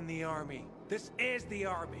like in the army. This is the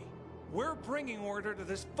army. We're bringing order to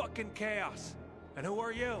this fucking chaos. And who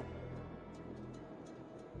are you?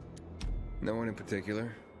 No one in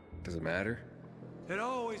particular. Does it matter? It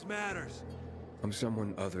always matters. I'm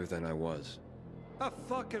someone other than I was. A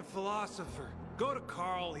fucking philosopher. Go to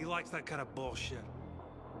Carl, he likes that kind of bullshit.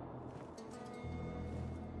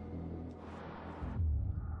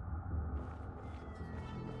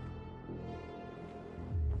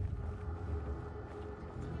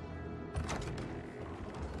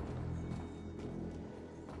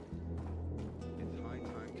 It's high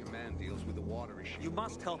time command deals with the water issue. You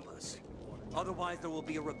must help us. Otherwise there will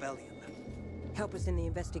be a rebellion. Help us in the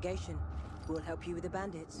investigation. We'll help you with the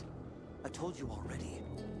bandits. I told you already.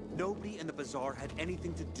 Nobody in the bazaar had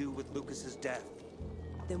anything to do with Lucas's death.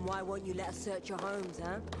 Then why won't you let us search your homes,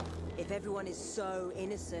 huh? If everyone is so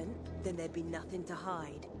innocent, then there'd be nothing to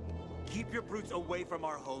hide. Keep your brutes away from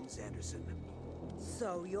our homes, Anderson.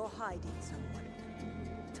 So you're hiding someone.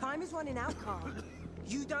 Time is running out, Carl.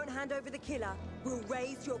 You don't hand over the killer, we'll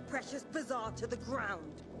raise your precious bazaar to the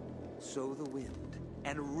ground. Sow the wind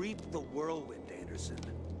and reap the whirlwind, Anderson.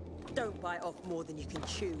 Don't bite off more than you can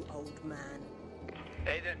chew, old man.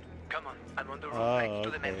 Aiden, come on. I'm on the roof next to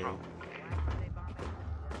the okay. metro.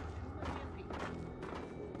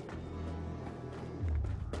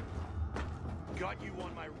 Got you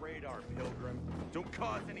on my radar, Pilgrim. Don't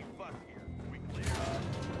cause any fuss here. We clear?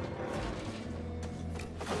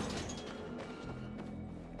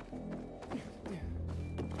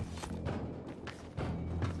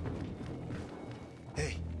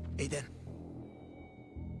 Hey, Aiden.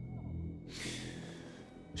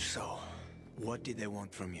 So, What did they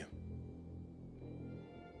want from you?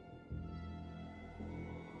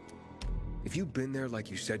 If you'd been there like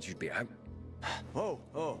you said you'd be,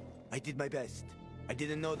 Oh, I did my best. I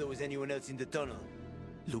didn't know there was anyone else in the tunnel.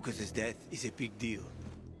 Lucas's death is a big deal.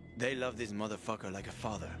 They love this motherfucker like a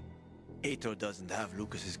father. Aitor doesn't have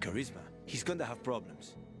Lucas's charisma. He's gonna have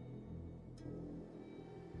problems.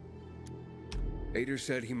 Aitor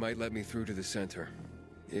said he might let me through to the center,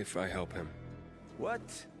 if I help him. What?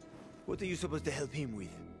 What are you supposed to help him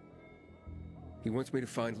with? He wants me to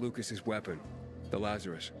find Lucas's weapon, the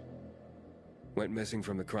Lazarus. Went missing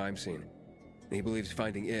from the crime scene. And he believes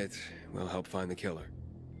finding it will help find the killer.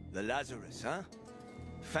 The Lazarus, huh?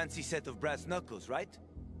 Fancy set of brass knuckles, right?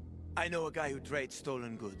 I know a guy who trades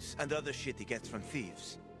stolen goods and other shit he gets from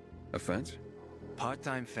thieves. A fence?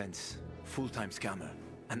 Part-time fence, full-time scammer.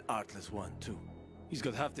 An artless one, too. He's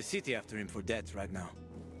got half the city after him for debts right now.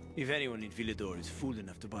 If anyone in Villador is fool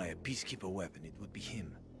enough to buy a peacekeeper weapon, it would be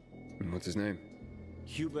him. And what's his name?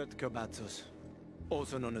 Hubert Kerbatzos,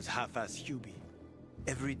 also known as Half-Ass Hubie.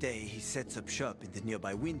 Every day he sets up shop in the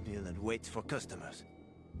nearby windmill and waits for customers.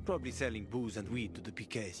 Probably selling booze and weed to the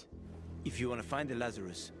PKs. If you want to find the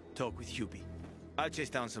Lazarus, talk with Hubie. I'll chase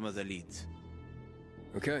down some other leads.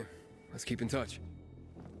 Okay, let's keep in touch.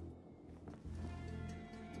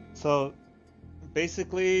 So,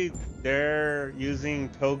 basically, they're using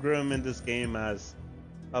Pilgrim in this game as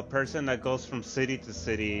a person that goes from city to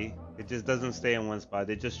city. It just doesn't stay in one spot.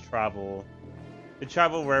 They just travel. They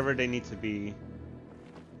travel wherever they need to be.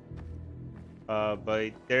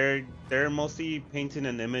 But they're mostly painting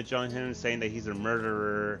an image on him, saying that he's a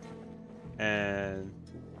murderer, and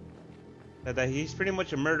that he's pretty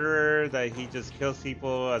much a murderer. That he just kills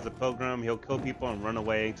people as a pilgrim. He'll kill people and run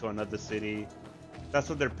away to another city. That's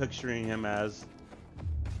what they're picturing him as.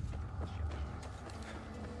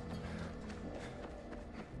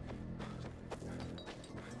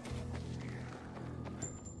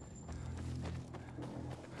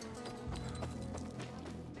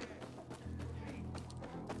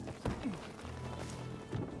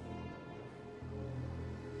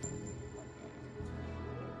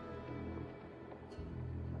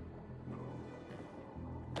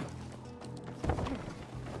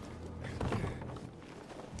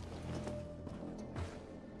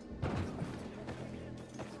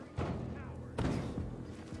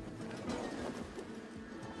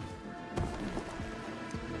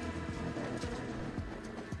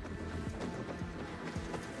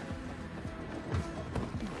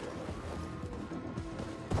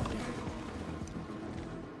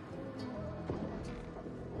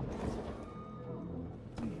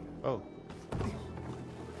 Oh.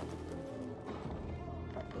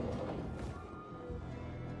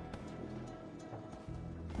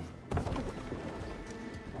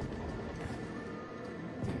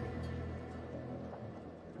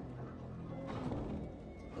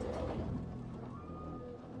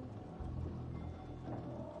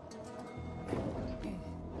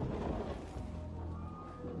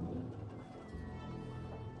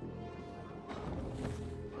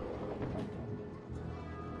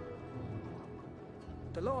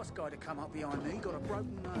 The last guy to come up behind me got a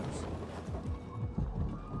broken nose.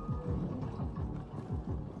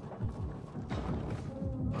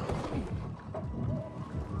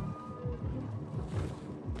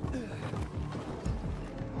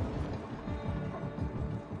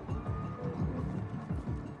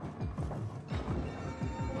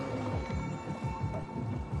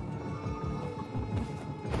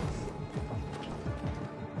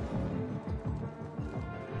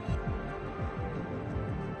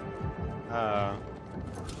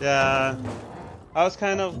 Yeah, I was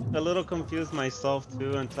kind of a little confused myself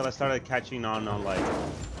too until I started catching on like,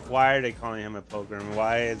 why are they calling him a pilgrim?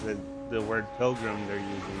 Why is it the word pilgrim they're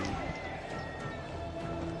using?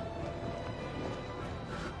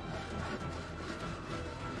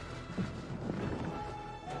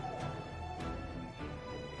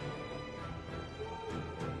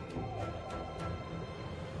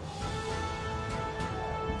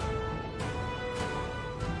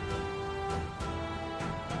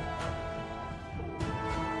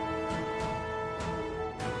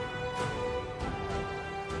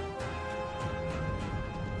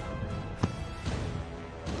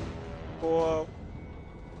 Cool.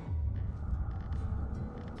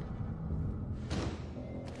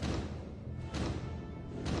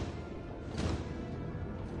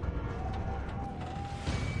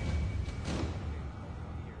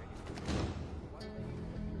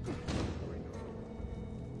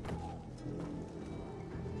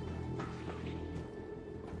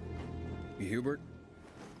 You Hubert?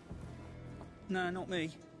 No, not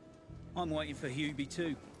me. I'm waiting for Hubie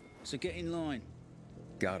too. so get in line.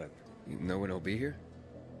 Got it. You know when he'll be here?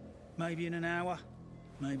 Maybe in an hour,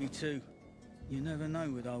 maybe 2. You never know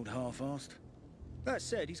with old half-assed. That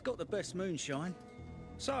said, he's got the best moonshine.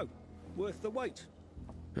 So, worth the wait.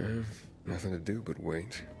 Nothing to do but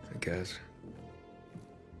wait, I guess.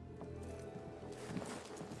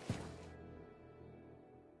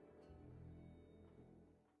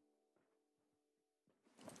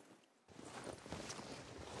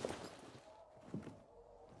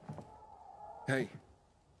 Hey,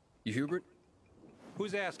 you Hubert?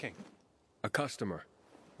 Who's asking? A customer.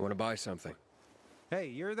 I want to buy something. Hey,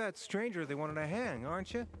 you're that stranger they wanted to hang,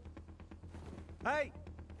 aren't you? Hey,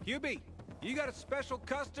 Hubie, you got a special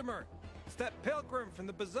customer. It's that pilgrim from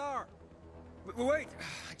the bazaar. Wait,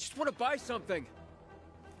 I just want to buy something.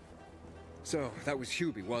 So, that was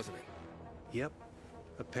Hubie, wasn't it? Yep.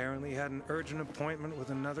 Apparently he had an urgent appointment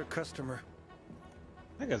with another customer.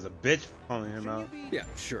 That guy's a bitch for calling him out. Yeah,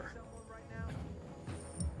 sure.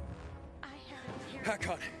 Hack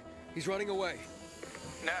on. He's running away.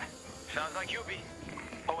 Nah, sounds like Hubie.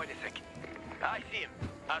 Oh, wait a sec. I see him.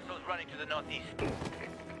 Asshole's running to the northeast.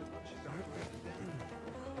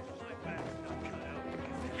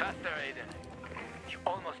 Faster, Aiden. You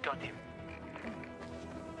almost got him.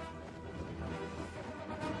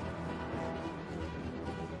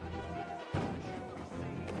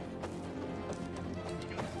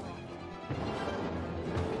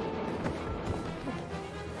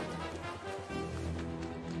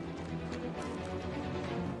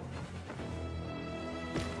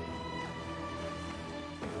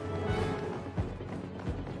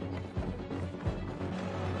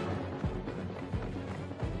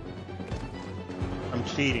 I'm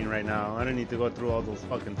cheating right now. I don't need to go through all those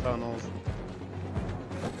fucking tunnels.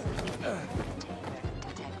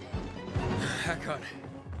 Hack on.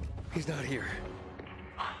 He's not here.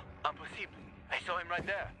 Impossible. I saw him right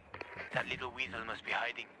there. That little weasel must be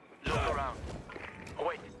hiding. Look around. Oh,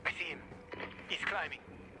 wait. I see him. He's climbing.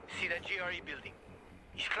 See that GRE building?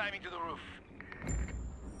 He's climbing to the roof.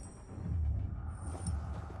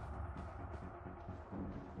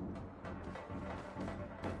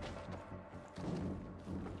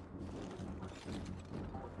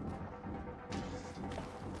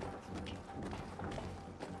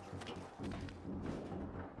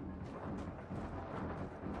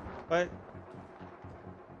 What?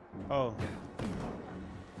 Oh.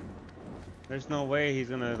 There's no way he's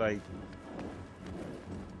gonna, like...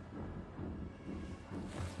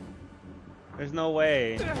 There's no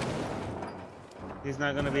way. He's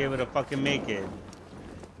not gonna be able to fucking make it.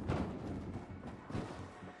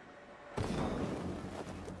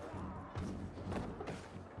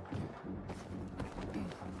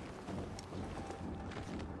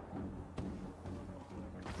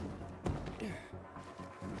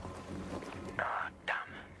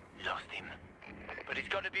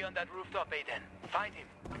 That rooftop, Aiden. Find him.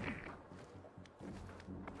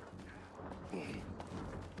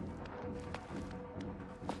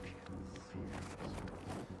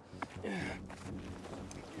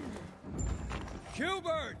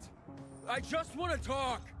 Hubert! I just want to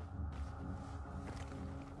talk!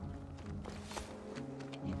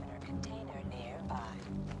 Inhibitor container nearby.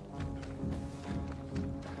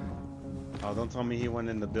 Oh, don't tell me he went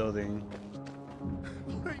in the building.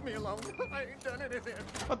 Leave me alone. I ain't done anything.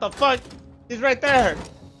 What the fuck? He's right there.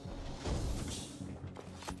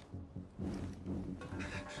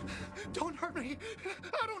 Don't hurt me.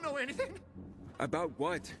 I don't know anything. About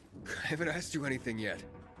what? I haven't asked you anything yet.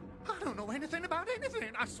 I don't know anything about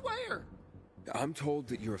anything, I swear. I'm told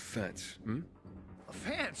that you're a fence, A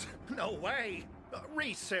fence? No way. A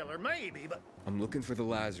reseller, maybe, but... I'm looking for the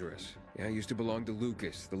Lazarus. Yeah, used to belong to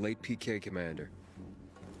Lucas, the late PK commander.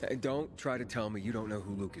 Hey, don't try to tell me you don't know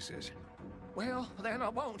who Lucas is. Well, then I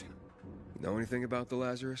won't. Know anything about the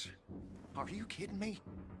Lazarus? Are you kidding me?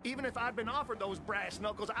 Even if I'd been offered those brass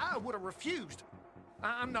knuckles, I would have refused.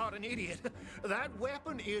 I'm not an idiot. That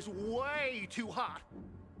weapon is way too hot.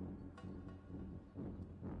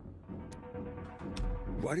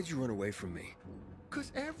 Why did you run away from me?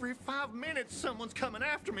 'Cause every 5 minutes someone's coming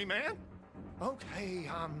after me, man. Okay,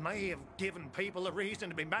 I may have given people a reason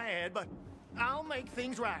to be mad, but I'll make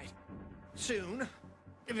things right. Soon.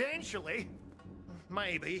 Eventually.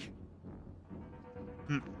 Maybe.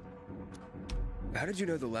 How did you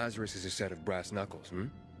know the Lazarus is a set of brass knuckles,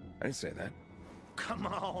 I didn't say that. Come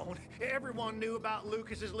on. Everyone knew about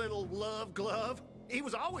Lucas's little love glove. He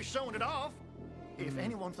was always showing it off. If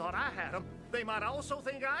anyone thought I had him, they might also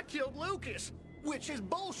think I killed Lucas, which is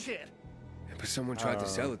bullshit. But someone tried to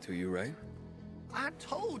sell it to you, right? I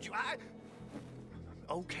told you,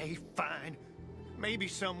 Okay, fine. Maybe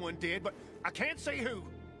someone did, but I can't say who.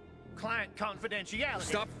 attorney-client confidentiality.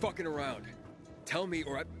 Stop fucking around. Tell me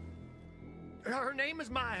or I... Her name is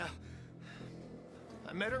Maya.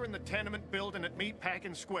 I met her in the tenement building at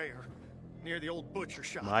Meatpacking Square, near the old butcher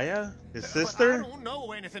shop. Maya? His But sister? I don't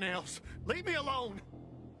know anything else. Leave me alone.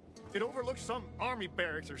 It overlooks some army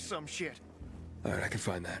barracks or some shit. All right, I can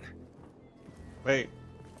find that. Wait.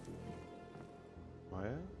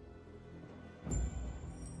 Maya?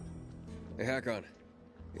 Hey, Hakon.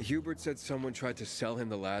 Hubert said someone tried to sell him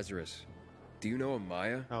the Lazarus. Do you know a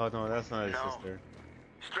Maya? Oh, no, that's not his No. sister.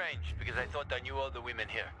 Strange, because I thought I knew all the women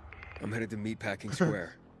here. I'm headed to Meatpacking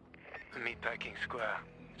Square. Meatpacking Square.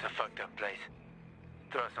 It's a fucked up place.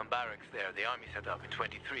 There are some barracks there the army set up in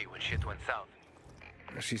 23 when shit went south.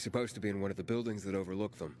 She's supposed to be in one of the buildings that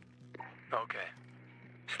overlook them. Okay.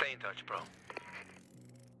 Stay in touch, bro.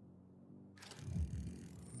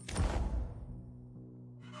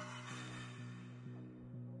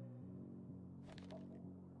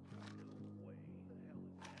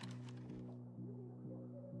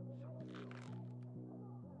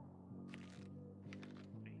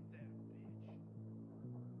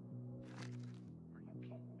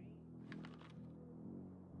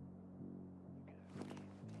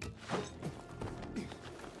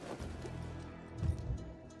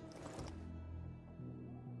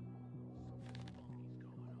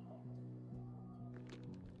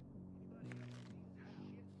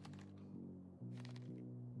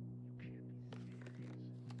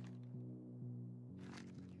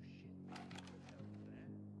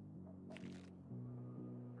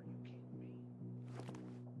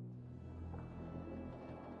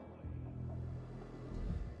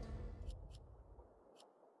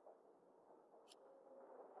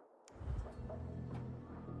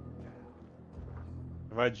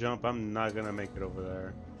 If I jump, I'm not gonna make it over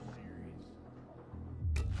there.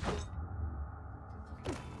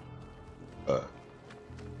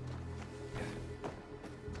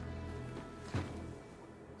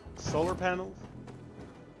 Solar panels?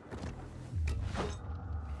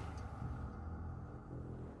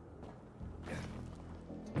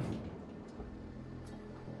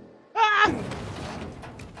 Ah!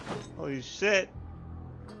 Holy shit.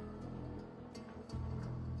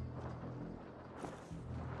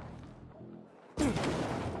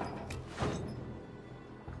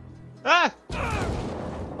 Ah!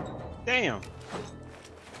 Damn.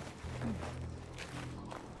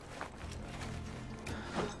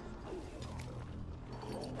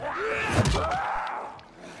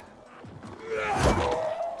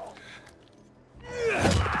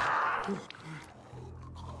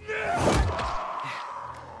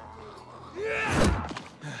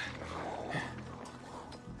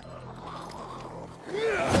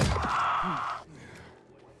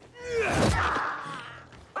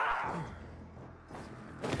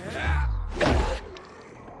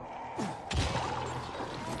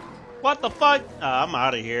 What the fuck? Oh, I'm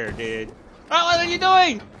out of here, dude. Oh, what are you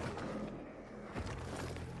doing?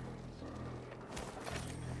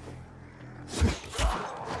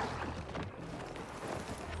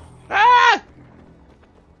 Ah!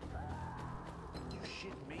 You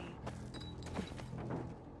shitting me?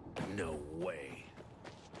 No way.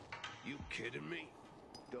 You kidding me?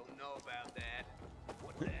 Don't know about that.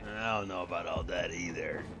 What the heck? I don't know about all that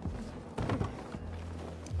either.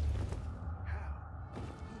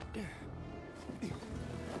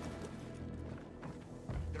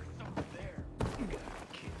 There's something there. You gotta be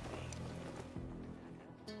kidding me.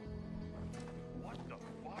 What the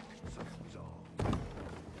fuck? Something's off.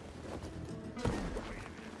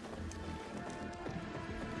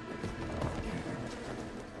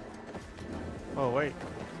 Oh, wait.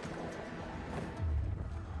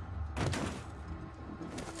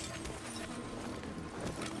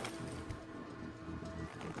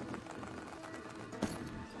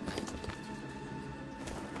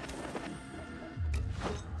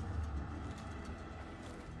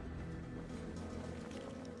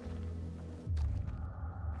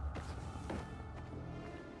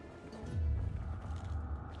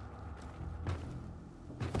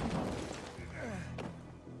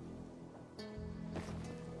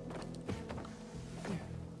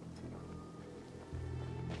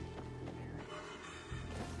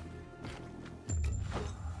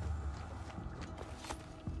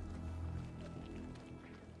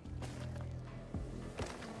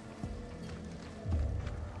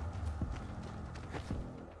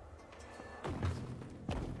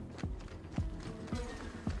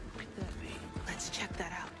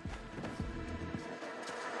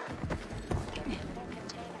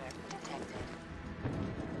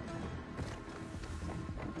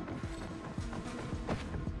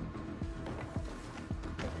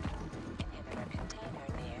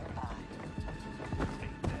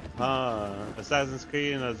 huh? Assassin's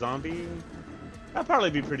Creed and a zombie? That'd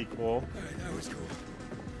probably be pretty cool. Alright, that was cool.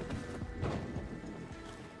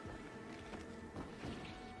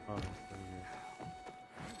 Oh,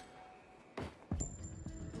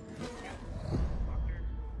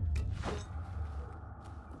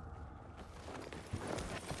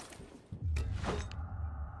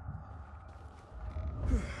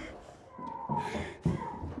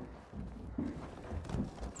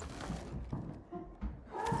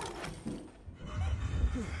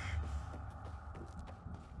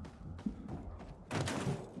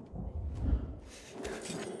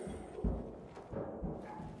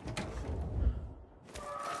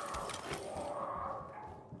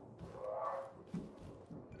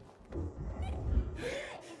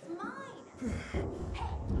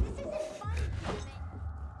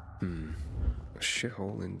 A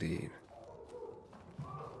shithole indeed.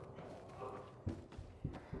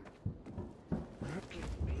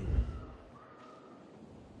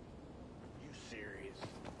 You serious?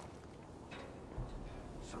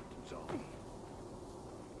 Something's off.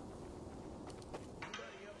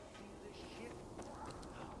 Anybody else see this shit?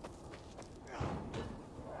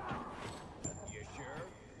 You sure?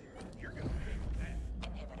 You're gonna fix that.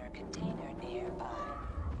 Inhibitor container nearby.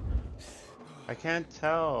 I can't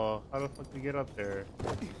tell. How the fuck do we get up there?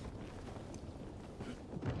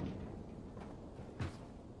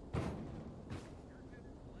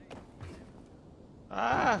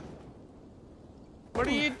 Ah! What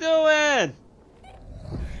are you doing?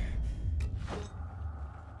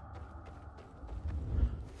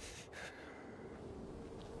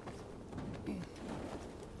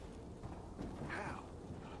 How?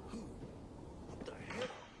 Who? What the hell?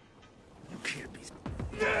 You can't be.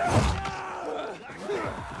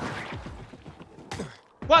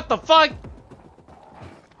 What the fuck?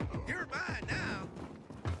 You're mine now.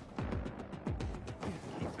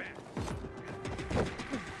 Keep back.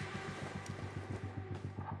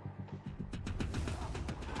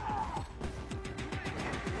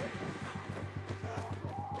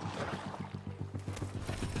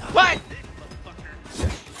 What?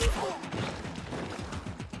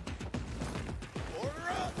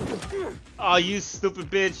 Oh, you stupid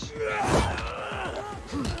bitch.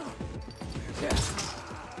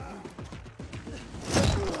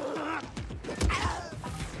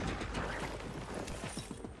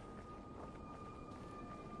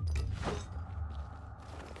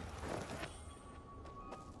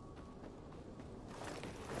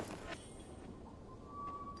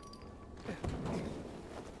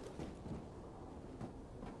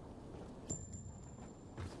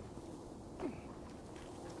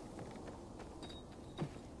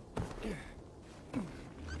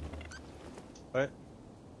 What?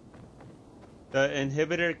 The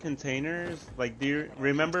inhibitor containers? Like, do you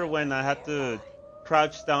remember when I had to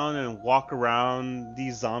crouch down and walk around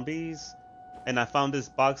these zombies? And I found this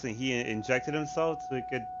box and he injected himself so he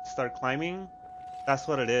could start climbing? That's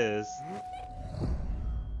what it is.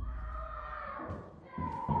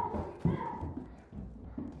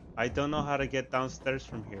 I don't know how to get downstairs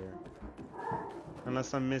from here.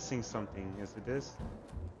 Unless I'm missing something. Is it this?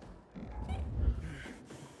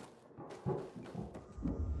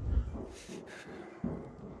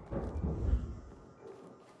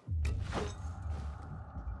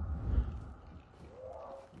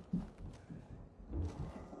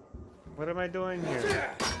 What am I doing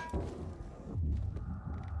here?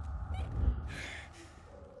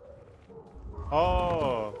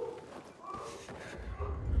 Oh.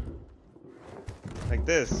 Like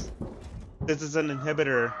this. This is an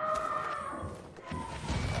inhibitor.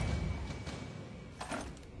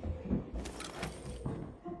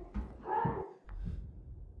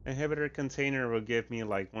 Inhibitor container will give me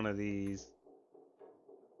like one of these.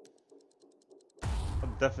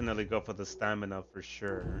 I'll definitely go for the stamina for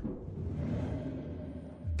sure.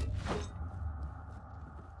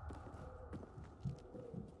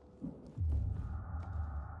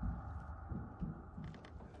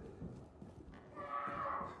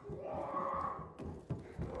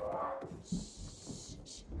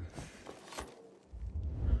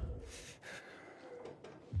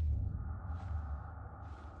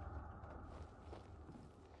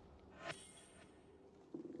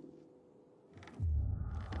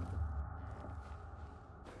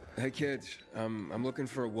 Hey kids, I'm looking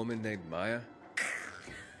for a woman named Maya. Hey,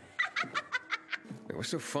 what's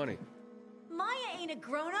so funny? Maya ain't a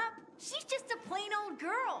grown-up. She's just a plain old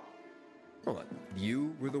girl. Hold on,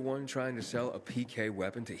 you were the one trying to sell a PK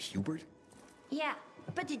weapon to Hubert? Yeah,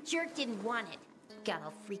 but the jerk didn't want it. Got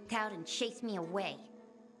all freaked out and chased me away.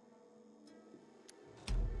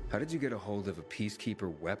 How did you get a hold of a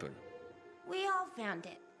Peacekeeper weapon? We all found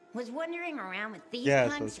it. Was wandering around with these Yeah, so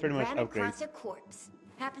punks it's pretty and much ran upgrade. across a corpse.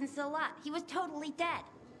 Happens a lot. He was totally dead.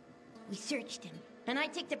 We searched him, and I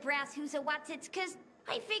took the brass who's a Watsits because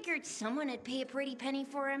I figured someone would pay a pretty penny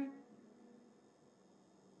for him.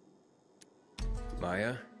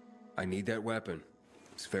 Maya, I need that weapon.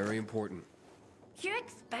 It's very important. You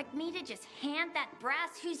expect me to just hand that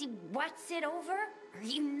brass who's what's it over? Are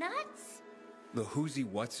you nuts? The Whoozy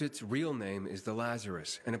Whatsit's real name is the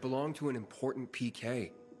Lazarus, and it belonged to an important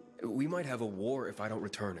PK. We might have a war if I don't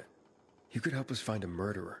return it. You could help us find a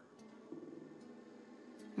murderer.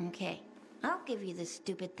 Okay, I'll give you this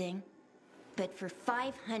stupid thing, but for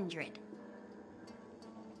 500.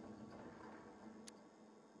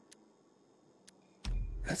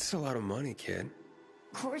 That's a lot of money, kid.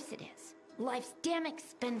 Of course it is. Life's damn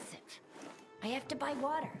expensive. I have to buy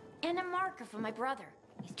water and a marker for my brother.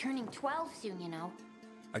 He's turning 12 soon, you know.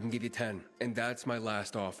 I can give you 10, and that's my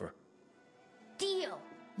last offer. Deal!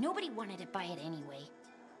 Nobody wanted to buy it anyway.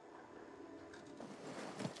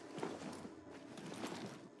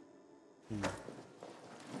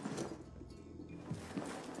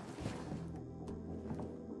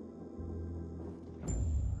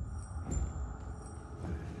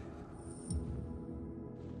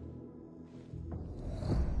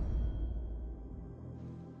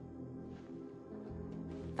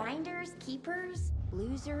 Finders, keepers,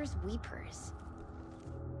 losers, weepers.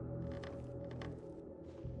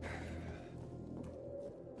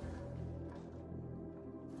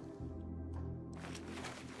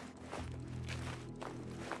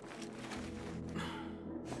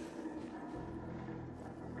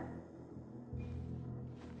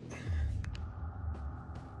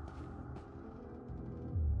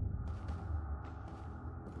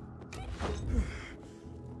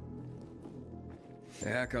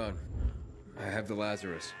 Hey, Hakon. I have the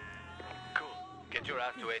Lazarus. Cool. Get your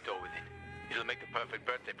ass to Ato with it. It'll make the perfect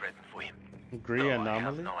birthday present for him. Agree Though I anomaly?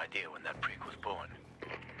 have no idea when that prick was born.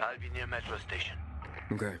 I'll be near Metro Station.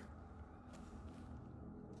 Okay.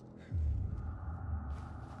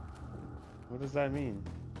 What does that mean?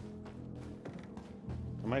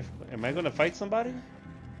 Am I gonna fight somebody?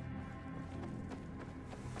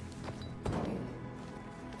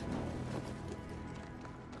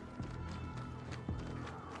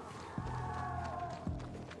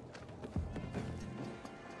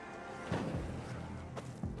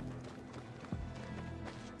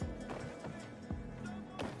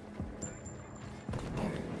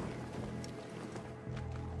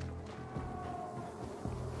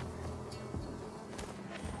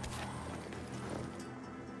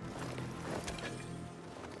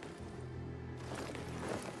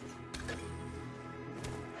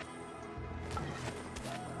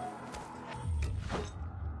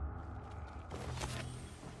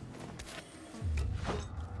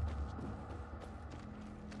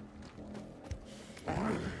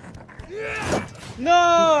 No,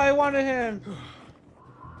 I wanted him.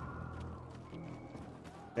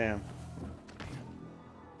 Damn.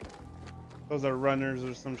 Those are runners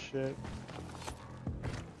or some shit.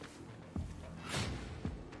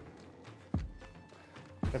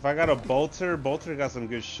 If I got a bolter got some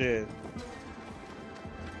good shit.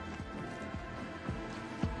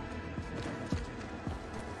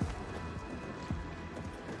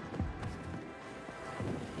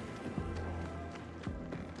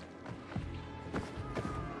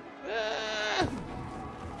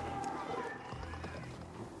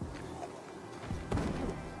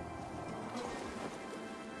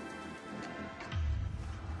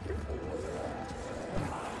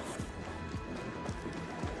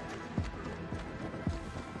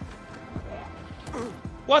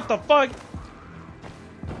 What the fuck?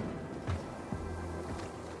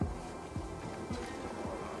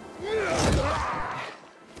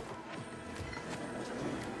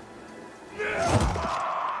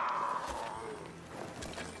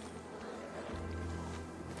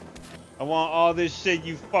 I want all this shit,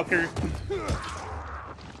 you fucker.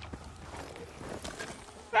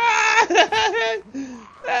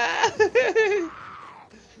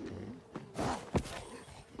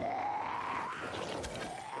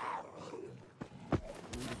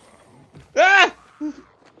 Ah!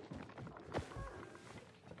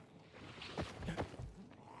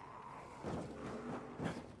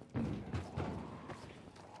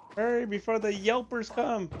 Hurry before the yelpers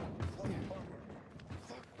come.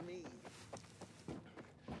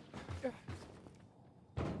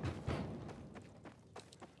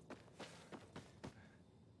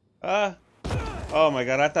 Oh my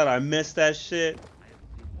god, I thought I missed that shit.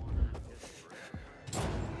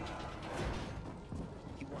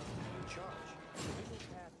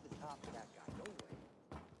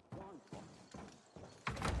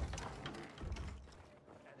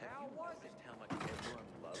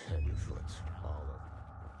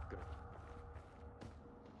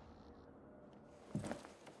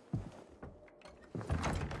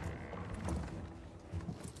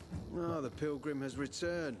 Oh, the pilgrim has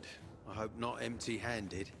returned. I hope not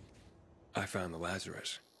empty-handed. I found the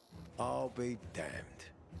Lazarus. I'll be damned.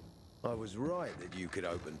 I was right that you could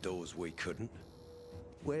open doors we couldn't.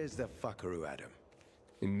 Where's the fucker who had him?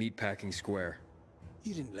 In Meatpacking Square.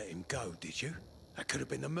 You didn't let him go, did you? That could have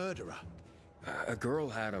been the murderer. A girl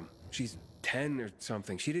had him. She's 10 or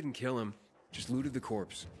something. She didn't kill him. Just looted the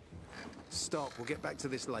corpse. Stop. We'll get back to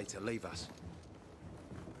this later. Leave us.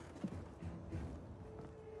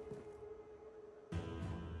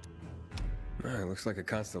 It looks like a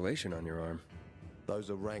constellation on your arm. Those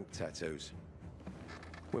are rank tattoos.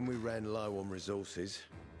 When we ran low on resources,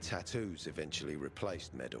 tattoos eventually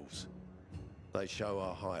replaced medals. They show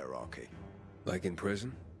our hierarchy. Like in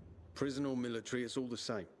prison? Prison or military, it's all the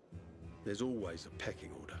same. There's always a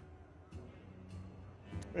pecking order.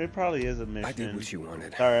 It probably is a mission. I did what you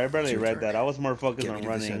wanted. Sorry, I barely It's your read turn. that. I was more focused Get me on to the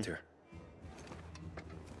running. center.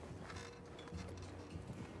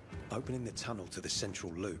 Opening the tunnel to the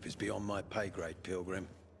central loop is beyond my pay grade, Pilgrim.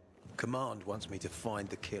 Command wants me to find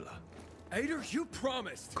the killer. Ader, you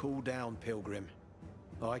promised! Cool down, Pilgrim.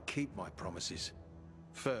 I keep my promises.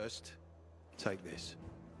 First, take this.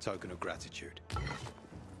 Token of gratitude.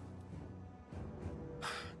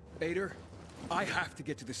 Ader, I have to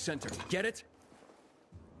get to the center. Get it?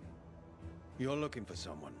 You're looking for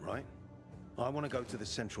someone, right? I want to go to the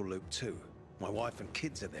central loop too. My wife and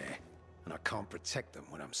kids are there, and I can't protect them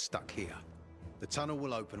when I'm stuck here. The tunnel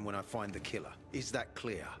will open when I find the killer. Is that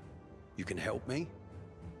clear? You can help me,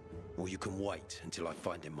 or you can wait until I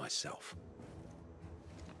find him myself.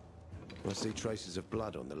 I see traces of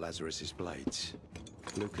blood on the Lazarus's blades.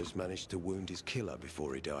 Lucas managed to wound his killer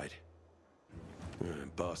before he died.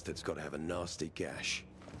 Bastard's got to have a nasty gash.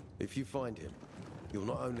 If you find him, you'll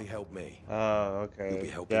not only help me. Oh, okay. You'll be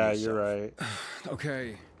helping Yeah, yourself. you're right.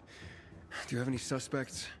 Okay. Do you have any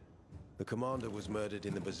suspects? The commander was murdered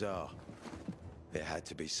in the bazaar. There had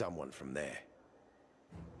to be someone from there.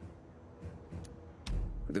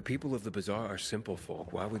 The people of the bazaar are simple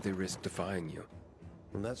folk. Why would they risk defying you?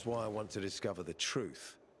 And that's why I want to discover the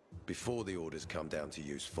truth before the orders come down to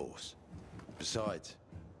use force. Besides,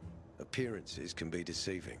 appearances can be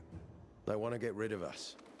deceiving. They want to get rid of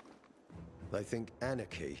us. They think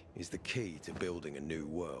anarchy is the key to building a new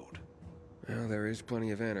world. Well, there is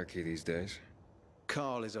plenty of anarchy these days.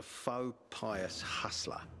 Carl is a faux pious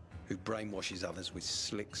hustler who brainwashes others with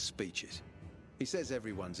slick speeches. He says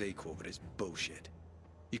everyone's equal, but it's bullshit.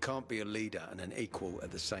 You can't be a leader and an equal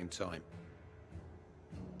at the same time.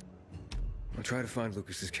 I'll try to find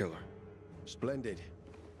Lucas's killer. Splendid.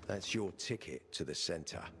 That's your ticket to the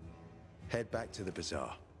center. Head back to the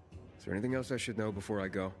bazaar. Is there anything else I should know before I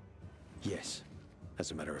go? Yes,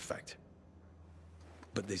 as a matter of fact.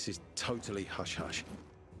 But this is totally hush-hush.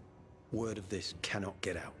 Word of this cannot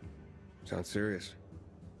get out. Sounds serious.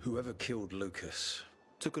 Whoever killed Lucas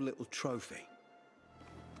took a little trophy.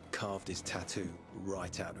 Carved his tattoo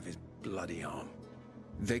right out of his bloody arm.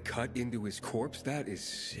 They cut into his corpse? That is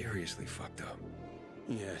seriously fucked up.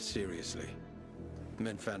 Yeah, seriously.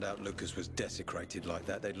 Men found out Lucas was desecrated like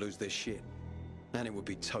that, they'd lose their shit. And it would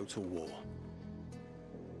be total war.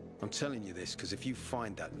 I'm telling you this because if you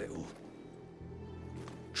find that little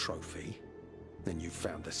trophy, then you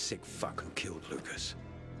found the sick fuck who killed Lucas.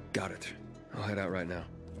 Got it. I'll head out right now.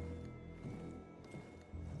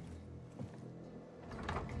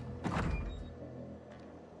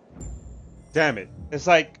 Damn it. It's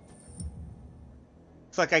like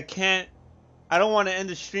I can't. I don't want to end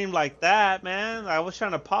the stream like that, man. I was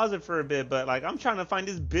trying to pause it for a bit, but like I'm trying to find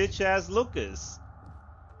this bitch ass Lucas.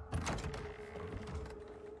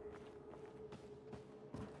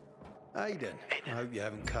 Aiden, I hope you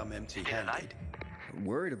haven't come empty-handed.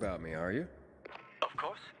 Worried about me, are you? Of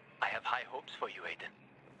course. I have high hopes for you, Aiden.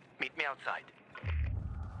 Meet me outside.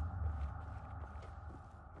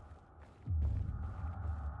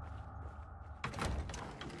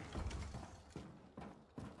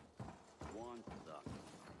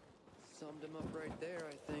 Summed him up right there,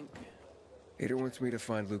 I think. Ader wants me to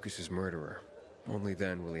find Lucas's murderer. Only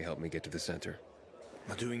then will he help me get to the center.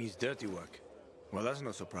 Not doing his dirty work. Well, that's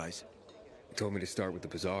no surprise. He told me to start with the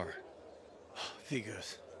bazaar.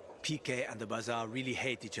 Figures. PK and the bazaar really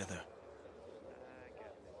hate each other.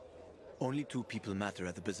 Only two people matter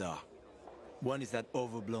at the bazaar. One is that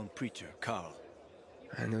overblown preacher, Carl.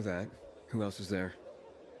 I know that. Who else is there?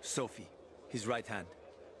 Sophie, his right hand.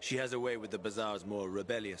 She has a way with the bazaar's more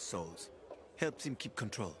rebellious souls. Helps him keep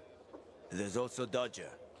control. There's also Dodger,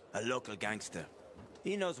 a local gangster.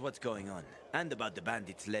 He knows what's going on, and about the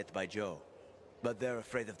bandits led by Joe. But they're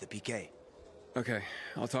afraid of the PK. Okay,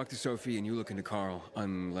 I'll talk to Sophie and you look into Carl,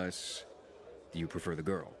 unless you prefer the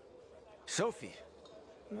girl. Sophie?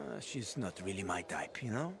 She's not really my type,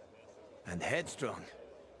 you know? And headstrong.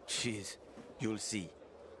 She's... You'll see.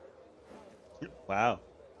 Wow.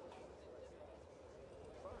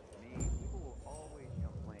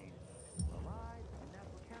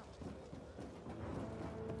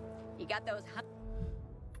 You got those...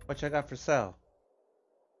 What you got for sale?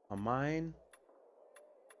 A mine?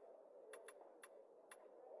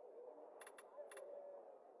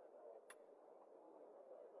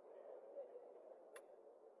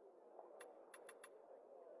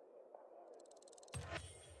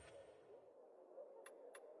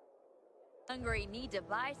 Hungry, need to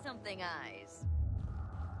buy something, eyes.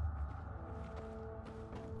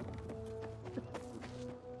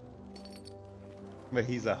 But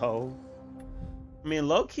he's a hoe. I mean,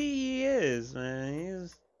 low key he is, man.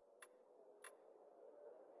 He's.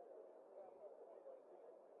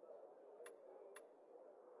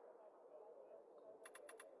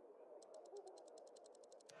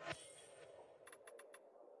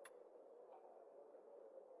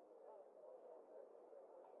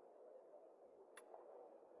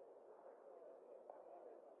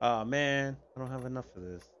 Oh man, I don't have enough of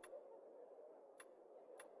this.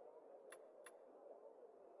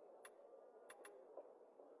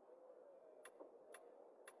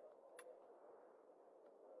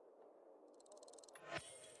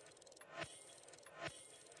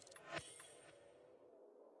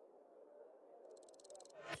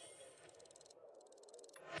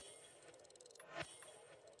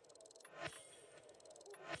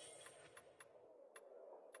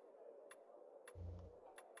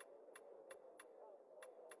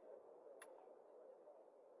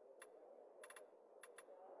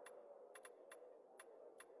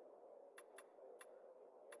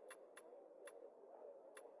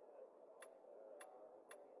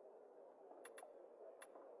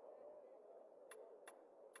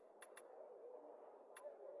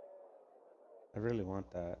 I really want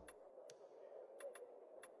that.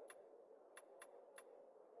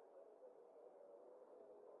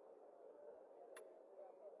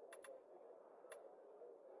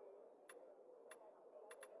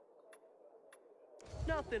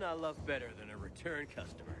 Nothing I love better than a return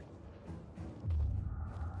customer.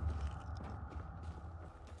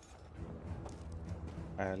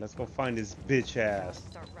 Alright, let's go find this bitch ass.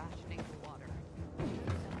 Start rationing the water.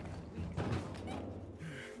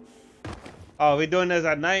 Oh, we doing this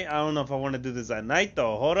at night? I don't know if I want to do this at night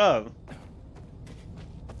though. Hold up.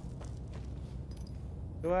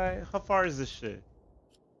 Do I? How far is this shit?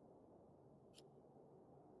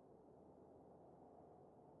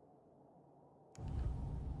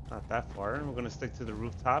 Not that far. We're gonna stick to the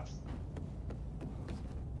rooftops.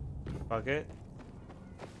 Fuck it.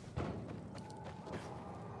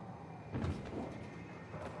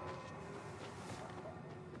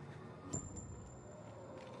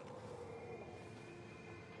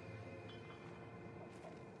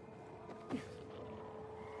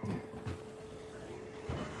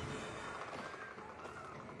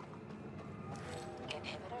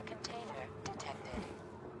 Inhibitor container detected.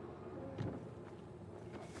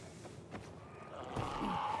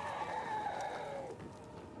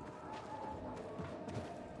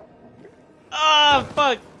 Ah,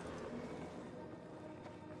 fuck!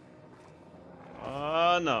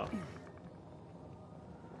 Oh no.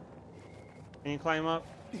 Can you climb up?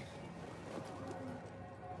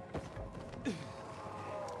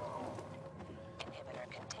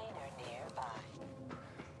 Inhibitor container nearby.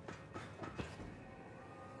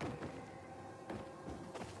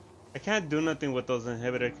 I can't do nothing with those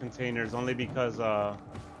inhibitor containers only because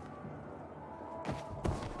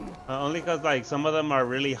like some of them are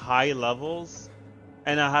really high levels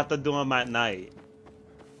and I have to do them at night.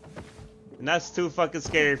 And that's too fucking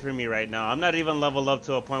scary for me right now. I'm not even leveled up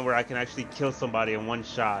to a point where I can actually kill somebody in one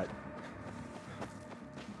shot.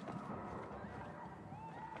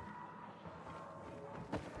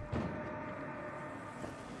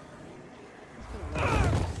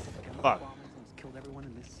 Fuck. Killed everyone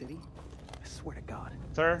in this city. I swear to God.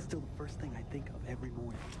 Sir? It's still the first thing I think of every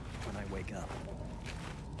morning when I wake up.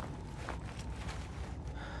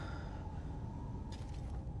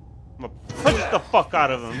 I'm gonna punch the fuck out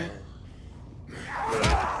of him.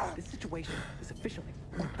 This situation is officially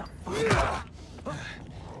what the fuck?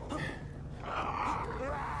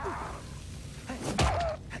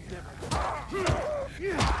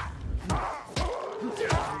 You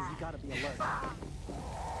gotta be alert.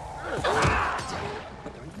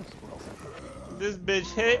 This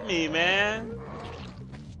bitch hit me, man.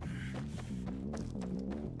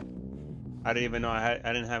 I didn't even know I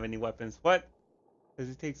didn't have any weapons. What? Does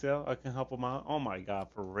he take Zell? I can help him out. Oh my god,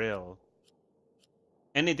 for real.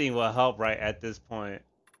 Anything will help right at this point.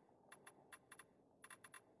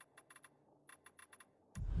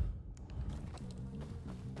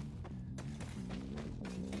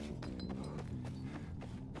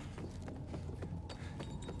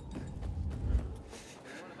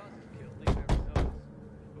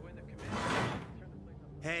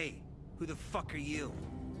 Hey, who the fuck are you?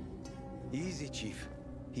 Easy, Chief.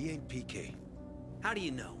 He ain't PK. How do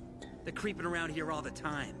you know? They're creeping around here all the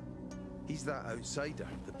time. He's that outsider,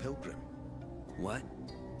 the pilgrim. What?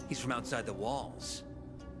 He's from outside the walls.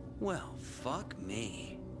 Well, fuck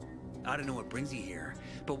me. I don't know what brings you here,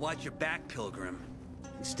 but watch your back, Pilgrim.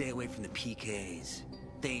 And stay away from the PKs.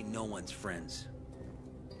 They ain't no one's friends.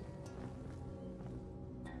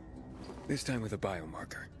 This time with a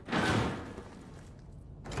biomarker.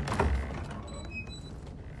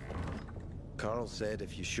 Carl said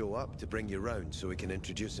if you show up to bring you round so he can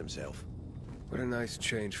introduce himself. What a nice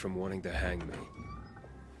change from wanting to hang me.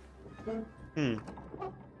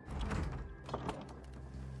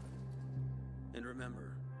 And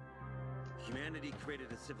remember, humanity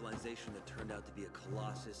created a civilization that turned out to be a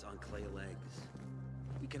colossus on clay legs.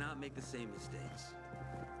 We cannot make the same mistakes.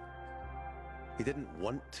 He didn't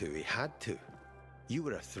want to, he had to. You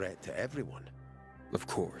were a threat to everyone. Of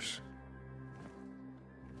course.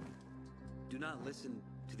 Do not listen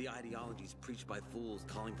to the ideologies preached by fools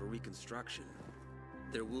calling for reconstruction.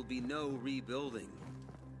 There will be no rebuilding.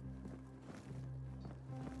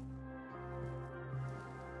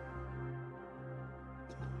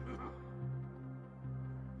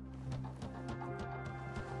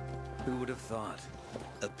 Who would have thought?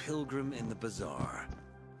 A pilgrim in the bazaar.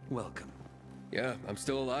 Welcome. Yeah, I'm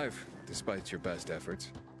still alive, despite your best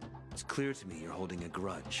efforts. It's clear to me you're holding a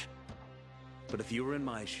grudge. But if you were in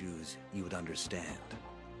my shoes, you would understand.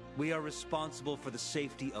 We are responsible for the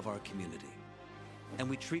safety of our community. And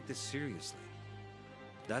we treat this seriously.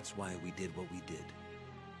 That's why we did what we did.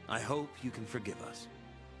 I hope you can forgive us.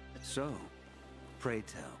 So, pray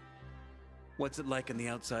tell, what's it like in the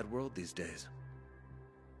outside world these days?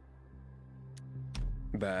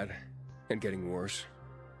 Bad, and getting worse.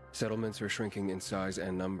 Settlements are shrinking in size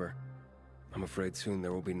and number. I'm afraid soon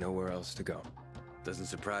there will be nowhere else to go. Doesn't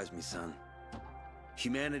surprise me, son.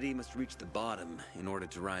 Humanity must reach the bottom in order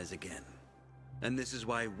to rise again. And this is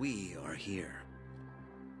why we are here.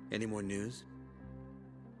 Any more news?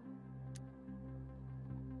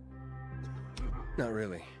 Not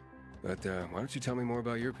really. But why don't you tell me more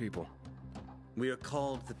about your people? We are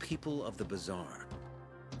called the people of the bazaar,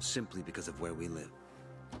 simply because of where we live.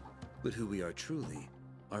 But who we are truly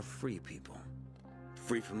are free people.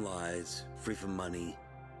 Free from lies, free from money,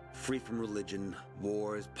 free from religion,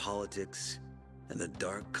 wars, politics, and the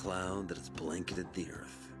dark cloud that has blanketed the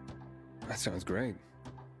earth. That sounds great.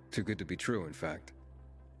 Too good to be true, in fact.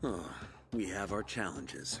 Oh, we have our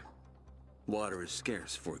challenges. Water is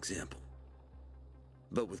scarce, for example.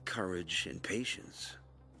 But with courage and patience,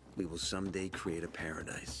 we will someday create a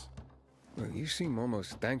paradise. Well, you seem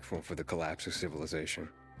almost thankful for the collapse of civilization.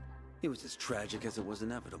 It was as tragic as it was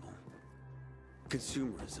inevitable.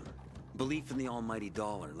 Consumerism, belief in the almighty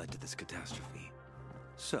dollar led to this catastrophe.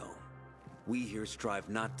 So, we here strive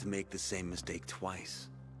not to make the same mistake twice.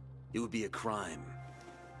 It would be a crime.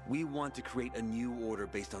 We want to create a new order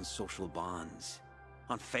based on social bonds,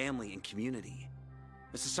 on family and community.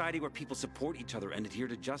 A society where people support each other and adhere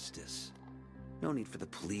to justice. No need for the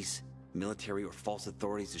police, military, or false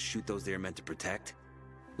authorities to shoot those they are meant to protect.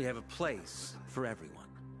 We have a place for everyone.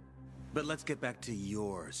 But let's get back to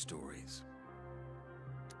your stories.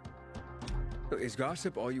 Is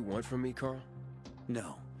gossip all you want from me, Carl?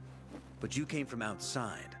 No. But you came from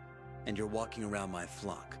outside, and you're walking around my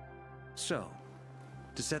flock. So,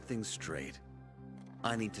 to set things straight,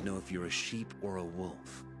 I need to know if you're a sheep or a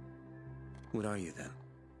wolf. What are you then?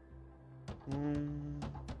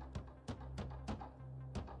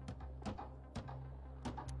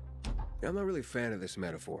 I'm not really a fan of this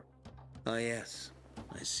metaphor. Ah, yes.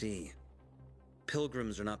 I see.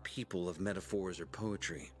 Pilgrims are not people of metaphors or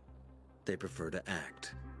poetry. They prefer to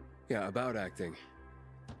act. Yeah, about acting.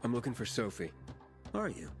 I'm looking for Sophie. Are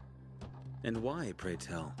you? And why, pray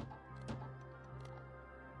tell?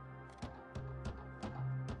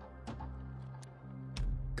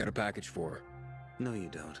 Got a package for her. No, you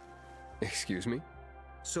don't. Excuse me?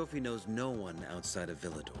 Sophie knows no one outside of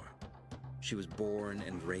Villador. She was born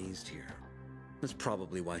and raised here. That's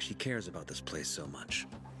probably why she cares about this place so much.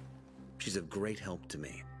 She's of great help to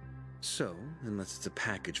me. So, unless it's a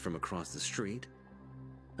package from across the street,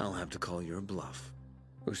 I'll have to call your bluff.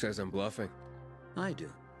 Who says I'm bluffing? I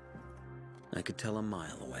do. I could tell a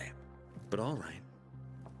mile away. But all right.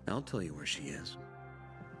 I'll tell you where she is.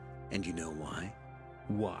 And you know why?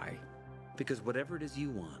 Why? Because whatever it is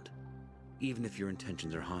you want, even if your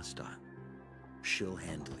intentions are hostile, she'll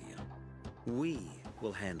handle you. We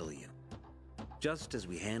will handle you. Just as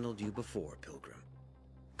we handled you before, Pilgrim.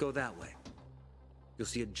 Go that way. You'll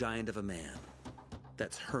see a giant of a man.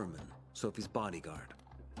 That's Herman, Sophie's bodyguard.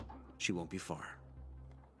 She won't be far.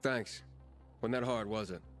 Thanks. Wasn't that hard, was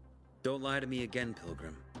it? Don't lie to me again,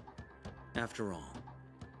 Pilgrim. After all,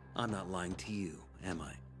 I'm not lying to you, am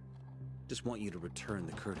I? Just want you to return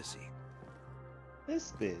the courtesy.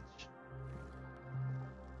 This bitch.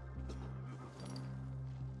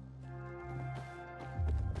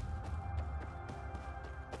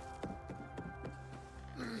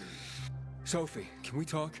 Sophie, can we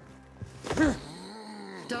talk?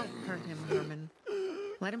 Don't hurt him, Herman.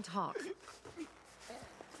 Let him talk.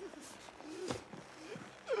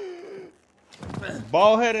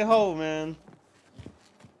 Bald-headed hoe, man.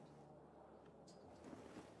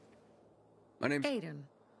 My name's... Aiden.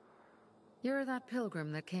 You're that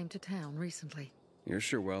pilgrim that came to town recently. You're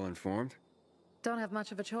sure well informed. Don't have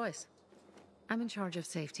much of a choice. I'm in charge of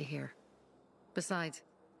safety here. Besides,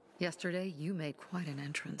 yesterday you made quite an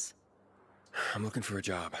entrance. I'm looking for a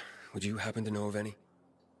job. Would you happen to know of any?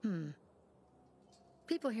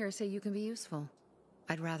 People here say you can be useful.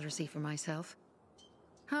 I'd rather see for myself.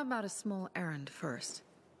 How about a small errand first?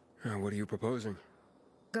 What are you proposing?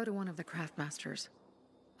 Go to one of the craftmasters,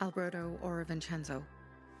 Alberto or Vincenzo.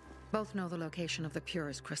 Both know the location of the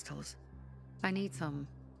purest crystals. I need some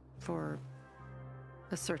for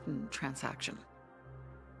a certain transaction.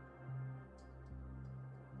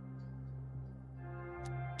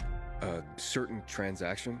 A certain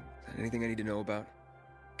transaction? Anything I need to know about?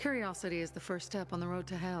 Curiosity is the first step on the road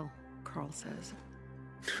to hell, Carl says.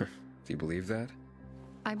 Do you believe that?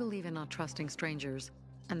 I believe in not trusting strangers,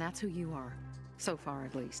 and that's who you are. So far,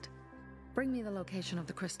 at least. Bring me the location of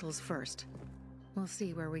the crystals first. We'll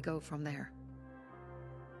see where we go from there.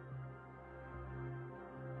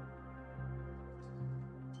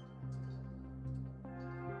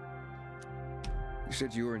 You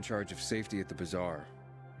said you were in charge of safety at the bazaar.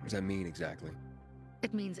 What does that mean exactly?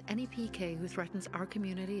 It means any PK who threatens our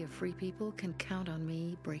community of free people can count on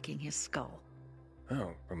me breaking his skull.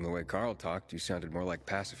 Oh, from the way Carl talked, you sounded more like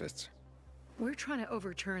pacifists. We're trying to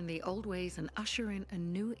overturn the old ways and usher in a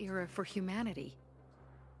new era for humanity.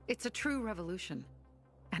 It's a true revolution.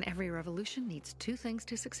 And every revolution needs two things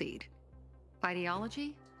to succeed: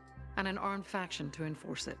 ideology and an armed faction to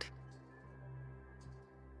enforce it.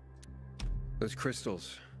 Those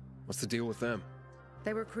crystals, what's the deal with them?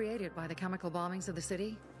 They were created by the chemical bombings of the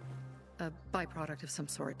city. A byproduct of some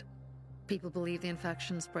sort. People believe the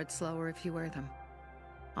infection spreads slower if you wear them.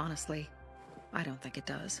 Honestly, I don't think it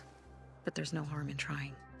does. But there's no harm in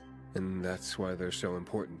trying. And that's why they're so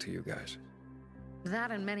important to you guys.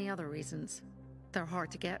 That and many other reasons. They're hard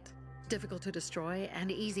to get, difficult to destroy, and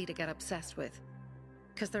easy to get obsessed with.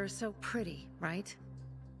 Because they're so pretty, right?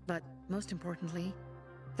 But most importantly,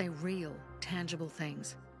 they're real, tangible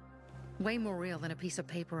things. Way more real than a piece of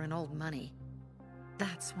paper and old money.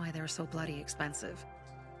 That's why they're so bloody expensive.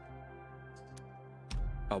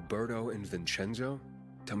 Alberto and Vincenzo?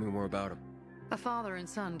 Tell me more about them. A father and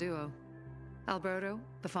son duo. Alberto,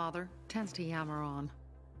 the father, tends to yammer on.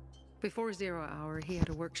 Before 0 hour, he had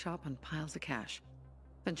a workshop and piles of cash.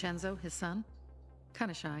 Vincenzo, his son,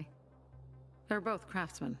 kinda shy. They're both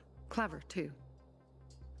craftsmen, clever too.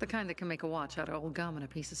 The kind that can make a watch out of old gum and a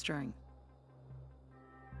piece of string.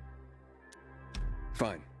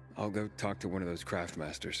 Fine, I'll go talk to one of those craft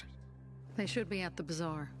masters. They should be at the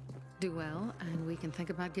bazaar. Do well, and we can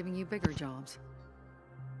think about giving you bigger jobs.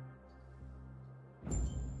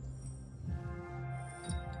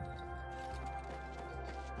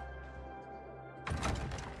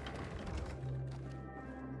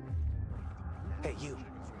 Hey, you.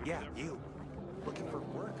 Yeah, you. Looking for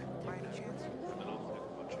work, by any chance?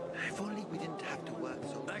 If only we didn't have to work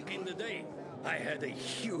so Back in the day, I had a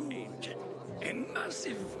huge, a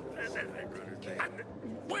massive,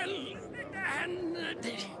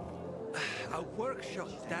 a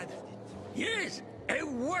workshop, Dad. Yes, a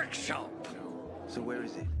workshop. So where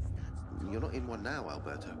is it? You're not in one now,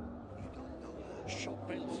 Alberto. Shop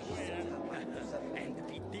elsewhere, and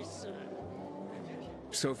this.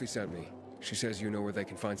 Sophie sent me. She says you know where they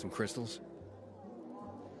can find some crystals?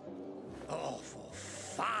 Oh, for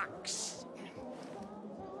fuck's...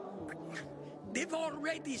 They've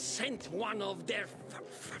already sent one of their...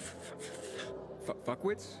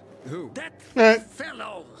 Fuckwits? Who? That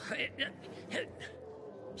fellow...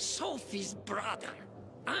 Sophie's brother.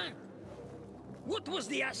 Huh? What was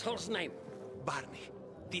the asshole's name? Barney.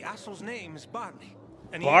 The asshole's name is Barney.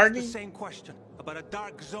 And he Barney? asked the same question about a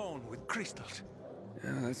dark zone with crystals.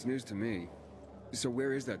 Yeah, that's news to me. So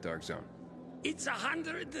where is that dark zone? It's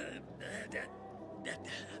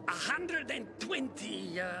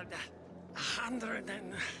 120, 100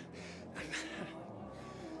 and...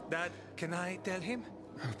 Dad, can I tell him?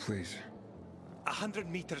 Oh, please. 100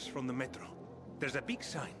 meters from the metro. There's a big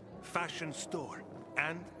sign, fashion store.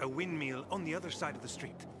 And a windmill on the other side of the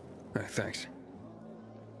street. Thanks.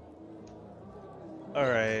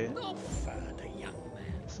 Alright. No further, young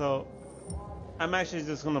man. So, I'm actually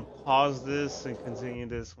just gonna pause this and continue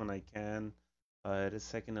this when I can. It is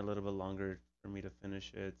taking a little bit longer for me to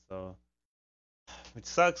finish it, so which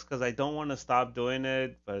sucks because I don't want to stop doing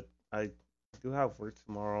it, but I do have work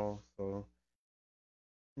tomorrow, so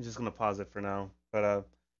I'm just gonna pause it for now. But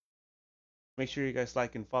make sure you guys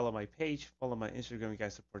like and follow my page, follow my Instagram. You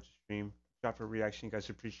guys support the stream, drop a reaction. You guys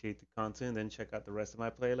appreciate the content. Then check out the rest of my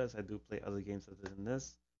playlist. I do play other games other than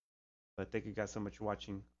this. But thank you guys so much for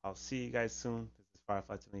watching. I'll see you guys soon. This is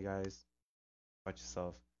Firefly telling you guys, watch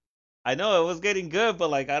yourself. I know it was getting good, but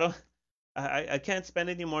like I can't spend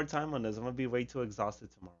any more time on this. I'm gonna be way too exhausted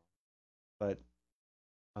tomorrow. But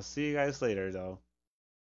I'll see you guys later though.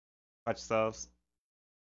 Watch yourselves.